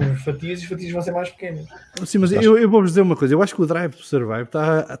com as mesmas fatias e as fatias vão ser mais pequenas. Sim, mas eu vou-vos dizer uma coisa. Eu acho que o Drive to Survive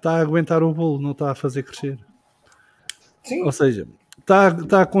está a aguentar o bolo, não está a fazer crescer. Sim. Ou seja,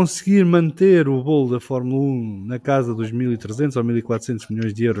 está a conseguir manter o bolo da Fórmula 1 na casa dos 1.300 ou 1.400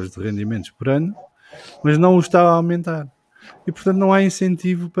 milhões de euros de rendimentos por ano, mas não o está a aumentar. E, portanto, não há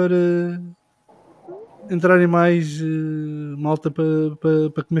incentivo para entrarem mais malta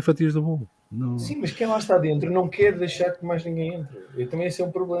para comer fatias do bolo. Não. Sim, mas quem lá está dentro não quer deixar que mais ninguém entre. E também esse é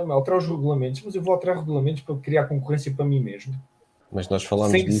um problema. Alterar os regulamentos, mas eu vou alterar regulamentos para criar concorrência para mim mesmo. Mas nós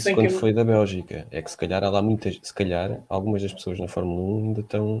falámos disso quando foi da Bélgica. É que se calhar há lá algumas das pessoas na Fórmula 1 ainda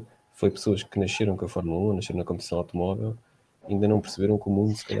estão. Foi pessoas que nasceram com a Fórmula 1, nasceram na competição automóvel ainda não perceberam que o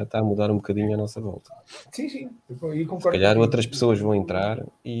mundo se calhar está a mudar um bocadinho à nossa volta. Sim, e concordo. Se calhar contigo. outras pessoas vão entrar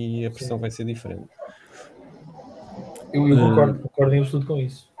e a pressão vai ser diferente. Eu concordo em absoluto com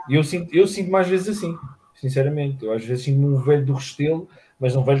isso. E eu sinto mais vezes assim, sinceramente. Eu às vezes sinto-me um velho do Restelo,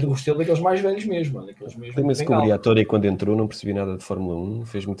 mas um velho do Restelo daqueles mais velhos mesmo. Daqueles mesmo Lembra-se que o Briatore, quando entrou, não percebi nada de Fórmula 1,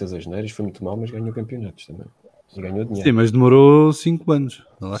 fez muitas asneiras, foi muito mal, mas ganhou campeonatos também. E ganhou dinheiro. Sim, mas demorou 5 anos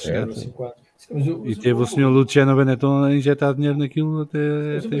a lá chegar. E teve o senhor Luciano Benetton a injetar dinheiro naquilo até.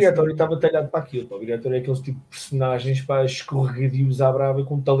 Mas o Briatore estava talhado para aquilo. O Briatore é aqueles tipo de personagens para escorregadios à brava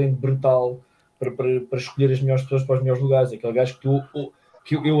com um talento brutal para escolher as melhores pessoas para os melhores lugares. Aquele gajo que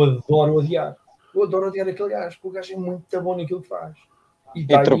eu adoro odiar. Eu adoro odiar aquele gajo, porque o gajo é muito bom naquilo que faz. E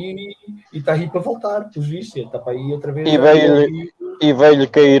está aí para voltar, pelos vistos. Está para aí outra vez. E veio-lhe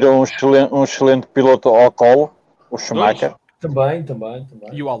cair um excelente piloto ao colo, o Schumacher. Também.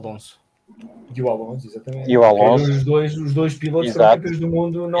 E o Alonso. E o Alonso, exatamente. E o Alonso. Os dois pilotos Exato. campeões do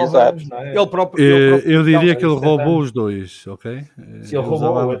mundo 9 Exato. anos, não é? Ele próprio Eu diria que ele 17 roubou anos. os dois, ok? Se ele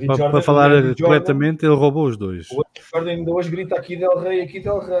roubou, o Eddie Jordan- para falar o Eddie Jordan- corretamente, ele roubou os dois. O Jordan ainda hoje grita aqui Del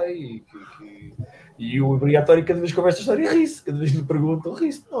Rey. E o Briatore cada vez que conversa a história ri-se. Cada vez que lhe perguntam,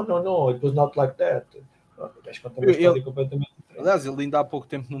 ri-se. Não, it was not like that. O gajo conta uma história completamente diferente. Aliás, ele ainda há pouco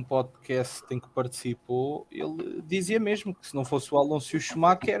tempo num podcast em que participou, ele dizia mesmo que se não fosse o Alonso e o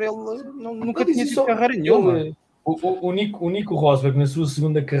Schumacher, ele nunca tinha tido carreira nenhuma. O Nico Rosberg, na sua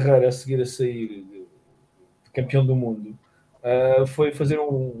segunda carreira a seguir a sair de campeão do mundo, foi fazer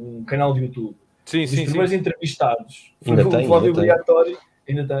um canal de YouTube. Sim, Os sim, primeiros sim. entrevistados foi Ainda o tem, Flávio ainda tem. Briatore.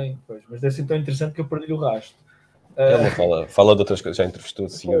 Ainda tem, pois, mas deve ser tão interessante que eu perdi o rastro. Ele não fala de outras coisas, já entrevistou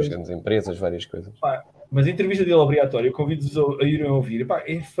CEOs de grandes empresas, várias coisas. Mas a entrevista dele ao Briatore, eu convido-vos a irem ouvir. Epá,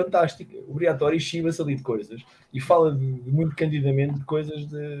 é fantástico. O Briatore chiva-se ali de coisas e fala muito candidamente de coisas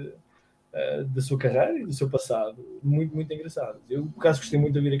da sua carreira e do seu passado. Muito, muito engraçado. Eu, por acaso, gostei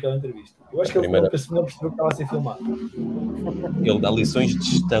muito de ouvir aquela entrevista. Eu acho que ele não percebeu que estava a ser filmado. Ele dá lições de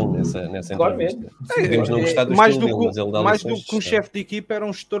gestão nessa Claramente. entrevista. Podemos não gostar do Mais estilo do dele, mas ele dá mais lições do de que um gestão. chefe de equipa, era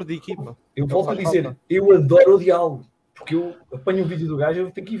um gestor de equipa. Eu volto a dizer, eu adoro odiá-lo. Porque eu apanho um vídeo do gajo e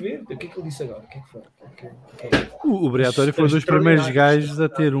eu tenho que ir ver. O que é que ele disse agora? O que é que foi? O Briatore foi um dos primeiros gajos a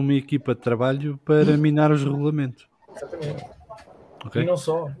ter uma equipa de trabalho para minar os regulamentos. Exatamente. Okay? E não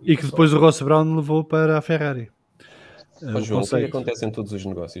só. E que depois o Ross Brown levou para a Ferrari. João, o que acontece em todos os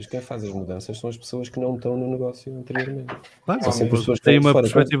negócios? Quem faz as mudanças são as pessoas que não estão no negócio anteriormente. São sempre pessoas que têm vêm de uma fora.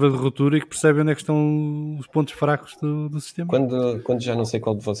 perspectiva de ruptura e que percebem onde é que estão os pontos fracos do sistema. Quando já não sei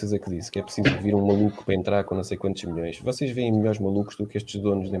qual de vocês é que disse que é preciso vir um maluco para entrar com não sei quantos milhões, vocês veem melhores malucos do que estes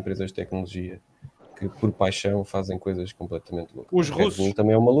donos de empresas de tecnologia que por paixão fazem coisas completamente loucas. Os A Red russos. Bull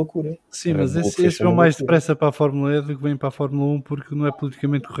também é uma loucura. Sim, A mas Red Bull esses foi vão uma mais loucura. depressa para a Fórmula E do que vêm para a Fórmula 1 porque não é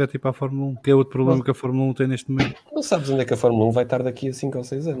politicamente correto ir para a Fórmula 1, que é outro problema que a Fórmula 1 tem neste momento. Não sabes onde é que a Fórmula 1 vai estar daqui a 5 ou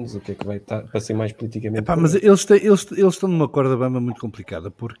 6 anos, o que é que vai estar para ser mais politicamente Mas correto. eles estão numa corda bamba muito complicada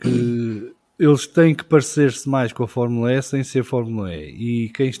porque eles têm que parecer-se mais com a Fórmula E sem ser Fórmula E. E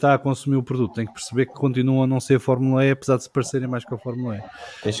quem está a consumir o produto tem que perceber que continuam a não ser Fórmula E, apesar de se parecerem mais com a Fórmula E.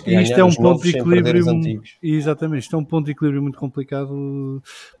 Tens que E isto ganhar é um os ponto novos de sem perder equilíbrio. os antigos. Exatamente, isto é um ponto de equilíbrio muito complicado.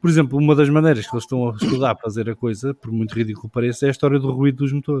 Por exemplo, uma das maneiras que eles estão a estudar para fazer a coisa, por muito ridículo que pareça, é a história do ruído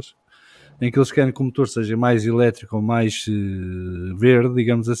dos motores. Em que eles querem que o motor seja mais elétrico ou mais verde,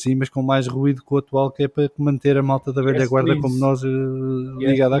 digamos assim, mas com mais ruído que o atual, que é para manter a malta da velha guarda como nós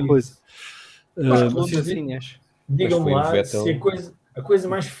ligada à coisa. Digam-me lá Vettel... se a coisa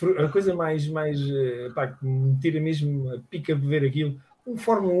mais pá, que me tira mesmo a pica de ver aquilo, um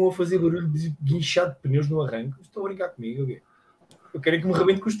Fórmula 1 a fazer barulho de guinchado de pneus no arranque. Estou a brincar comigo, okay? Eu quero é que me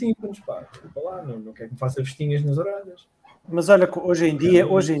rebente com os tímpanos, pá. Lá, não quero que me faça vestinhas nas orelhas. Mas olha, hoje em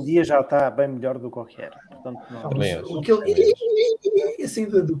dia já está bem melhor do que o que era. Portanto, A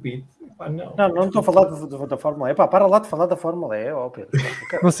saída do pit. Não estou a falar da Fórmula E. Para lá de falar da Fórmula E, Pedro.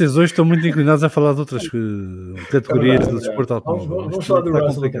 Vocês hoje estão muito inclinados a falar de outras categorias do desporto automóvel. Vamos falar do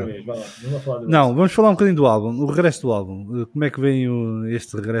Russell outra vez. Vamos falar um bocadinho do álbum, o regresso do álbum. Como é que vem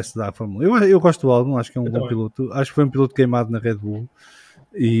este regresso da Fórmula 1? Eu gosto do álbum, acho que é um bom piloto. Acho que foi um piloto queimado na Red Bull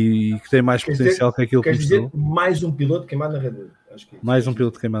e que tem mais potencial que aquilo que mostrou. Dizer mais um piloto queimado na Red Bull. Mais um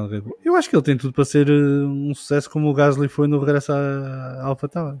piloto queimado na Red Bull. Eu acho que ele tem tudo para ser um sucesso como o Gasly foi no regresso à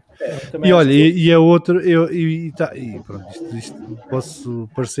AlphaTauri. E olha, e é outro, pronto, isto posso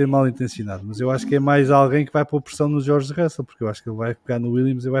parecer mal intencionado, mas eu acho que é mais alguém que vai pôr pressão no George Russell, porque eu acho que ele vai pegar no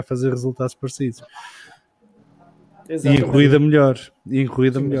Williams e vai fazer resultados parecidos. Exatamente. E em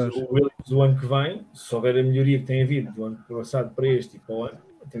corrida melhor. O Williams, o ano que vem, se houver a melhoria que tem havido do ano passado para este e para o ano,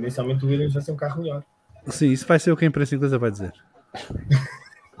 tendencialmente o Williams vai ser um carro melhor. Sim, isso vai ser o que a imprensa inglesa vai dizer.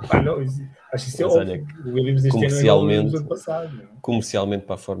 Não, acho que isso é Mas olha, óbvio. O Williams este ano é comercialmente- do ano passado. Não é? Comercialmente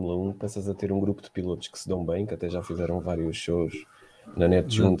para a Fórmula 1 passas a ter um grupo de pilotos que se dão bem, que até já fizeram vários shows na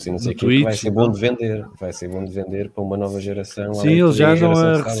net juntos e não sei o quê, que vai Twitch, ser bom de vender. Vai ser bom de vender para uma nova geração. Sim, além de eles já toda a andam geração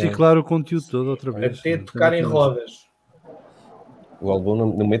a que está bem. reciclar o conteúdo todo outra vez. Até tocar em rodas. O Albon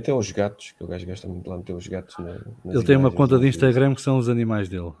não mete é os gatos, que o gajo gasta muito lá meter os gatos. Nas Ele tem uma imagens, conta de nos vídeos. Instagram que são os animais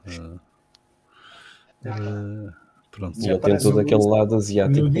dele. Pronto. E ele tem todo aquele lado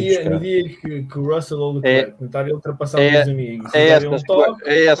asiático. No para dia buscar. que o Russell ou o Leclerc tentarem ultrapassar os amigos, É darem um essas,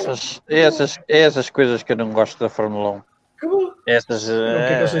 toque, essas coisas que eu não gosto da Fórmula 1. acabou. Essas Não quer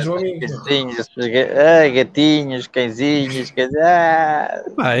que eles sejam amigos. Não. gatinhos, gatinhos, cãezinhos,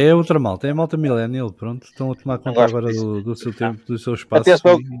 É outra malta, é a malta millennial, pronto. Estão a tomar conta gosto agora disso. do seu tempo, do seu espaço.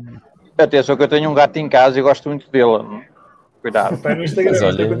 Atenção que eu tenho um gato em casa e gosto muito dele. Cuidado. Vai no Instagram, Mas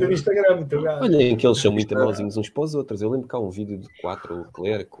olha- tem conta no Instagram, o teu gato. Olhem que eles são muito mauzinhos uns para os outros. Eu lembro que há um vídeo de 4, o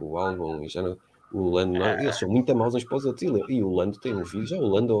Leclerc, o Albon e já não, o Lando, não, eles são muito maus uns para os outros. E o Lando tem um vídeo, já o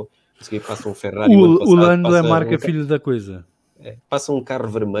Lando passa um Ferrari. o ano O passado, Lando é a passa marca um filho da coisa. passa um carro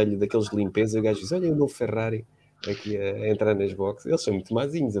vermelho daqueles de limpeza e o gajo diz: olha o meu Ferrari aqui a entrar nas boxes. Eles são muito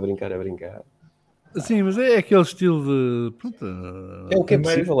mazinhos a brincar. Sim, mas é aquele estilo de. Pronto, É o que é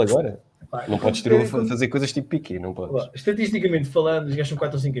Primeiro- possível agora. Pá, Não podes fazer coisas tipo Piquet, não podes. Estatisticamente falando, os gajos são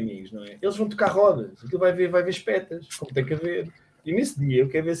 4 ou 5 amigos, não é? Eles vão tocar rodas, aquilo vai ver espetas, como tem que haver. E nesse dia eu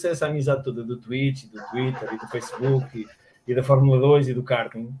quero ver se essa amizade toda do Twitch, do Twitter e do Facebook e da Fórmula 2 e do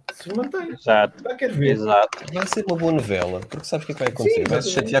karting se mantém. Exato. Já quero ver. Exato. Vai ser uma boa novela, porque sabes o que é que vai acontecer? Sim, Vai-se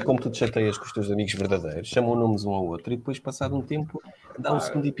exatamente. chatear como tu te chateias com os teus amigos verdadeiros, chamam nomes um ao outro e depois, passado um tempo, dá um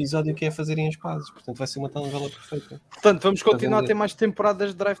segundo episódio que é fazerem as pazes. Portanto, vai ser uma telenovela perfeita. Portanto, vamos continuar a vender. ter mais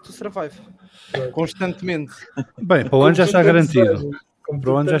temporadas de Drive to Survive. Constantemente. Bem, para o ano já está garantido. Como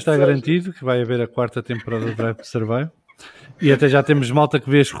Para o ano já está garantido que vai haver a 4ª temporada de Drive to Survive. E até já temos malta que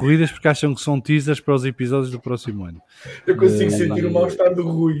vê as corridas porque acham que são teasers para os episódios do próximo ano. Eu consigo sentir o mal-estar do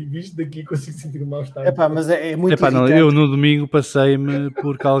Rui, visto daqui consigo sentir o mal-estar. Epá, mas é muito Não, irritante. eu no domingo passei-me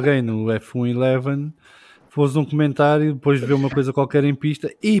porque alguém no F1 Eleven pôs um comentário depois de ver uma coisa qualquer em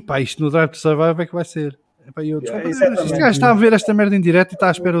pista e pá, isto no Drive to Survive é que vai ser. Epá, eu, desculpa, exatamente. este gajo está a ver esta merda em direto e está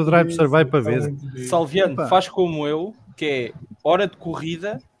à espera do Drive to Survive para ver. Salviano, Epá. faz como eu, que é hora de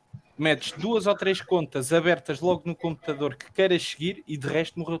corrida, metes 2 ou 3 contas abertas logo no computador que queiras seguir e de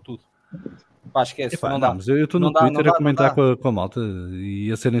resto morreu tudo. Pá, esquece, Epá, não dá. mas eu estou no Não dá, Twitter não dá, a comentar não dá. com a malta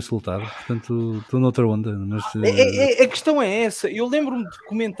e a ser insultado, portanto estou noutra onda. Mas, A questão é essa. Eu lembro-me de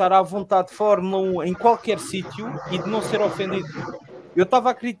comentar à vontade Fórmula 1 em qualquer sítio e de não ser ofendido. Eu estava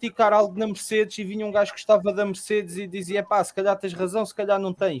a criticar algo na Mercedes e vinha um gajo que gostava da Mercedes e dizia, pá, se calhar tens razão, se calhar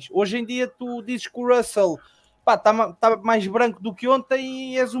não tens. Hoje em dia tu dizes que o Russell está mais branco do que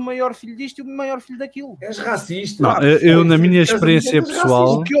ontem e és o maior filho disto e o maior filho daquilo. És racista. Não, eu na minha experiência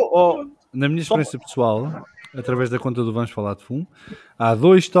pessoal, O que eu- na minha experiência pessoal, através da conta do Vamos Falar de Fumo, há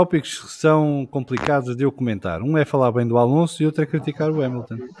 2 tópicos que são complicados de eu comentar. Um é falar bem do Alonso e outro é criticar o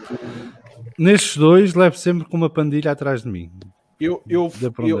Hamilton. Nestes 2, levo sempre com uma pandilha atrás de mim.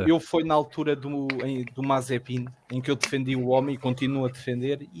 Eu fui na altura do Mazepin, em que eu defendi o homem e continuo a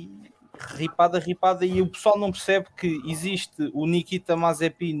defender, e ripada, e o pessoal não percebe que existe o Nikita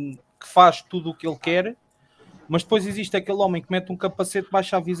Mazepin que faz tudo o que ele quer, mas depois existe aquele homem que mete um capacete,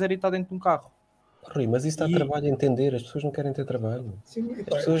 baixa a viseira e está dentro de um carro. Rui, mas isso dá trabalho a entender. As pessoas não querem ter trabalho. Sim, As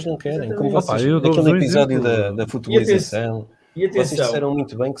pessoas não querem. Como Opa, vocês, eu dou-vos naquele um episódio exemplo. da futebolização, E vocês atenção, disseram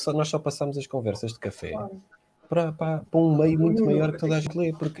muito bem que nós só passámos as conversas de café para um meio muito maior que toda a gente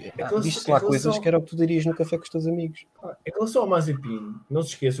lê, porque diz-se lá coisas que era o que tu dirias no café com os teus amigos. em relação ao Mazepin, não se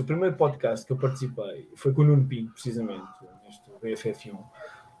esqueça, o primeiro podcast que eu participei foi com o Nuno Pinto, precisamente, neste BFF1.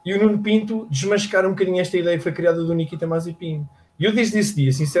 E o Nuno Pinto desmascara um bocadinho esta ideia que foi criada do Nikita Mazepin. E eu desde esse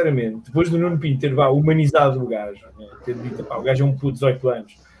dia, sinceramente, depois do Nuno Pinto ter humanizado o gajo, né, ter dito, pá, o gajo é um puto de 18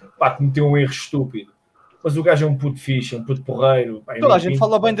 anos, pá, cometeu um erro estúpido, mas o gajo é um puto fixe, um puto porreiro. Pá, Toda a gente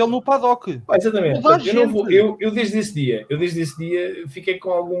fala bem dele no paddock. Pá, exatamente. Toda a Eu desde esse dia fiquei com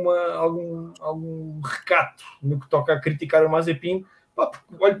algum recato no que toca a criticar o Mazepin. Pá,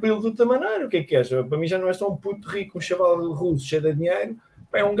 porque olho para ele de outra maneira, o que é que és? Para mim já não é só um puto rico, um chaval russo cheio de dinheiro.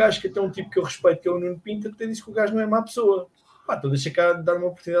 Pá, é um gajo que tem um tipo que eu respeito, que é o Nuno Pinto, até disse que o gajo não é má pessoa. Pá, então deixa cá de dar uma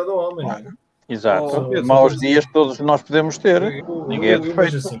oportunidade ao homem. Não é? Exato. Pedro, Maus dias todos nós podemos ter. Ninguém é Eu vejo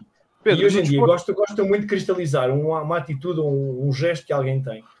perfeito. assim. Pedro, E hoje em no dia desporto- gostam muito de cristalizar uma atitude ou um gesto que alguém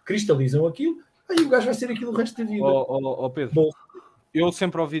tem. Cristalizam aquilo, aí o gajo vai ser aquilo o resto da vida. Pedro, Bom. eu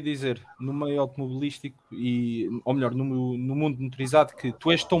sempre ouvi dizer no meio automobilístico, ou melhor, no mundo motorizado, que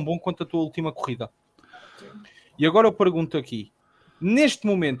tu és tão bom quanto a tua última corrida. E agora eu pergunto aqui, neste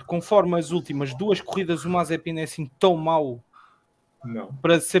momento, conforme as últimas 2 corridas, o Mazepin é assim tão mau Não.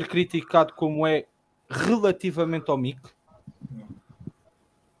 para ser criticado como é relativamente ao Mick?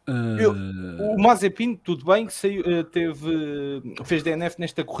 O Mazepin, tudo bem que fez DNF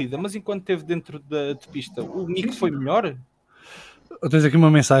nesta corrida, mas enquanto esteve dentro de pista, o Mick foi melhor? Tens aqui uma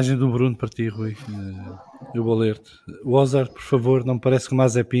mensagem do Bruno para ti, Rui. Eu vou ler-te. Ozar, por favor, não me parece que o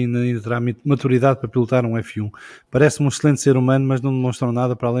Mazepin ainda terá maturidade para pilotar um F1. Parece-me um excelente ser humano, mas não demonstrou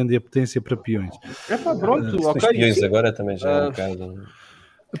nada para além da potência para peões. Pronto, Os ok. peões sim. agora também já é um bocado...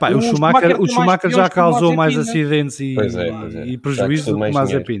 O Schumacher já causou mais Mazepin, acidentes Pois é. e prejuízos do que o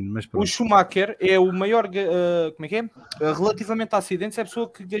Mazepin. Mas O pronto. Schumacher é o maior, como é que é? Relativamente a acidentes, é a pessoa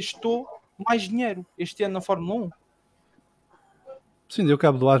que gastou mais dinheiro este ano na Fórmula 1. Sim, deu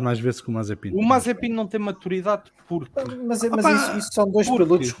cabo do ar mais vezes que o Mazepin. O Mazepin não tem maturidade porque... Mas isso são dois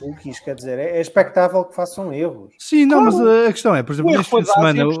pilotos rookies, quer dizer, é expectável que façam erros. Sim, não, mas a questão é, por exemplo, este fim de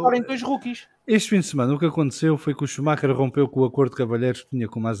semana... em dois rookies. Este fim de semana o que aconteceu foi que o Schumacher rompeu com o acordo de cavalheiros que tinha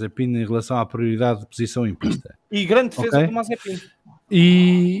com o Mazepin em relação à prioridade de posição em pista. E grande defesa do Mazepin.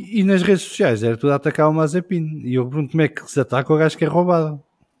 E nas redes sociais era tudo a atacar o Mazepin. E eu pergunto como é que se ataca o gajo que é roubado.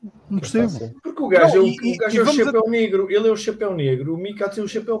 Não percebo. Porque o gajo é o chapéu negro, ele é o chapéu negro, o Mick há de ser o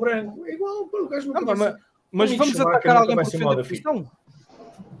chapéu branco. É igual, o gajo não vai ser. Mas vamos atacar alguém por defender a posição?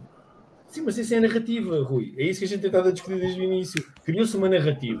 Sim, mas isso é narrativa, Rui. É isso que a gente tentava discutir desde o início. Criou-se uma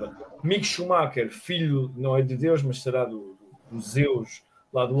narrativa. Mick Schumacher, filho, não é de Deus, mas será do Zeus,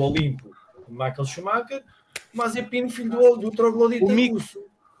 lá do Olimpo, Michael Schumacher, Mazepin, filho do troglodita russo.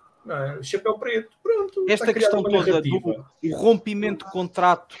 Não é? Chapéu preto. Pronto. Esta questão toda do rompimento de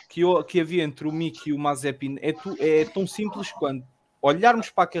contrato que havia entre o Mick e o Mazepin é tão simples quanto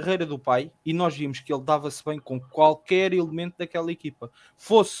olharmos para a carreira do pai e nós vimos que ele dava-se bem com qualquer elemento daquela equipa.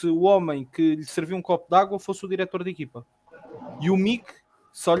 Fosse o homem que lhe serviu um copo de água, fosse o diretor de equipa. E o Mick,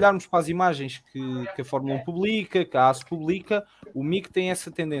 se olharmos para as imagens que a Fórmula 1 publica, que a AS publica, o Mick tem essa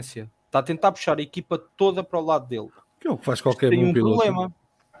tendência. Está a tentar puxar a equipa toda para o lado dele. Que é o que faz qualquer bom piloto. Problema.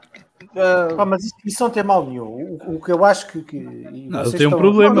 Mas isso não tem mal nenhum. O que eu acho que não, tem um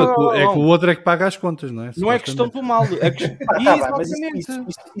problema. É que o outro é que paga as contas, não é? Não é questão do mal. Mas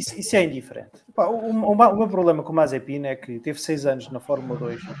isso é indiferente. O meu problema com o Mazepin é que teve 6 anos na Fórmula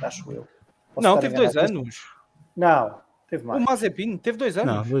 2, acho eu. Não, teve 2 anos. Não, teve mais. O Mazepin teve 2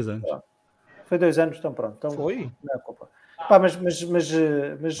 anos. Não, 2 anos. Foi 2 anos, então pronto. Então, foi? Não é culpa.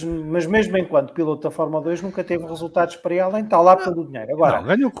 Mas mesmo enquanto piloto da Fórmula 2 nunca teve resultados para ir além, está lá pelo dinheiro. Agora, não,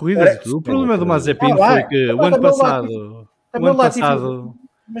 ganhou corridas e tudo. O problema do Mazepin foi que o ano passado...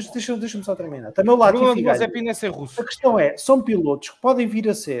 Mas deixa-me só terminar. Também o Latifi Mazepin é ser russo. A questão é, são pilotos que podem vir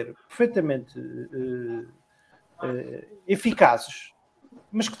a ser perfeitamente eficazes,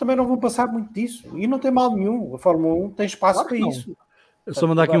 mas que também não vão passar muito disso. E não tem mal nenhum. A Fórmula 1 tem espaço para isso. Eu só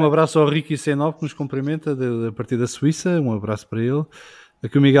mandar aqui um abraço ao Ricky Senov, que nos cumprimenta a partir da Suíça. Um abraço para ele.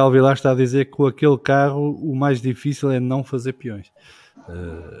 Aqui o Miguel Vilar está a dizer que com aquele carro o mais difícil é não fazer peões.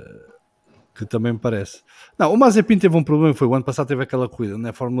 Que também me parece. Não, o Mazepin teve um problema. Foi o ano passado teve aquela corrida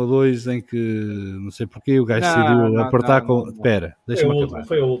na Fórmula 2 em que, não sei porquê, o gajo decidiu apertar com... Espera, deixa-me acabar.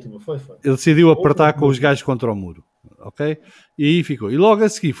 Foi a última, foi. Ele decidiu apertar com os gajos contra o muro. Ok? E aí ficou. E logo a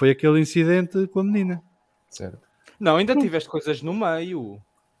seguir foi aquele incidente com a menina. Certo. Não, ainda tiveste coisas no meio.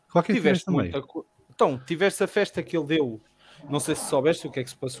 Qualquer tiveste no meio. Então, tiveste a festa que ele deu. Não sei se soubeste o que é que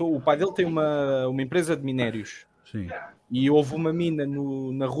se passou. O pai dele tem uma empresa de minérios. Sim. E houve uma mina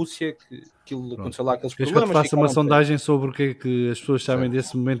na Rússia que aconteceu lá aqueles problemas. Queres que eu te faça uma sondagem sobre o que é que as pessoas sabem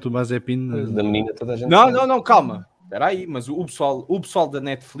desse momento do Mazepin? Da menina toda a gente Não, calma. Espera aí, mas o pessoal da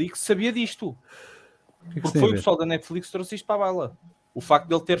Netflix sabia disto. Porque foi o pessoal da Netflix que trouxe isto para a baila. O facto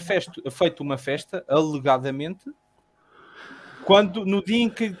de ele ter feito uma festa, alegadamente, quando no dia em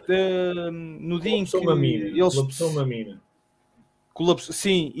que uma mina. Colapsou,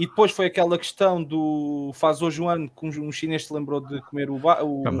 sim, e depois foi aquela questão do faz hoje um ano que um chinês se lembrou de comer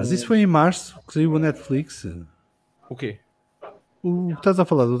mas isso foi em março que saiu a Netflix. O quê? Estás a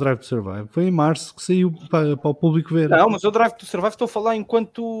falar do Drive to Survive? Foi em março que saiu para o público ver. Não, mas o Drive to Survive estou a falar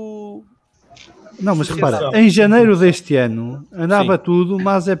enquanto... Não, mas repara, em janeiro deste ano andava tudo,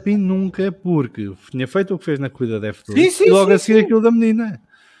 Mazepin nunca, porque tinha feito o que fez na corrida da F2 e logo a seguir aquilo da menina.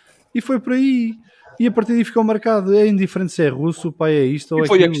 E foi por aí. E a partir daí ficou marcado. É indiferente se é russo, o pai é isto ou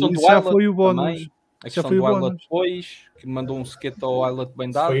foi aquilo. Isso já foi o bónus. A questão do Islet depois, que mandou um skate ao Islet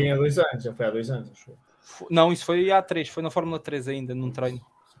bem dado. Foi há 2 anos, já foi há 2 anos. Não, isso foi há 3, foi na Fórmula 3 ainda, num treino.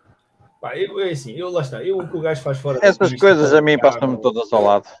 Pá, lá está, o que o gajo faz fora... Essas coisas a mim passam-me todas ao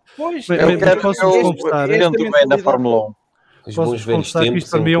lado. Pois, eu tento bem na Fórmula 1. Posso confessar que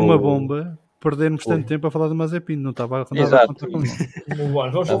isto para mim é uma bomba. perdermos tanto tempo a falar do Mazepin, não estava nada a Exato. contar com isso.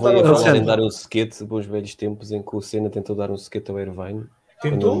 Vamos Estava voltar a ao falar Alexandre. em dar um sequete, bons velhos tempos em que o Senna tentou dar um sequete ao Irvine.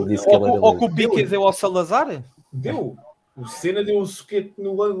 Tentou? Quando ele disse que ele era Ou que o lento. Piquet deu ao Salazar? Deu. O Senna deu um soquete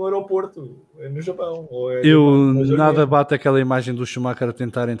no aeroporto, no Japão. Nada bate aquela imagem do Schumacher a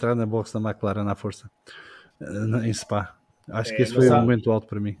tentar entrar na box da McLaren à força, em Spa. Acho que esse foi o momento alto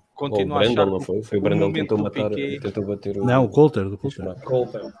para mim. Ou o Continuo a Brandon, achar não que foi? Foi o o Brandon que momento tentou do matar, Piquet- tentou bater o... Não, o Coulter. o Schumacher.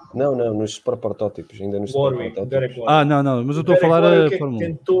 Colton. Não, nos Super Protótipos, ainda nos Super Warwick, Protótipos. Derek Warwick. Não, mas eu estou a Derek falar Warwick a é que Fórmula 1.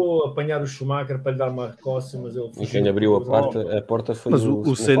 tentou apanhar o Schumacher para lhe dar uma recosse, mas ele E quem abriu a porta foi Mas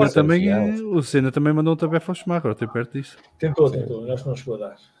o Senna Force também, Fiat. o Senna também mandou um tabefe ao Schumacher, até perto disso. Tentou, acho que não chegou a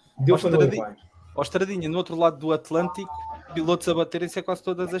dar. Deu foi no Irvine. Ó Estradinha, no outro lado do Atlântico, pilotos a baterem-se quase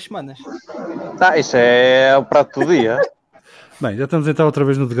todas as semanas. Isso é o prato do dia. Bem, já estamos então outra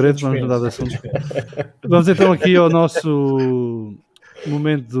vez no degredo, vamos mudar de assunto. Vamos então aqui ao nosso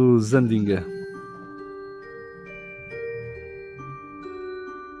momento do Zandinga.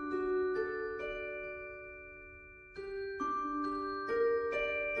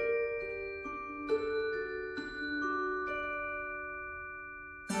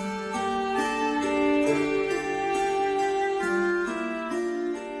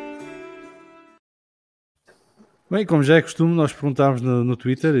 Bem, como já é costume, nós perguntámos no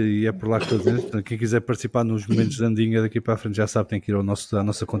Twitter, e é por lá que estou a dizer, portanto, quem quiser participar nos momentos de Andinha daqui para a frente já sabe, tem que ir à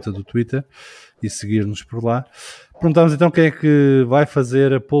nossa conta do Twitter e seguir-nos por lá. Perguntámos então quem é que vai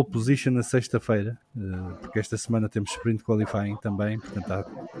fazer a pole position na sexta-feira, porque esta semana temos sprint qualifying também, portanto há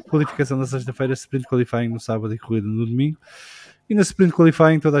qualificação na sexta-feira, sprint qualifying no sábado e corrida no domingo. E na sprint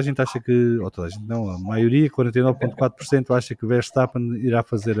qualifying toda a gente acha que, ou toda a gente não, a maioria, 49,4% acha que o Verstappen irá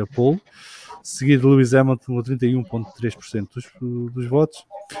fazer a pole, seguido de Lewis Hamilton com 31,3% dos votos.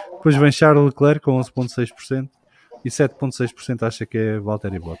 Depois vem Charles Leclerc com 11,6% e 7,6% acha que é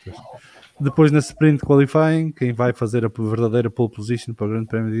Valtteri Bottas. Depois na sprint qualifying, quem vai fazer a verdadeira pole position para o Grande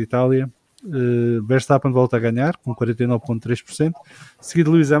Prémio de Itália, Verstappen volta a ganhar com 49,3%,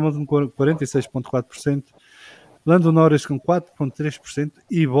 seguido de Lewis Hamilton com 46,4%, Lando Norris com 4,3%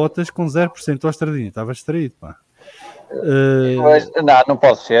 e Bottas com 0%. Ó Estradinha, estava distraído, pá. Não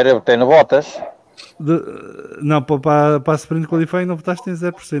pode ser, eu tenho botas. Não, para a sprint qualifying não votaste em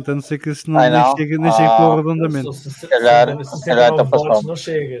 0%, a não ser que isso nem não? chega para o arredondamento. Se calhar então 69 votos passou. não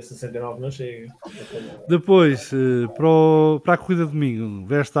chega, 69 não chega. Depois, para a corrida de domingo,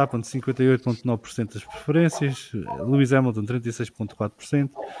 Verstappen 58,9% das preferências, Lewis Hamilton 36,4%,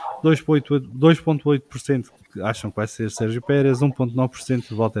 2,8% acham que vai ser Sérgio Pérez,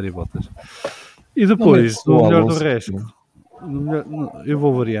 1,9% Valtteri Bottas. E depois, no melhor do resto, eu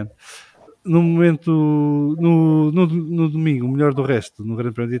vou variando. No momento, no domingo, o melhor do resto, no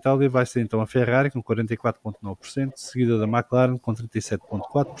Grande Prémio de Itália, vai ser então a Ferrari com 44,9%, seguida da McLaren com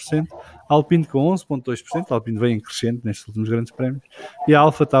 37,4%, a Alpine com 11,2%, a Alpine vem em crescente nestes últimos grandes prémios, e a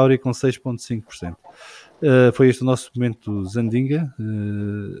Alfa Tauri com 6,5%. Foi este o nosso momento Zandinga.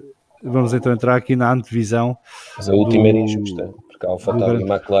 Vamos então entrar aqui na antevisão. Mas a última era injusta, porque a Alfa Tauri e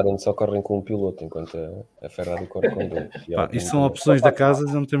a McLaren só correm com um piloto, enquanto a Ferrari corre com dois. Isso são opções da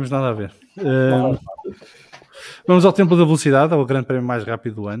casa, não temos nada a ver. Vamos ao tempo da velocidade, ao grande prémio mais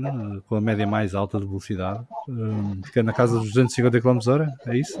rápido do ano, com a média mais alta de velocidade, que é na casa dos 250 km/h,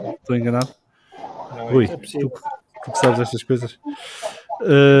 é isso? Estou enganado? Rui, tu que sabes estas coisas.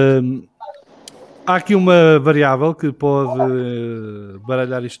 Há aqui uma variável que pode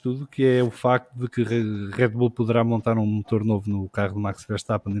baralhar isto tudo, que é o facto de que Red Bull poderá montar um motor novo no carro de Max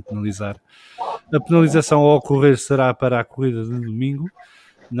Verstappen e penalizar. A penalização ao ocorrer será para a corrida de domingo,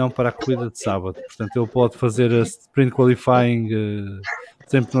 não para a corrida de sábado. Portanto, ele pode fazer a sprint qualifying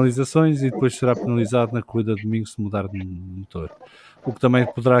sem penalizações e depois será penalizado na corrida de domingo se mudar de motor. O que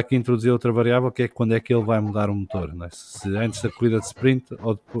também poderá aqui introduzir outra variável, que é quando é que ele vai mudar o motor, não é? Se antes da corrida de sprint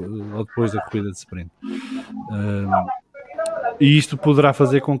ou depois da corrida de sprint. E isto poderá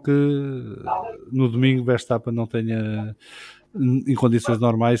fazer com que no domingo Verstappen não tenha, em condições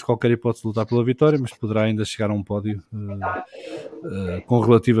normais, qualquer hipótese de lutar pela vitória, mas poderá ainda chegar a um pódio com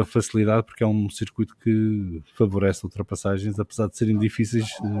relativa facilidade, porque é um circuito que favorece ultrapassagens, apesar de serem difíceis.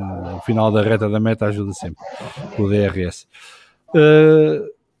 O final da reta da meta ajuda sempre o DRS.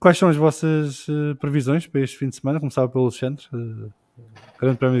 Quais são as vossas previsões para este fim de semana? Começava pelo Alexandre.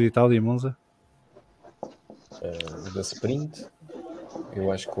 Grande Prémio de Itália e Monza. Da sprint,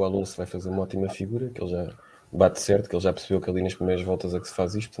 eu acho que o Alonso vai fazer uma ótima figura, que ele já bate certo, que ele já percebeu que ali nas primeiras voltas é que se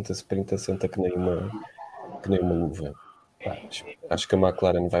faz isto, portanto a sprint assenta que nem uma luva. Acho que a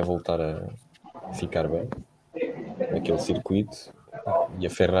McLaren vai voltar a ficar bem naquele circuito, e a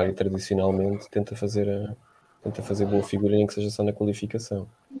Ferrari tradicionalmente tenta fazer boa figura, nem que seja só na qualificação.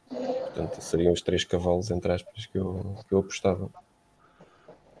 Portanto, seriam os 3 cavalos, entre aspas, que eu apostava.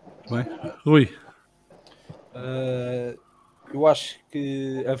 Bem, Rui, Eu acho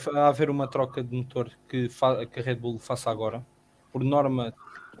que a haver uma troca de motor que a Red Bull faça agora, por norma,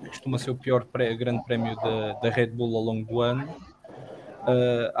 costuma ser o pior grande prémio da Red Bull ao longo do ano.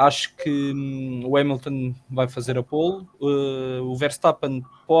 Acho que o Hamilton vai fazer a pole, o Verstappen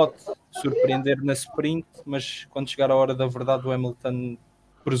pode surpreender na sprint, mas quando chegar a hora da verdade o Hamilton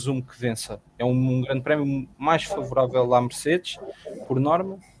presumo que vença. É um grande prémio mais favorável à Mercedes, por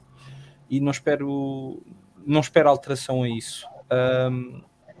norma, e não espero alteração a isso.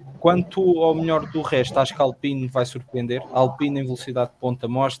 Quanto ao melhor do resto, acho que a Alpine vai surpreender. A Alpine em velocidade de ponta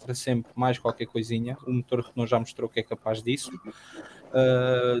mostra sempre mais qualquer coisinha. O motor Renault já mostrou que é capaz disso.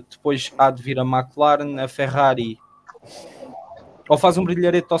 Depois há de vir a McLaren, a Ferrari ou faz um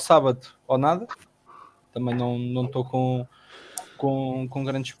brilharete ao sábado ou nada. Também não estou com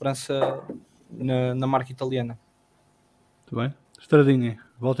grande esperança na marca italiana. muito bem. Estradinha,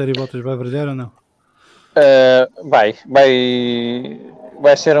 Valtteri Bottas vai brilhar ou não? Vai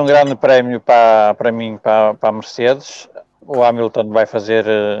ser um grande prémio para mim, para a Mercedes. O Hamilton vai fazer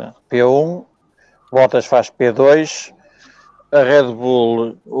P1, Bottas faz P2. A Red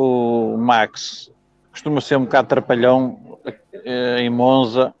Bull, o Max, costuma ser um bocado trapalhão em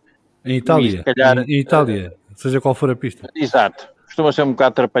Monza. Em Itália, se calhar, em Itália, seja qual for a pista. Exato, costuma ser um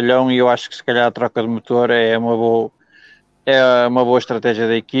bocado trapalhão e eu acho que se calhar a troca de motor é uma boa estratégia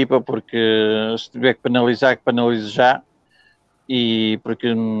da equipa, porque se tiver que penalize já, e porque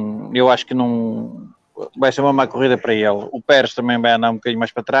eu acho que não vai ser uma má corrida para ele. O Pérez também vai andar um bocadinho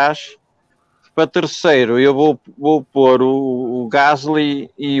mais para trás. Para terceiro, eu vou pôr o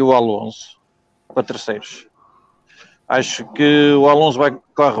Gasly e o Alonso para terceiros. Acho que o Alonso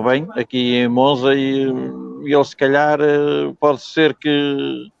corre bem aqui em Monza e ele se calhar pode ser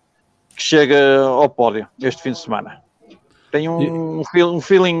que chegue ao pódio este fim de semana. Tenho um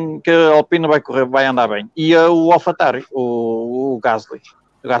feeling que a Alpine vai andar bem. E o AlphaTauri, o Gasly.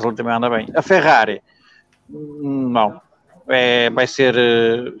 O Gasly também anda bem. A Ferrari, não. Vai ser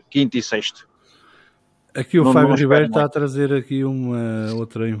quinto e sexto. Aqui o Fábio Ribeiro está a trazer aqui uma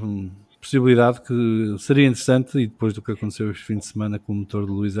outra possibilidade que seria interessante, e depois do que aconteceu este fim de semana com o motor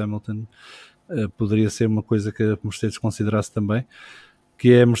de Lewis Hamilton, poderia ser uma coisa que a Mercedes considerasse também,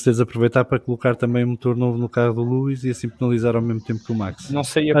 que é a Mercedes aproveitar para colocar também um motor novo no carro do Lewis e assim penalizar ao mesmo tempo que o Max. Não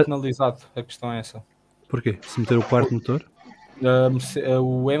seria penalizado, a questão é essa. Porquê? Se meter o quarto motor?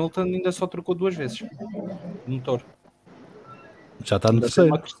 O Hamilton ainda só trocou 2 vezes o motor. Já está no ainda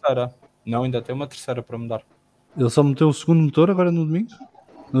terceiro. Tem uma terceira. Não, ainda tem uma terceira para mudar. Ele só meteu o segundo motor agora no domingo?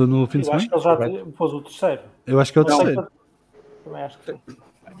 No fim de semana? Eu acho que ele já pôs o terceiro. Eu acho que é o terceiro. Também acho que sim.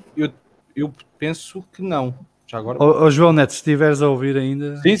 Eu penso que não. Já agora. João Neto, se estiveres a ouvir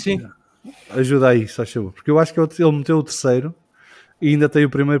ainda, sim. Ajuda aí, só favor. Porque eu acho que ele meteu o terceiro e ainda tem o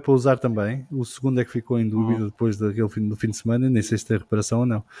primeiro para usar também. O segundo é que ficou em dúvida depois do fim de semana. Nem sei se tem reparação ou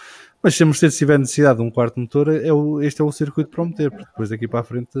não. Mas se a Mercedes tiver necessidade de um quarto motor, este é o circuito para o meter, porque depois daqui para a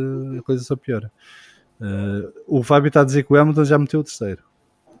frente a coisa só piora. O Fábio está a dizer que o Hamilton já meteu o terceiro.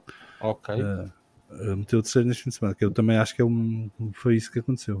 Ok. Meteu o terceiro neste fim de semana, que eu também acho que foi isso que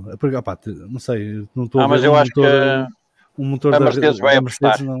aconteceu. Porque, não sei, não estou a ver mas eu acho que um motor a Mercedes vai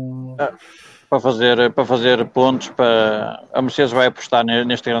apostar para fazer pontos. A Mercedes vai apostar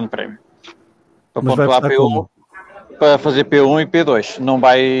neste grande prémio para pontuar P1, para fazer P1 e P2. Não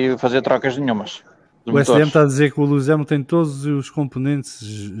vai fazer trocas nenhumas. O SM está a dizer que o Lewis Hamilton tem todos os componentes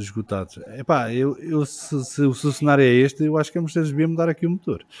esgotados. Se o cenário é este, eu acho que a Mercedes devia mudar aqui o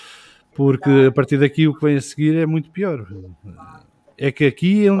motor, porque a partir daqui o que vem a seguir é muito pior. É que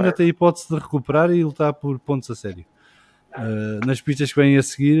aqui ele ainda tem a hipótese de recuperar e lutar por pontos a sério. Nas pistas que vêm a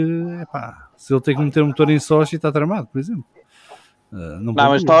seguir, se ele tem que meter um motor em Sochi, está tramado, por exemplo.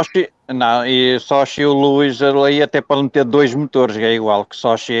 Mas Sochi e o Lewis ali até podem meter 2 motores, é igual, que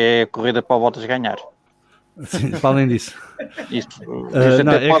Sochi é corrida para o Bottas ganhar. Sim, para além disso. Isso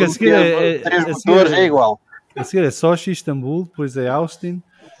é que a seguir 3 motores é igual. A seguir é Sochi, Istambul, depois é Austin,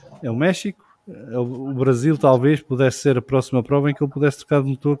 é o México, o Brasil talvez pudesse ser a próxima prova em que ele pudesse trocar de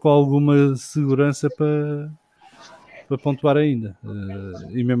motor com alguma segurança para pontuar ainda.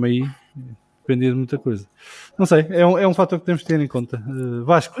 E mesmo aí dependia de muita coisa. Não sei, é um fator que temos de ter em conta.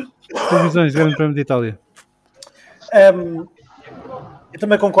 Vasco, previsões de Grande Prémio de Itália? Eu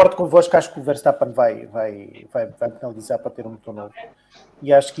também concordo convosco, acho que o Verstappen vai penalizar para ter um motor novo.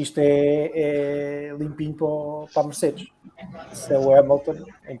 E acho que isto é limpinho para a Mercedes. Se é o Hamilton,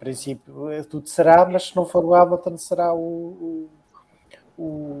 em princípio tudo será, mas se não for o Hamilton será o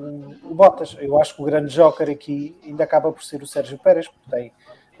Bottas. Eu acho que o grande joker aqui ainda acaba por ser o Sérgio Pérez, porque tem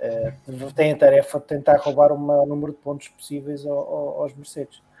tem a tarefa de tentar roubar o maior número de pontos possíveis aos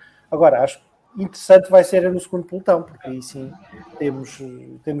Mercedes. Agora, acho interessante vai ser no segundo pelotão, porque aí sim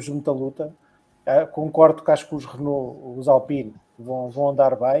temos muita luta. Concordo que acho que os Renault, os Alpine vão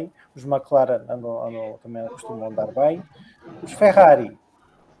andar bem, os McLaren também costumam andar bem, os Ferrari,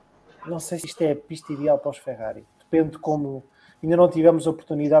 não sei se isto é a pista ideal para os Ferrari, depende de como, ainda não tivemos a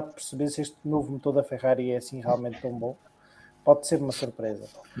oportunidade de perceber se este novo motor da Ferrari é assim realmente tão bom, pode ser uma surpresa.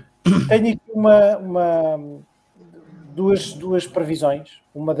 Tenho aqui duas previsões,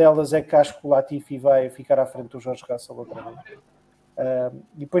 uma delas é que acho que o Latifi vai ficar à frente do George Russell outra vez,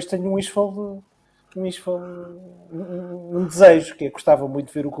 e depois tenho um desejo, que gostava muito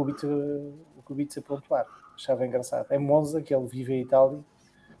de ver o Kubica pontuar, achava engraçado, é Monza, que ele vive em Itália,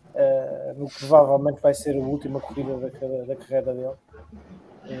 no que provavelmente vai ser a última corrida da carreira dele,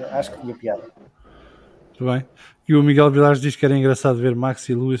 acho que tinha piada. Muito bem. E o Miguel Vilares diz que era engraçado ver Max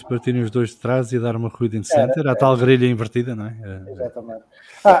e Lewis partirem os dois de trás e dar uma corrida interessante. Era a tal grelha invertida, não é? Exatamente.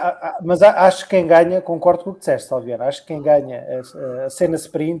 Mas acho que quem ganha, concordo com o que disseste, Salviano, acho que quem ganha a cena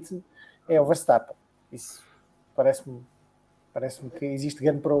sprint é o Verstappen. Isso parece-me que existe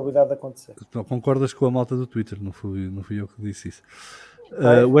grande probabilidade de acontecer. Então, concordas com a malta do Twitter, não fui eu que disse isso.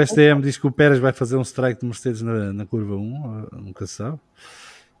 O STM diz que o Pérez vai fazer um strike de Mercedes na curva 1, nunca se sabe.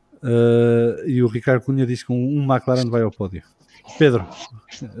 E o Ricardo Cunha diz que um McLaren vai ao pódio. Pedro,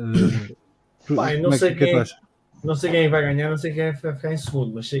 não sei quem vai ganhar, não sei quem vai ficar em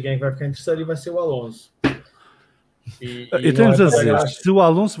segundo, mas sei quem vai ficar em terceiro e vai ser o Alonso. E temos a dizer, se o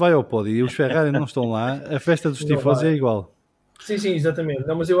Alonso vai ao pódio e os Ferrari não estão lá, a festa dos tifosi é igual. Sim, exatamente.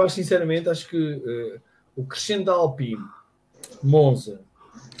 Não, mas eu acho sinceramente que o crescendo da Alpine, Monza,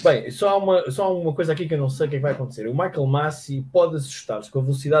 bem, só há uma coisa aqui que eu não sei o que é que vai acontecer. O Michael Masi pode assustar-se com a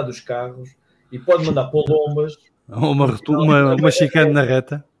velocidade dos carros e pode mandar pôr lombas. Uma chicane na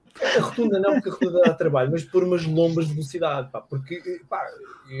reta. A rotunda não, porque a rotunda dá trabalho, mas por umas lombas de velocidade, porque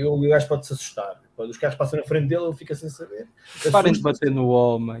o gajo pode-se assustar. Quando os carros passam na frente dele, ele fica sem saber. Parem de bater no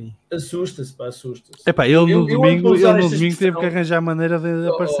homem. Assusta-se. Ele no domingo teve que arranjar maneira de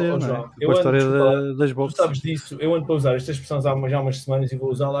aparecer, não é? Com a história das boxes. Tu sabes disso, eu ando para usar esta expressão já há umas semanas e vou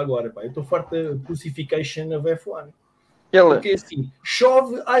usá-la agora. Eu estou farto da crucification of F1. Porque assim,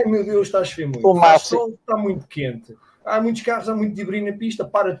 chove, ai meu Deus, está a chover muito. O sol está muito quente. Há muitos carros, há muito debris na pista,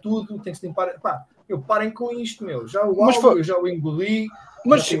 para tudo, tem que se limpar. Parem com isto, meu. Eu já o engoli,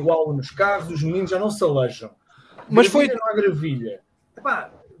 mas tem igual nos carros, os meninos já não se alejam. Mas não há gravilha.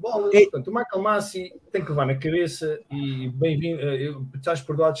 Portanto, o Michael Masi tem que levar na cabeça e bem-vindo. Estás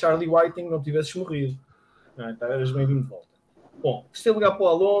perdoado, Charlie Whiting, não tivesses morrido. Eras bem-vindo de volta. Bom, se eu ligar para o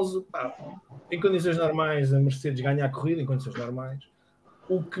Alonso, em condições normais, a Mercedes ganha a corrida, em condições normais.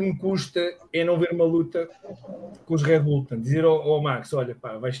 O que me custa é não ver uma luta com os Red Bull. Portanto, dizer ao Max, olha,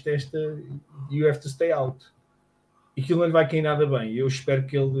 vais-te esta, you have to stay out. E aquilo não lhe vai cair nada bem. Eu espero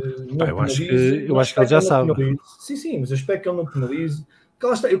que ele não penalize. Eu acho que ele já sabe. Sim, mas eu espero que ele não penalize.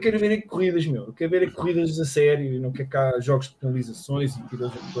 Eu quero ver corridas, meu. Eu quero ver corridas a sério. Não quero cá jogos de penalizações e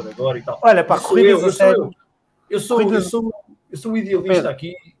tiras o motor agora e tal. Olha, corridas a sério. Eu sou o idealista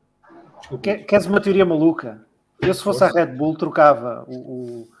aqui. Queres uma teoria maluca? Eu, se fosse a Red Bull, trocava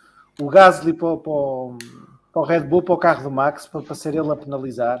o Gasly para o Red Bull, para o carro do Max, para ser ele a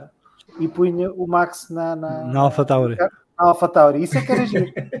penalizar, e punha o Max na AlphaTauri. Isso é que era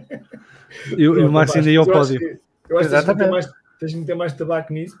giro. E o Max ainda ia ao pódio. Eu acho que tens de meter mais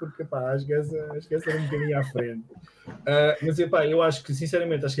tabaco nisso, porque acho que essa era um bocadinho à frente. Mas eu acho que,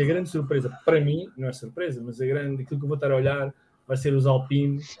 sinceramente, a grande surpresa, para mim, não é surpresa, mas aquilo que eu vou estar a olhar vai ser os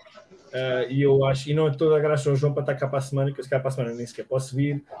Alpine. E eu acho, e não é toda a graça ao João para estar cá para a semana, que eu se calhar para a semana nem sequer posso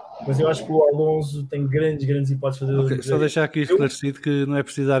vir, mas eu acho que o Alonso tem grandes hipóteses de fazer. Só deixar aqui esclarecido que não é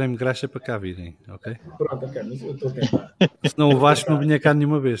preciso darem-me graxa para cá virem, ok? Pronto, ok, mas eu estou a tentar. Senão o Vasco não vinha cá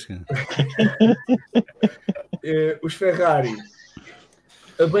nenhuma vez. Os Ferrari,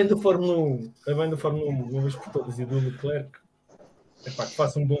 a bem da Fórmula 1, uma vez por todas, e do Leclerc, que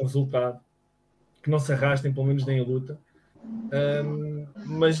façam um bom resultado, que não se arrastem, pelo menos nem a luta.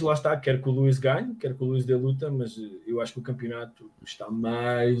 Mas lá está, quero que o Lewis ganhe, quero que o Lewis dê luta, mas eu acho que o campeonato está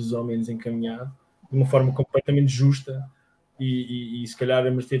mais ou menos encaminhado de uma forma completamente justa e se calhar a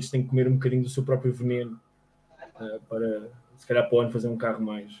Mercedes tem que comer um bocadinho do seu próprio veneno para, se calhar, para o ano fazer um carro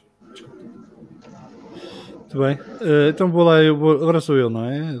mais. Muito bem, então vou lá, agora sou eu, não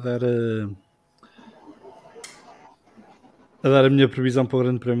é? A dar a minha previsão para o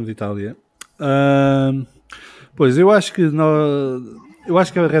Grande Prémio de Itália. Pois, eu acho que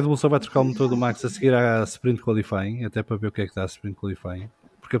a Red Bull só vai trocar o motor do Max a seguir à Sprint Qualifying, até para ver o que é que dá a Sprint Qualifying,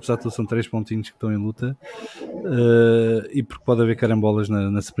 porque apesar de tudo são 3 pontinhos que estão em luta, e porque pode haver carambolas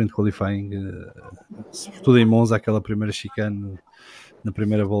na sprint qualifying, sobretudo em Monza, aquela primeira chicane na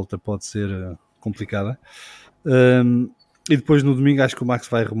primeira volta pode ser complicada. E depois no domingo acho que o Max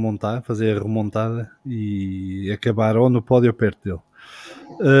vai fazer a remontada e acabar ou no pódio ou perto dele.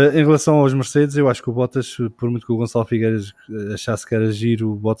 Em relação aos Mercedes, eu acho que o Bottas, por muito que o Gonçalo Figueiras achasse que era giro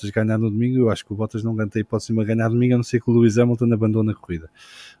o Bottas ganhar no domingo, eu acho que o Bottas não tem hipótese de ganhar no domingo, a não ser que o Lewis Hamilton abandone a corrida,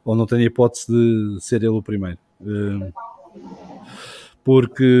 ou não tenha hipótese de ser ele o primeiro.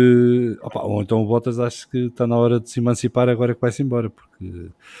 Porque ou então o Bottas acho que está na hora de se emancipar agora que vai-se embora, porque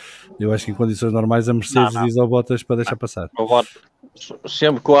eu acho que em condições normais a Mercedes diz ao Bottas para deixar passar.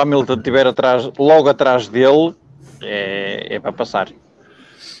 Sempre que o Hamilton estiver logo atrás dele, é para passar.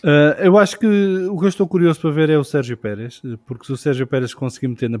 Eu acho que o que eu estou curioso para ver é o Sérgio Pérez, porque se o Sérgio Pérez conseguir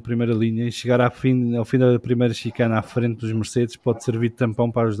meter na primeira linha e chegar ao fim da primeira chicana à frente dos Mercedes, pode servir de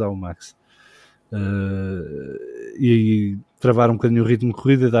tampão para ajudar o Max. E travar um bocadinho o ritmo de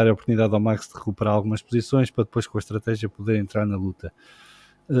corrida, dar a oportunidade ao Max de recuperar algumas posições para depois com a estratégia poder entrar na luta.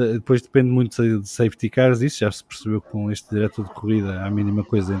 Depois depende muito de safety cars, isso já se percebeu que com este diretor de corrida a mínima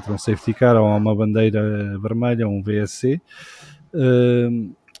coisa entre um safety car ou uma bandeira vermelha ou um VSC.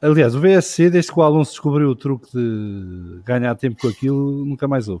 Aliás, o VSC, desde que o Alonso descobriu o truque de ganhar tempo com aquilo, nunca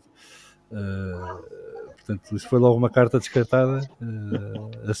mais houve. Portanto, isso foi logo uma carta descartada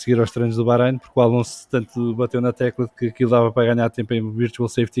a seguir aos treinos do Bahrein, porque o Alonso tanto bateu na tecla de que aquilo dava para ganhar tempo em Virtual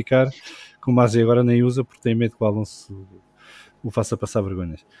Safety Car, que o Masi agora nem usa, porque tem medo que o Alonso o faça passar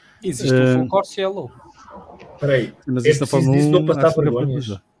vergonhas. Existe o Full Course Yellow. Espera aí, mas isso na Fórmula 1 não passar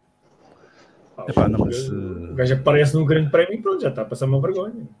vergonhas. O gajo aparece num grande prémio e pronto, já está a passar uma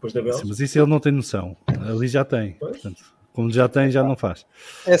vergonha. Depois da Bélgica. Mas isso ele não tem noção. Ali já tem. Portanto, como já tem, já não faz.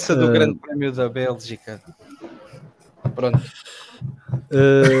 Essa do Grande Prémio da Bélgica. Pronto.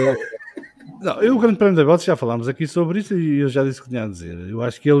 O Grande Prémio da Bélgica, já falámos aqui sobre isso e eu já disse o que tinha a dizer. Eu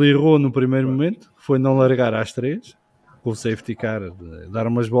acho que ele errou no primeiro momento, que foi não largar às 3, com o safety car, dar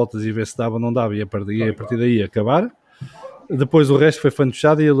umas voltas e ver se dava ou não dava, e a partir daí acabar. Depois o resto foi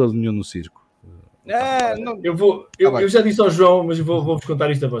fantochado e ele alinhou no circo. Eu já disse ao João, mas vou-vos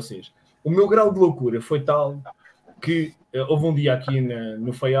contar isto a vocês. O meu grau de loucura foi tal que houve um dia aqui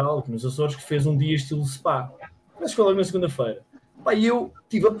no Faial, aqui nos Açores, que fez um dia estilo spa. Acho que foi logo na segunda-feira. E eu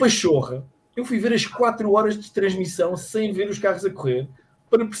tive a pachorra. Eu fui ver as 4 horas de transmissão sem ver os carros a correr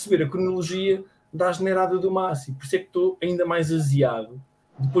para perceber a cronologia da asneirada do Massi. Por isso é que estou ainda mais aziado.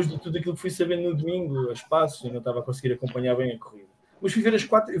 Depois de tudo aquilo que fui sabendo no domingo, a espaços, eu não estava a conseguir acompanhar bem a corrida. Mas fui ver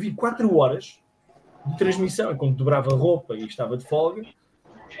eu vi 4 horas de transmissão, enquanto dobrava roupa e estava de folga.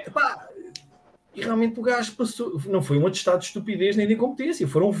 E realmente o gajo passou, não foi um atestado de estupidez nem de incompetência,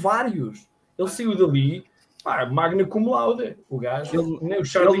 foram vários. Ele saiu dali, magna cum laude. O gajo, o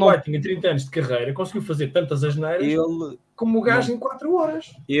Charlie White tinha 30 anos de carreira, conseguiu fazer tantas asneiras como o gajo em 4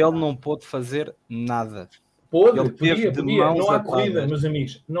 horas. Ele não pôde fazer nada. Podia. Não há corrida, meus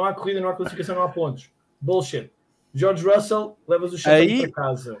amigos. Não há corrida, não há classificação, não há pontos. Bullshit. George Russell, levas o chapéu para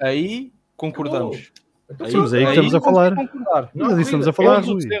casa. Aí concordamos. Mas aí que estamos a falar. Não estamos a falar,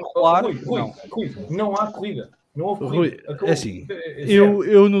 Rui. Não há corrida. Não houve corrida. Rui, é assim,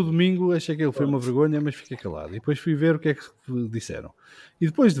 eu no domingo achei que ele foi uma vergonha, mas fiquei calado. E depois fui ver o que é que disseram. E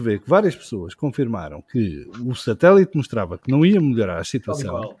depois de ver que várias pessoas confirmaram que o satélite mostrava que não ia melhorar a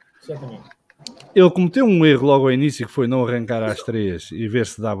situação, ele cometeu um erro logo ao início, que foi não arrancar às 3 e ver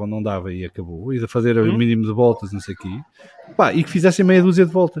se dava ou não dava e acabou. E de fazer o mínimo de voltas, não sei o quê. E que fizessem meia dúzia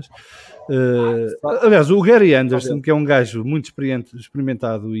de voltas. Aliás, o Gary Anderson, que é um gajo muito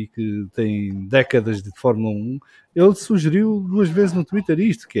experimentado e que tem décadas de Fórmula 1, ele sugeriu 2 vezes no Twitter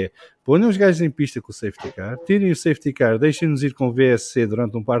isto, que é: ponham os gajos em pista com o safety car, tirem o safety car, deixem-nos ir com o VSC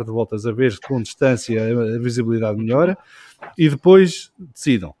durante um par de voltas a ver se com distância a visibilidade melhora e depois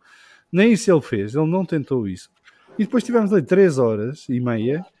decidam. Nem isso ele fez, ele não tentou isso. E depois tivemos ali 3 horas e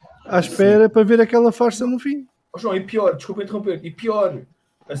meia à espera para ver aquela farsa no fim. João, e pior, desculpa interromper, e pior,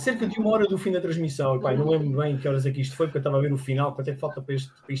 a cerca de 1 hora do fim da transmissão, não lembro bem que horas é que isto foi, porque eu estava a ver o final, quanto é que falta para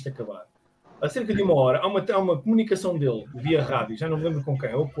isto acabar. A cerca de 1 hora, há uma comunicação dele via rádio, já não me lembro com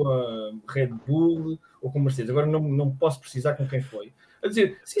quem, ou com a Red Bull ou com a Mercedes, agora não posso precisar com quem foi, a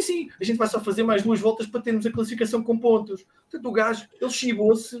dizer, sim, a gente vai só fazer mais 2 voltas para termos a classificação com pontos. Portanto, o gajo, ele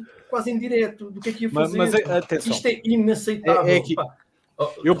chibou-se quase em direto do que é que ia fazer. Mas atenção. Isto é inaceitável.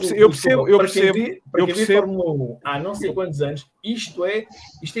 Eu percebo. Para quem vê Fórmula 1 há não sei quantos anos, isto é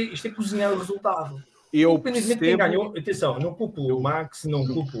cozinhar o resultado. Independentemente de quem ganhou, atenção, não culpo o Max, não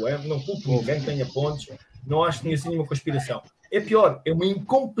culpo o Ev, não culpo ninguém que tenha pontos, não acho que tenha sido nenhuma conspiração. É pior, é uma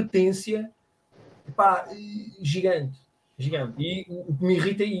incompetência gigante. Gigante. E o que me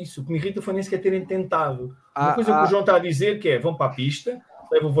irrita é isso. O que me irrita foi nem sequer terem tentado. Uma coisa que o João está a dizer que é, vão para a pista,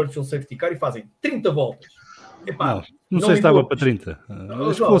 levam o virtual safety car e fazem 30 voltas. Epá, não sei se estava para 30.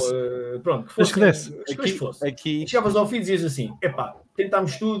 Acho que fosse. Pronto, que Acho que fosse. desse. Aqui... Chegavas ao fim e dizias assim, epá,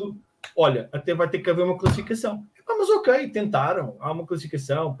 tentámos tudo, olha, até vai ter que haver uma classificação. Epá, mas ok, tentaram, há uma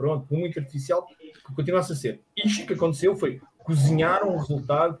classificação, pronto, muito artificial, que continuasse a ser. Isto que aconteceu foi cozinharam o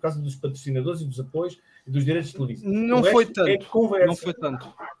resultado por causa dos patrocinadores e dos apoios e dos direitos de televisão. Não foi tanto. Não foi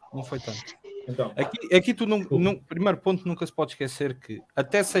tanto. Então, aqui tu primeiro ponto, nunca se pode esquecer que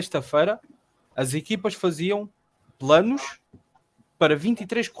até sexta-feira as equipas faziam planos para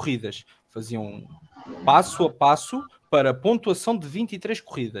 23 corridas. Faziam passo a passo para pontuação de 23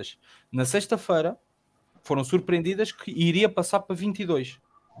 corridas. Na sexta-feira foram surpreendidas que iria passar para 22.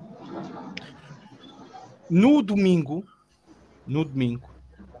 No domingo,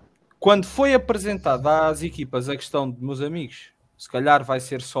 quando foi apresentada às equipas a questão de, meus amigos, se calhar vai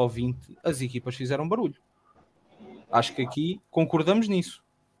ser só 20, as equipas fizeram barulho. Acho que aqui concordamos nisso.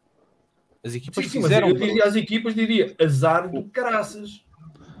 As equipas fizeram mas eu diria às equipas, azar do caraças.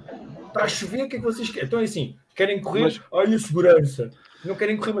 Está a chover, o que é que vocês querem? Então é assim, querem correr, olha a segurança. Não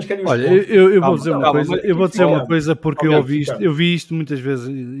querem correr, mas querem os Olha, pontos. eu vou dizer uma coisa. Eu vou dizer uma coisa porque eu vi isto muitas vezes,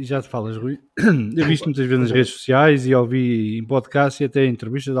 e já te falas, Rui. Eu vi isto muitas vezes nas redes sociais e ouvi em podcast e até em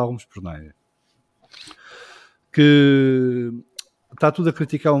entrevistas de alguns personagens. Que está tudo a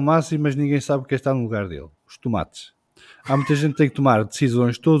criticar o Massi, mas ninguém sabe o que está no lugar dele. Os tomates. Há muita gente que tem que tomar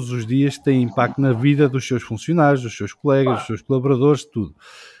decisões todos os dias que têm impacto na vida dos seus funcionários, dos seus colegas, dos seus colaboradores, tudo.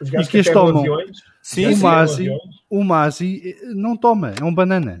 E que eles tomam. O Massi não toma, é um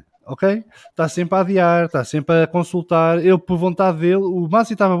banana, ok? Está sempre a adiar, está sempre a consultar. Ele, por vontade dele, o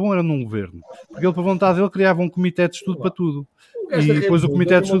Massi estava bom, era num governo, porque ele, por vontade dele, criava um comitê de estudo para tudo. E depois o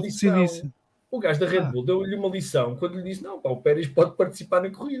comitê de estudo decidisse. O gajo da Red Bull deu-lhe uma lição quando lhe disse: não, pá, o Pérez pode participar na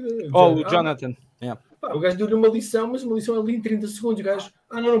corrida. O Jonathan. Pá, o gajo deu-lhe uma lição, mas uma lição ali em 30 segundos. O gajo,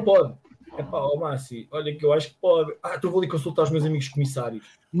 não pode. É pá, Massi, olha que eu acho que pode. Então vou ali consultar os meus amigos comissários.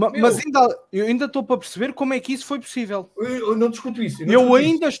 Mas eu ainda estou para perceber como é que isso foi possível. Eu não discuto isso.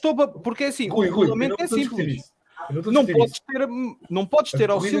 Estou para. Porque é assim, o regulamento é simples. Não podes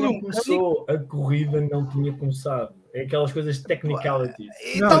ter auxílio. A corrida não tinha começado. É aquelas coisas de technicality.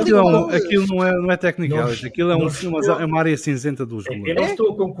 Aquilo não é technicality. Aquilo é uma área cinzenta dos regulamentos. Eu não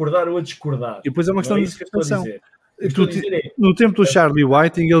estou a concordar ou a discordar. E depois é uma questão de interpretação. No tempo do Charlie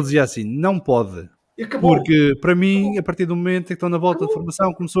Whiting, ele dizia assim: não pode. Porque, para mim, a partir do momento em que estão na volta de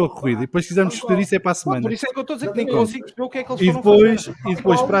formação, começou a corrida. E depois quisermos discutir isso, é para a semana. Por isso é que eu estou a dizer que nem consigo perceber o que é que eles foram fazer. E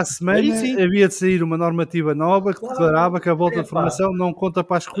depois, para a semana, havia de sair uma normativa nova que declarava que a volta de formação não conta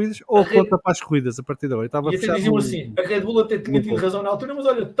para as corridas ou conta para as corridas a partir da hora. E até diziam assim: a Red Bull até tinha tido razão na altura, mas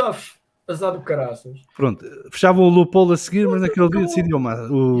olha, tough, azar do caraças. Pronto, fechavam o loophole a seguir, mas naquele dia decidiu mais.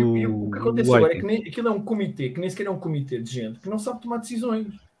 O que aconteceu agora é que aquilo é um comitê, que nem sequer é um comitê de gente que não sabe tomar decisões.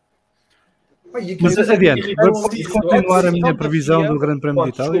 Mas adiante, vamos continuar a minha previsão do Grande Prémio de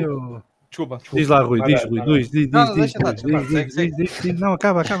Itália? Desculpa. Diz lá, Rui, diz. Não,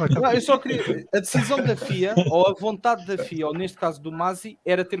 acaba. Não, eu só queria. A decisão da FIA, ou a vontade da FIA, ou neste caso do Masi,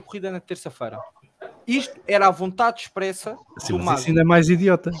 era ter corrida na terça-feira. Isto era a vontade expressa do Masi. Isso ainda é mais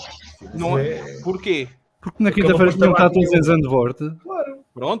idiota. Não é? Porquê? Porque na quinta-feira tinham estado todos em Zandvoort. Claro.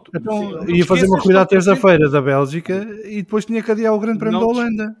 Pronto. Então, ia fazer uma corrida à terça-feira da Bélgica e depois tinha que adiar o Grande Prémio da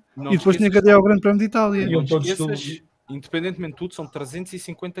Holanda. E depois tinha que adiar o Grande Prémio de Itália. Independentemente de tudo, são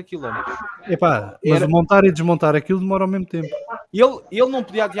 350 km. Mas montar e desmontar aquilo demora ao mesmo tempo. Ele não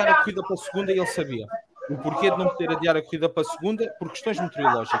podia adiar a corrida para a segunda e ele sabia. O porquê de não poder adiar a corrida para a segunda? Por questões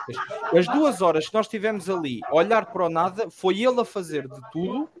meteorológicas. As 2 horas que nós tivemos ali a olhar para o nada, foi ele a fazer de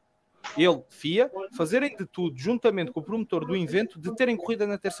tudo, ele, FIA, fazerem de tudo, juntamente com o promotor do evento, de terem corrida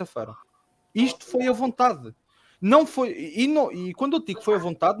na terça-feira. Isto foi a vontade. Não foi, e quando eu digo que foi a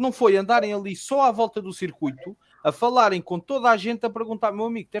vontade, não foi andarem ali só à volta do circuito, a falarem com toda a gente, a perguntar: meu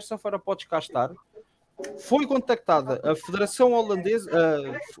amigo, terça-feira podes cá estar? Foi contactada a Federação Holandesa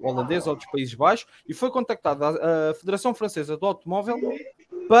ou dos Países Baixos e foi contactada a Federação Francesa do Automóvel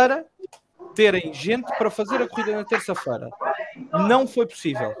para terem gente para fazer a corrida na terça-feira. Não foi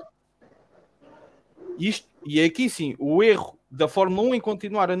possível. E aqui sim, o erro da Fórmula 1 em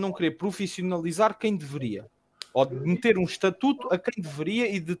continuar a não querer profissionalizar quem deveria. Ou de meter um estatuto a quem deveria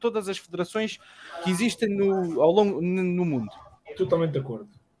e de todas as federações que existem no mundo. Totalmente de acordo.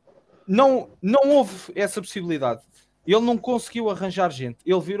 Não houve essa possibilidade. Ele não conseguiu arranjar gente.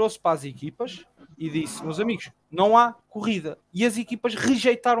 Ele virou-se para as equipas e disse: meus amigos, não há corrida. E as equipas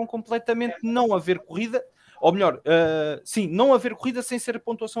rejeitaram completamente não haver corrida, ou melhor, não haver corrida sem ser a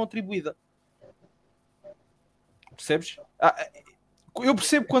pontuação atribuída. percebes? Eu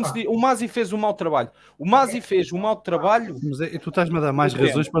percebo quando se diz, o Masi fez um mau trabalho. O Masi fez um mau trabalho. Mas tu estás-me a dar mais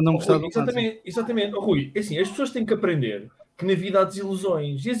razões para não gostar do Masi. Exatamente. Rui, assim, as pessoas têm que aprender que na vida há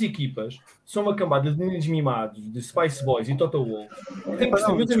desilusões. E as equipas são uma camada de meninos mimados, de Spice Boys e Total Wolf. Tem que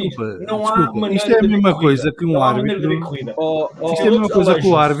perceber, meus amigos, não há maneira. Isto é a mesma coisa que um árbitro. Isto é a mesma coisa que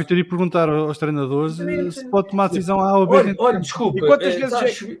o árbitro ir perguntar aos treinadores se pode tomar decisão A ou B. Olha, desculpa. E quantas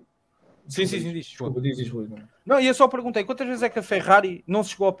vezes Sim, diz. Desculpa, diz, Rui. Não, e eu só perguntei, quantas vezes é que a Ferrari não se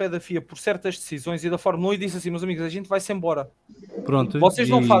chegou ao pé da FIA por certas decisões e da Fórmula 1 e disse assim, meus amigos, a gente vai-se embora. Pronto. Vocês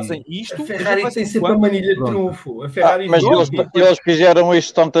não fazem isto. A Ferrari tem sempre a manilha de trunfo. A Ferrari mas eles fizeram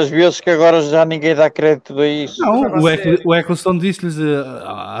isto tantas vezes que agora já ninguém dá crédito a isso. Não, o Eccleston disse-lhes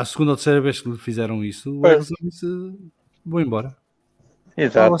à segunda ou terceira vez que lhe fizeram isso, o Eccleston disse, vou embora.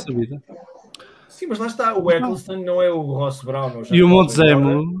 Exato. A vossa vida. Sim, mas lá está, o Eccleston não é o Ross Brown. E o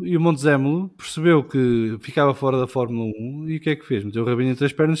Montezemolo percebeu que ficava fora da Fórmula 1 e o que é que fez? Meteu o rabinho entre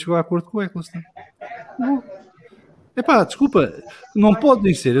as pernas e chegou a acordo com o Eccleston. Epá, desculpa, não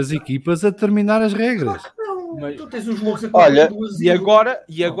podem ser as equipas a determinar as regras. Mas tu tens os loucos a olha,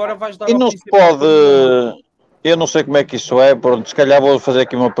 e agora vais dar e não se pode, eu não sei como é que isso é, pronto, se calhar vou fazer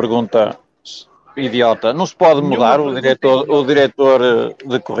aqui uma pergunta idiota. Não se pode mudar o diretor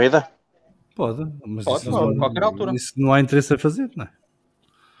de corrida? Pode, mas pode, a qualquer altura. Isso não há interesse a fazer, não é?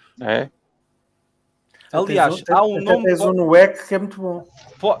 É. Aliás, há um nome. Tens um no WEC que é muito bom.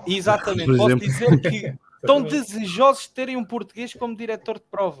 Exatamente, posso dizer que estão desejosos de terem um português como diretor de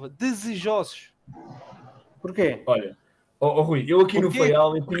prova. Desejosos. Porquê? Olha, Rui, eu aqui no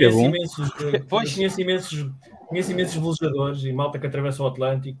Faial conheço imensos velejadores e malta que atravessa o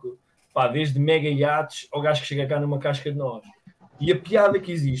Atlântico, pá, desde mega iates ao gajo que chega cá numa casca de nós. E a piada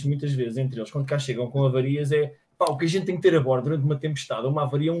que existe muitas vezes entre eles, quando cá chegam com avarias, é pá, o que a gente tem que ter a bordo durante uma tempestade, uma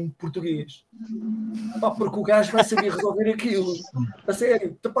avaria, é um português. Pá, porque o gajo vai saber resolver aquilo. A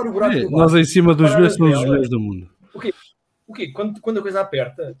sério, tapar o buraco do barco. Nós em cima dos meus somos os melhores do mundo. O quê? Quando a coisa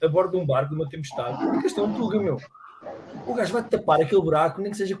aperta, a bordo de um barco, de uma tempestade, isto é um tuga, meu. O gajo vai tapar aquele buraco,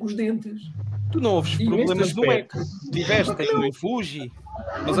 nem que seja com os dentes. Tu não ouves problemas do EC. Tiveste no Fuji.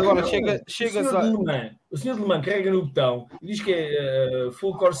 Mas agora chegas a... O senhor de Le Mans carrega no botão e diz que é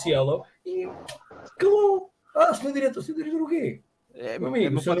full course yellow e calou. Senhor diretor o quê? Meu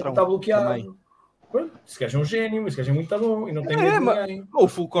amigo, o senhor está bloqueado. Pronto, esse gajo é um gênio, esse gajo é muito bom e não tem medo de ninguém. O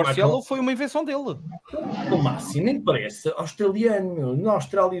full course yellow foi uma invenção dele. O Massi nem parece australiano, meu. Na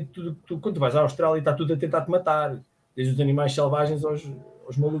Austrália, quando tu vais à Austrália, está tudo a tentar te matar. Desde os animais selvagens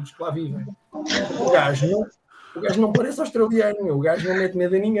aos malucos que lá vivem. O gajo não parece australiano, meu. O gajo não mete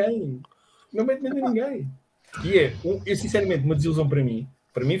medo a ninguém. Não mete medo a ninguém. E é sinceramente, uma desilusão para mim.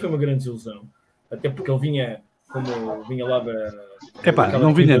 Para mim foi uma grande desilusão. Até porque ele vinha lá da... Epá,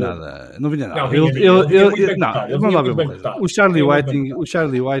 não vinha nada. Não vinha nada. Vamos lá ver uma coisa. O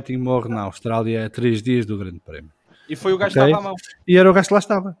Charlie Whiting morre na Austrália a 3 dias do Grande Prémio. E foi o gajo que estava à mão. E era o gajo que lá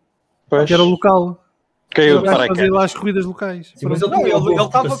estava. Pois. Que era o local. Caiu de paraquedas. Lá as corridas locais. Sim, mas ele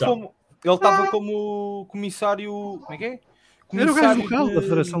estava como comissário... Como é que é? Era o gajo local, da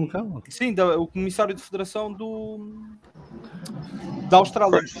Federação Local. Sim, o comissário de federação da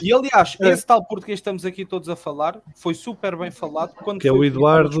Austrália. E aliás, esse tal português que estamos aqui todos a falar foi super bem falado. Que é o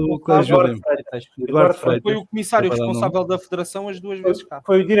Eduardo Freitas. Foi o comissário responsável da federação as duas vezes cá.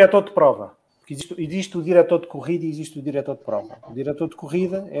 Foi o diretor de prova. Existe o diretor de corrida e existe o diretor de prova. O diretor de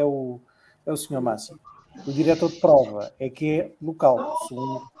corrida é o Sr. Massi. O diretor de prova é que é local.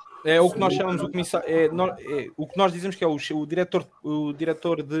 É o que nós chamamos o comissário. O que nós dizemos que é o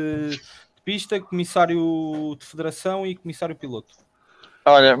diretor de pista, comissário de federação e comissário piloto.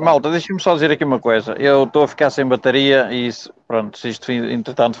 Olha, malta, deixa-me só dizer aqui uma coisa. Eu estou a ficar sem bateria e pronto, se isto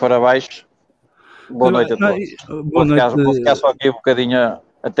entretanto for abaixo, boa noite a todos. Vou ficar só aqui um bocadinho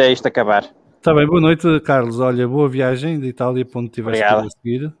até isto acabar. Está bem, boa noite, Carlos. Olha, boa viagem de Itália para onde tiveste a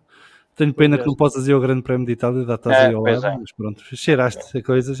seguir. Tenho pena que não possas ir ao Grande Prémio de Itália, dá estás aí ao lado, mas pronto, cheiraste a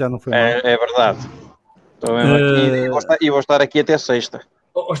coisa, já não foi mal. É verdade. Estou mesmo aqui e vou estar aqui até sexta.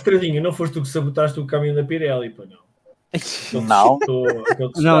 Estradinha, não foste tu que sabotaste o caminho da Pirelli, pô, não?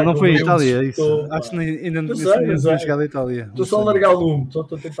 Não foi a Itália, isso. Acho que ainda não tinha chegado à Itália. Estou só a largar lume, estou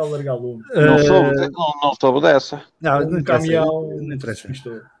a tentar largar lume. Não soube dessa. Não caminhão. Não interessa.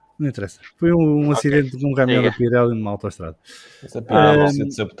 Não interessa. Foi um acidente de um caminhão da Pirelli numa autoestrada. Essa Pirelli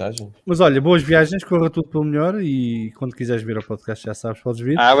de sabotagem. Mas olha, boas viagens, corra tudo pelo melhor e quando quiseres vir ao podcast já sabes, podes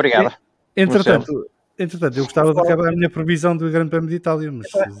vir. Obrigada. Entretanto, eu gostava de acabar a minha previsão do Grande Prémio de Itália. Mas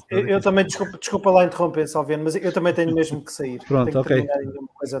eu também, desculpa lá interromper, Salviano, mas eu também tenho mesmo que sair. Pronto, tenho que ok. terminar uma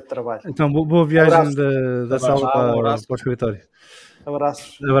coisa de trabalho. Então, boa viagem da sala para o escritório.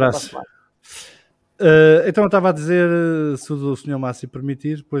 Abraços. Abraço. Então eu estava a dizer, se o Sr. Mássi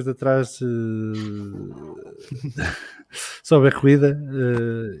permitir, depois de atrás sobre a corrida,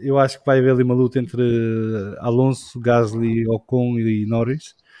 eu acho que vai haver ali uma luta entre Alonso, Gasly, Ocon e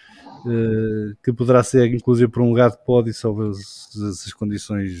Norris, que poderá ser inclusive por um lugar de pódio se as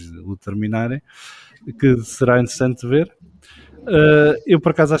condições o terminarem, que será interessante ver. Eu por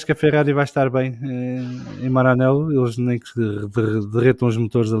acaso acho que a Ferrari vai estar bem em Maranello. Eles nem que derretam os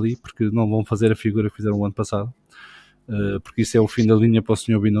motores ali, porque não vão fazer a figura que fizeram o ano passado, porque isso é o fim da linha para o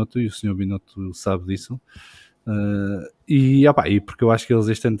Sr. Binotto, e o Sr. Binotto sabe disso. E porque eu acho que eles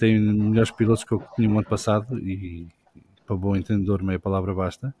este ano têm melhores pilotos que eu tinha o ano passado, e para bom entendedor meia palavra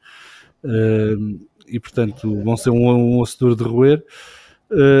basta. E portanto vão ser um osso duro de roer.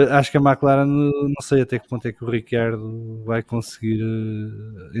 Acho que a McLaren, não sei até que ponto é que o Ricciardo vai conseguir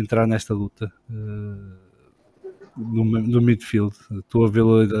entrar nesta luta no midfield. Estou a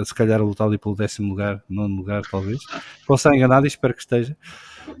vê-lo se calhar a lutar ali pelo 10º lugar, 9º lugar talvez. Posso estar enganado e espero que esteja.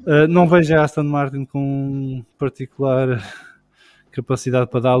 Não vejo a Aston Martin com particular capacidade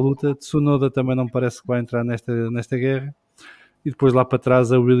para dar a luta. Tsunoda também não parece que vai entrar nesta guerra. E depois lá para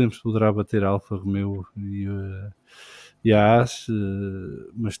trás a Williams poderá bater a Alfa Romeo e a Haas,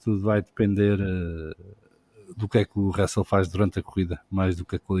 mas tudo vai depender do que é que o Russell faz durante a corrida, mais do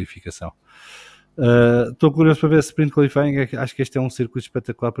que a qualificação. Estou curioso para ver Sprint Qualifying. Acho que este é um circuito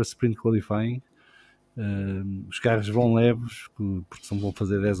espetacular para Sprint Qualifying. Os carros vão leves, porque vão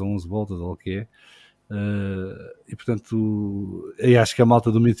fazer 10 ou 11 voltas, ou o que é. E portanto, eu acho que a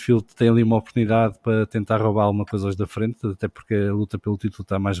malta do midfield tem ali uma oportunidade para tentar roubar alguma coisa aos da frente, até porque a luta pelo título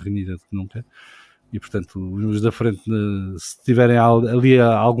está mais renhida do que nunca. E portanto, os da frente, se tiverem ali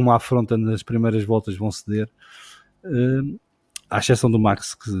alguma afronta nas primeiras voltas, vão ceder, à exceção do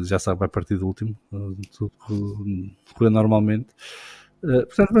Max, que já sabe, vai partir do último, tudo correr normalmente.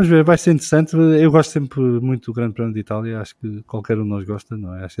 Portanto, vamos ver, vai ser interessante. Eu gosto sempre muito do Grande Prémio de Itália, acho que qualquer um de nós gosta,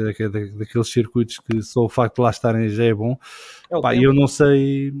 não é? Acho que é daqueles circuitos que só o facto de lá estarem já é bom. Eu não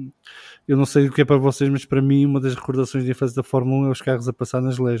sei o que é para vocês, mas para mim uma das recordações de infância da Fórmula 1 é os carros a passar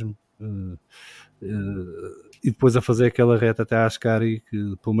nas lesmas. E depois a fazer aquela reta até à Ascari,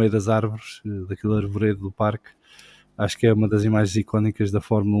 pelo meio das árvores, daquele arvoredo do parque. Acho que é uma das imagens icónicas da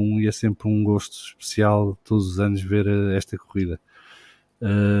Fórmula 1 e é sempre um gosto especial todos os anos ver esta corrida.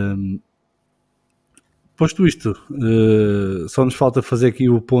 Posto isto, só nos falta fazer aqui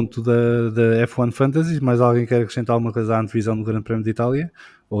o ponto da F1 Fantasy. Mais alguém quer acrescentar alguma coisa à antevisão do Grande Prémio de Itália,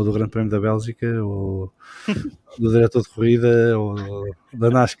 ou do Grande Prémio da Bélgica, ou do diretor de corrida, ou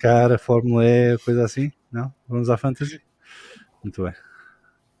da NASCAR, a Fórmula E, coisa assim? Não? Vamos à Fantasy? Muito bem.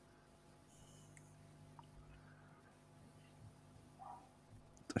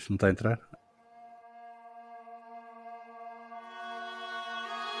 Acho que não está a entrar.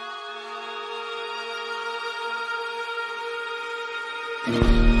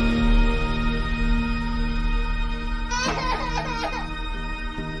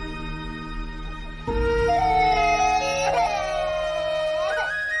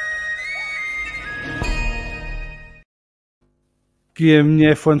 Que a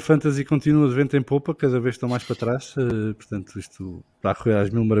minha F1 Fantasy continua de vento em popa, cada vez estou mais para trás, portanto isto está a correr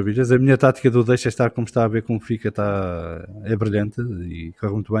às mil maravilhas. A minha tática do deixa estar como está, a ver como fica, é brilhante e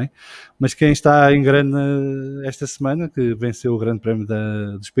corre muito bem. Mas quem está em grande esta semana, que venceu o Grande Prémio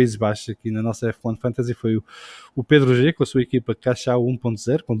dos Países Baixos aqui na nossa F1 Fantasy, foi o Pedro G, com a sua equipa Cachau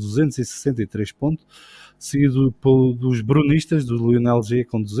 1.0, com 263 pontos, seguido dos Brunistas, do Lionel G,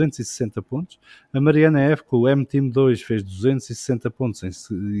 com 260 pontos. A Mariana F, com o M-Team 2, fez 260 pontos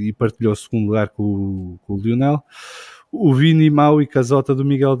e partilhou o segundo lugar com o Lionel. O Vini Mau e Casota do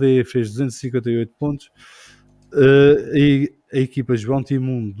Miguel D fez 258 pontos. E a equipa João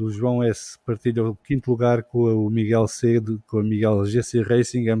Timum do João S partilhou o quinto lugar com o Miguel C, com a Miguel GC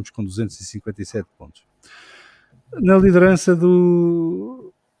Racing, ambos com 257 pontos. Na liderança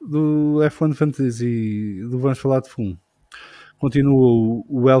do F1 Fantasy, do Vamos Falar de Fundo, continua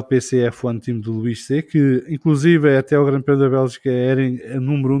o LPC F1 Team do Luís C, que inclusive até o Grande Prémio da Bélgica era a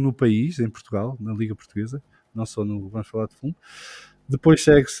número 1 no país, em Portugal, na Liga Portuguesa, não só no Vamos Falar de Fundo. Depois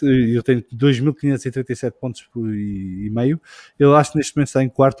segue-se, eu tenho 2.537 pontos e meio. Ele acho que neste momento está em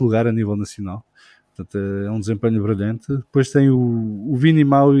quarto lugar a nível nacional. Portanto, é um desempenho brilhante. Depois tem o Vini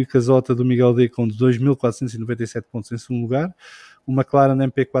Mau e Casota do Miguel D com 2.497 pontos em segundo lugar. O McLaren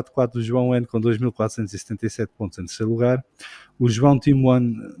MP44 do João N com 2.477 pontos em terceiro lugar. O João Team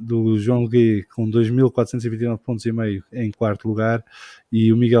One do João G com 2.429 pontos e meio em quarto lugar.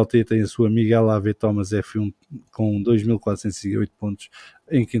 E o Miguel T tem a sua Miguel AV Thomas F1 com 2.408 pontos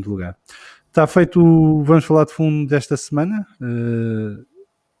em quinto lugar. Está feito o Vamos Falar de Fundo desta semana.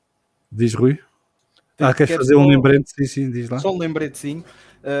 Diz Rui. Queres quero fazer um só- lembrete? Sim, diz lá. Só um lembretezinho.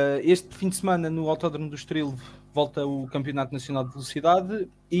 Este fim de semana no Autódromo do Estoril volta o Campeonato Nacional de Velocidade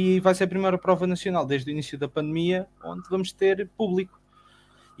e vai ser a primeira prova nacional desde o início da pandemia onde vamos ter público.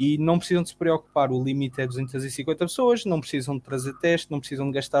 E não precisam de se preocupar, o limite é 250 pessoas, não precisam de trazer teste, não precisam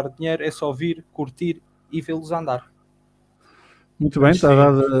de gastar dinheiro, é só vir, curtir e vê-los andar. Muito bem, está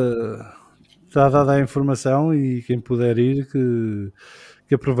dada a informação e quem puder ir que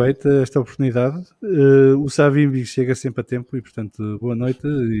aproveite esta oportunidade. O Savimbi chega sempre a tempo e, portanto, boa noite,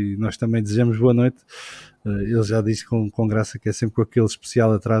 e nós também desejamos boa noite. Ele já diz com graça que é sempre com aquele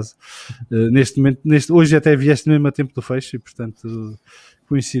especial atraso. Neste momento, hoje até vieste mesmo a tempo do fecho e, portanto,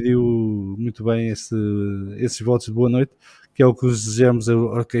 coincidiu muito bem esses votos de boa noite, que é o que os desejamos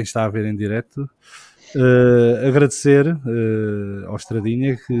a quem está a ver em direto. Agradecer ao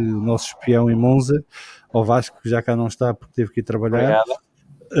Estradinha, que o nosso espião em Monza, ao Vasco, que já cá não está porque teve que ir trabalhar.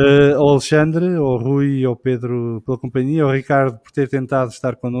 Ao Alexandre, ao Rui e ao Pedro pela companhia, ao Ricardo por ter tentado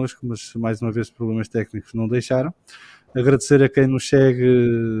estar connosco, mas mais uma vez problemas técnicos não deixaram. Agradecer a quem nos segue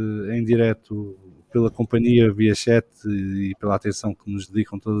em direto pela companhia via chat e pela atenção que nos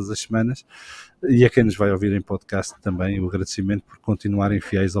dedicam todas as semanas, e a quem nos vai ouvir em podcast também o agradecimento por continuarem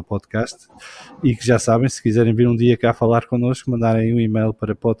fiéis ao podcast, e que já sabem, se quiserem vir um dia cá falar connosco, mandarem um e-mail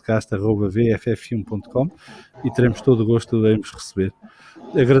para podcast@vff1.com e teremos todo o gosto em vos receber.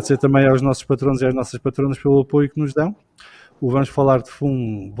 Agradecer também aos nossos patronos e às nossas patronas pelo apoio que nos dão. O Vamos Falar de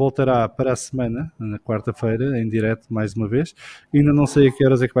FUM voltará para a semana, na quarta-feira, em direto, mais uma vez. Ainda não sei a que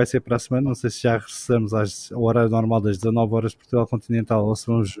horas é que vai ser para a semana, não sei se já regressamos ao horário normal das 19 horas de Portugal Continental ou se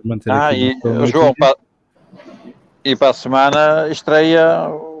vamos manter aqui. João, e para a semana estreia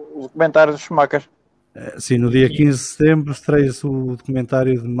o documentário dos Schumacher. Sim, no dia 15 de setembro estreia-se o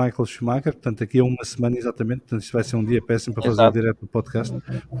documentário de Michael Schumacher, portanto daqui a uma semana exatamente, portanto isto vai ser um dia péssimo para fazer o direto do podcast,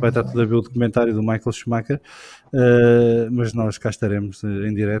 vai estar tudo a ver o documentário do Michael Schumacher, mas nós cá estaremos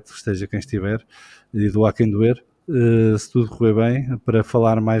em direto, esteja quem estiver, e do a quem doer, se tudo correr bem, para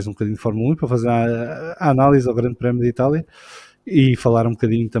falar mais um bocadinho de Fórmula 1, para fazer a análise ao Grande Prémio de Itália e falar um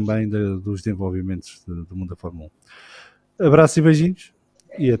bocadinho também dos desenvolvimentos do mundo da Fórmula 1. Abraço e beijinhos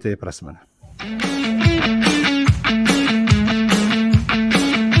e até para a semana.